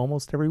record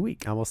almost every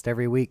week.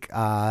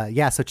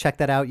 Yeah, so check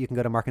that out. You can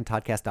go to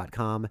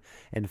markandtoddcast.com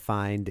and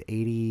find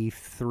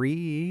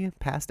 83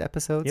 past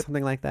episodes,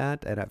 something like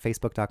that, and at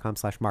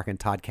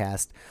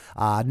facebook.com/markandtoddcast.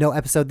 No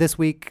episode this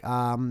week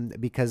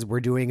because we're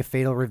doing a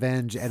Fatal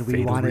Revenge, and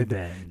we wanted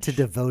to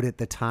devote it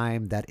the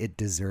time that it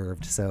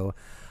deserved. So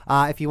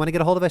if you want to get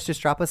a hold of us,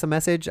 just drop us a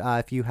message.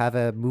 If you have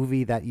a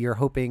movie that you're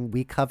hoping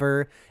we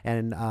cover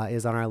and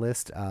is on our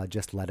list,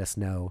 just let us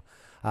know.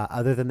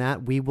 Other than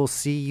that, we will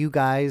see you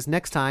guys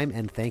next time,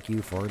 and thank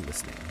you for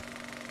listening.